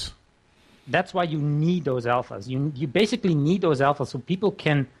sucks. That's why you need those alphas. You basically need those alphas so people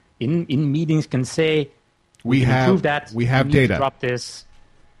can in meetings can say, We can have- improve that. we have need to data." drop this.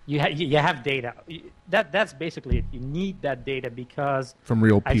 You have data. That's basically it. You need that data because From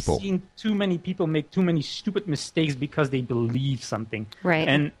real people. I've seen too many people make too many stupid mistakes because they believe something. Right.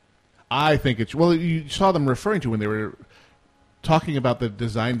 And I think it's you saw them referring to when they were talking about the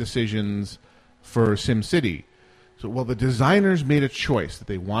design decisions for SimCity. So, the designers made a choice that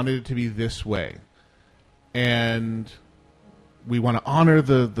they wanted it to be this way, and we want to honor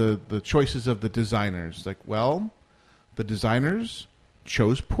the choices of the designers. Like, the designers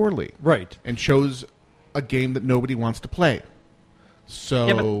chose poorly, right, and chose a game that nobody wants to play. So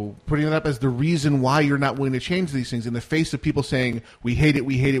Yeah, putting it up as the reason why you're not willing to change these things in the face of people saying we hate it,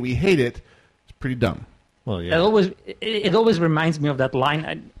 we hate it, we hate it, it's pretty dumb. Well, it always reminds me of that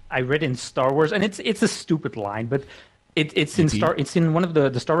line I read in Star Wars, and it's a stupid line, but it's in one of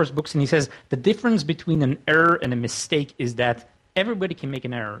the Star Wars books, and he says the difference between an error and a mistake is that everybody can make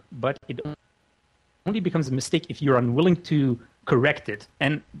an error, but it only becomes a mistake if you're unwilling to correct it.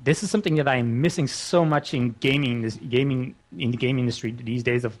 And this is something that I'm missing so much in in the game industry these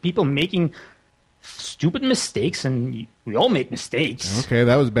days, of people making stupid mistakes, and we all make mistakes. Okay,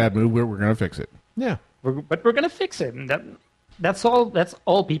 that was a bad move. We're going to fix it. Yeah, but we're going to fix it. And that's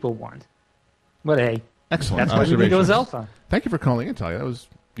all people want. But hey, Excellent that's why we need observations. those alpha. Thank you for calling in, Talia. That was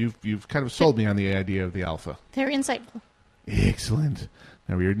you've kind of sold me on the idea of the alpha. Very insightful. Excellent.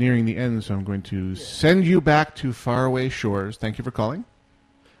 Now we are nearing the end, so I'm going to send you back to faraway shores. Thank you for calling.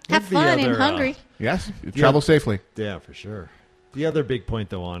 Have fun and hungry. Yes, travel safely. Yeah, for sure. The other big point,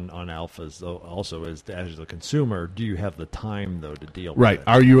 though, on alphas, though, also is as a consumer, do you have the time, though, to deal with Right. it?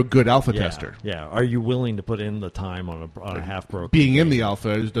 Are you a good alpha Yeah, tester? Yeah. Are you willing to put in the time on a half-broken Being in game? the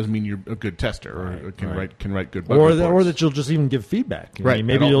alpha doesn't mean you're a good tester or can write good bug or reports. that you'll just even give feedback. You know, Right.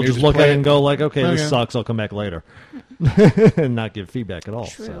 Maybe At all. you'll Maybe just just look at play it it. and go like, okay, Okay. this sucks. I'll come back later, and not give feedback at all.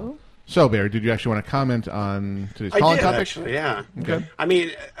 True. So, Barry, did you actually want to comment on today's I calling did, topic? actually, yeah. Okay. I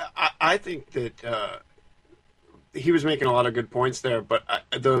mean, I think that he was making a lot of good points there, but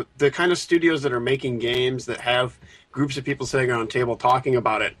the kind of studios that are making games that have groups of people sitting around a table talking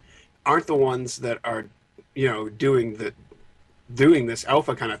about it aren't the ones that are, doing this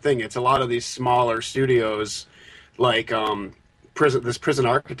alpha kind of thing. It's a lot of these smaller studios, like this Prison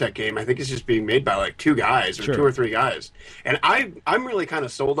Architect game. I think it's just being made by like two guys or Sure. 2 or 3 guys, and I'm really kind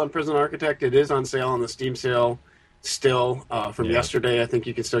of sold on Prison Architect. It is on sale on the Steam sale still from yesterday. I think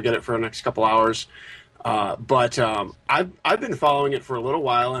you can still get it for the next couple hours. But I've been following it for a little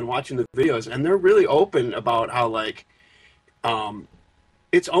while and watching the videos, and they're really open about how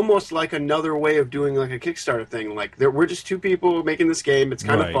it's almost like another way of doing like a Kickstarter thing. Like we're just 2 people making this game. It's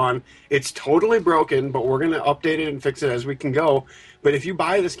kind of Right. fun. It's totally broken, but we're going to update it and fix it as we can go. But if you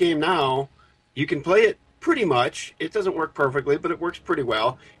buy this game now, you can play it pretty much. It doesn't work perfectly, but it works pretty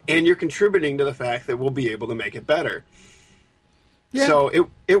well, and you're contributing to the fact that we'll be able to make it better. Yeah. So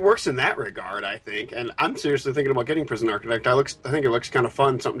it works in that regard, I think. And I'm seriously thinking about getting Prison Architect. I think it looks kind of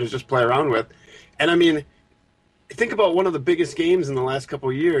fun, something to just play around with. And I mean, think about one of the biggest games in the last couple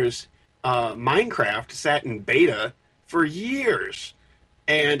of years. Minecraft sat in beta for years,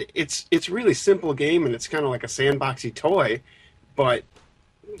 and it's really simple game, and it's kind of like a sandboxy toy, but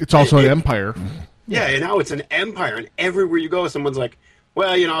It's also an empire. yeah, and now it's an empire, and everywhere you go, someone's like, "Well,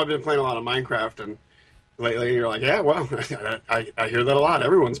 I've been playing a lot of Minecraft," and lately you're like, "Yeah, well, I hear that a lot.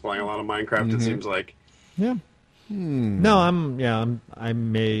 Everyone's playing a lot of Minecraft. It seems like." Yeah. No, I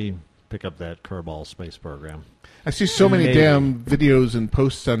may pick up that Kerbal space program. I see so many damn videos and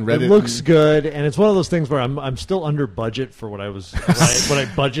posts on Reddit. It looks good, and it's one of those things where I'm still under budget for what I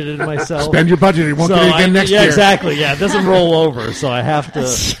budgeted myself. Spend your budget; it won't get it again next year. Yeah, exactly. Yeah, it doesn't roll over, so I have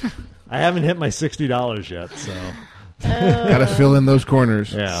to. I haven't hit my $60 yet, so got to fill in those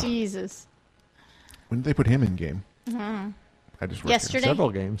corners. Yeah. Jesus. When did they put him in game? Mm-hmm. I just yesterday. Several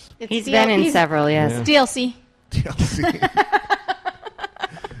games. He's been in several. Yes. DLC.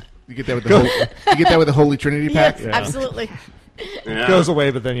 You get that with the Holy Trinity pack. Yes, absolutely. It goes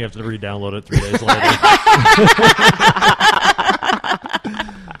away, but then you have to re-download it 3 days later.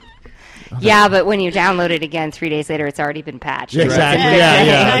 Yeah, but when you download it again 3 days later, it's already been patched. Yeah, exactly.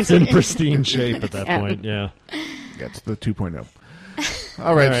 Yeah. It's in pristine shape at that point. Yeah. That's the 2.0.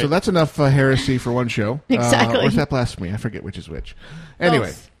 All right, so that's enough heresy for one show. Exactly. Or is that blasphemy? I forget which is which.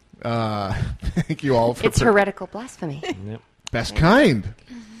 Anyway, thank you all for... It's heretical blasphemy. Yep. Best kind.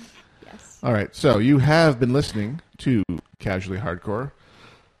 Yes. All right, so you have been listening to Casually Hardcore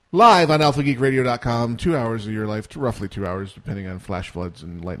live on AlphaGeekRadio.com. 2 hours of your life, roughly 2 hours, depending on flash floods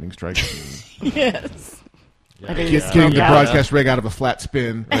and lightning strikes. And Yes. getting the broadcast rig out of a flat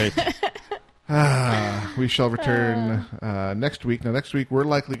spin. Right. We shall return next week. Now, next week we're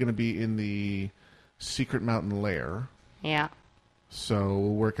likely going to be in the Secret Mountain Lair. Yeah. So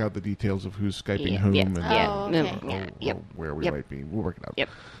we'll work out the details of who's Skyping whom and where we might be. We'll work it out. Yep.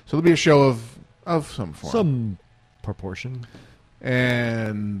 So there'll be a show of some form. Some proportion.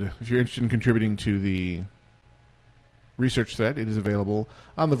 And if you're interested in contributing to the research thread, it is available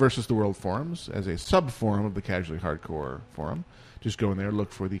on the Versus the World forums as a sub-forum of the Casually Hardcore forum. Just go in there,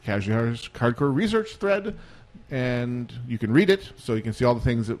 look for the Casually Hardcore research thread, and you can read it, so you can see all the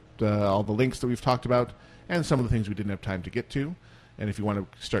things all the links that we've talked about, and some of the things we didn't have time to get to. And if you want to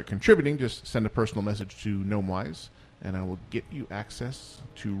start contributing, just send a personal message to Gnomewise, and I will get you access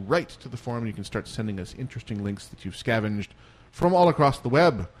to write to the forum. You can start sending us interesting links that you've scavenged from all across the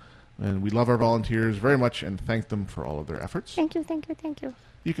web. And we love our volunteers very much and thank them for all of their efforts. Thank you.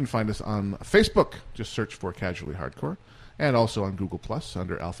 You can find us on Facebook. Just search for Casually Hardcore. And also on Google Plus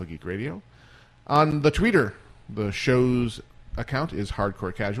under Alpha Geek Radio. On the Twitter, the show's account is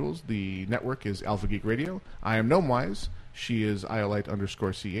Hardcore Casuals. The network is Alpha Geek Radio. I am Gnomewise. She is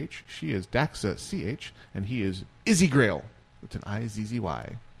Iolite_CH. She is Daxa_CH. And he is Izzy Grail. It's an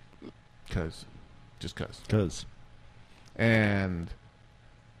IZZY. Just cuz. And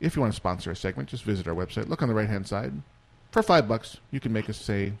if you want to sponsor a segment, just visit our website. Look on the right-hand side. For $5, you can make us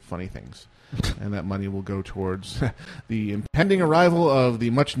say funny things. And that money will go towards the impending arrival of the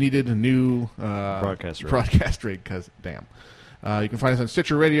much-needed new broadcast rig, because, damn. You can find us on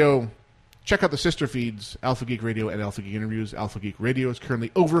Stitcher Radio. Check out the sister feeds, Alpha Geek Radio and Alpha Geek Interviews. Alpha Geek Radio is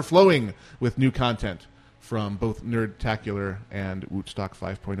currently overflowing with new content from both Nerdtacular and Wootstock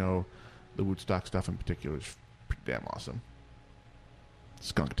 5.0. The Wootstock stuff in particular is pretty damn awesome.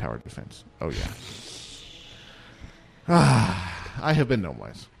 Skunk Tower Defense. Oh, yeah. I have been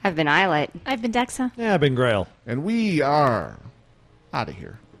Gnomewise. I've been Iolite. I've been Daxa. Yeah, I've been Grail. And we are out of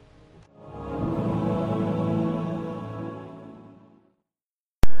here.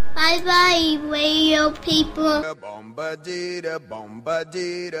 Bye-bye, radio people. Until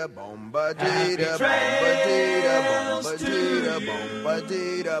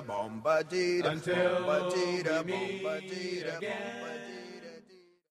we meet again.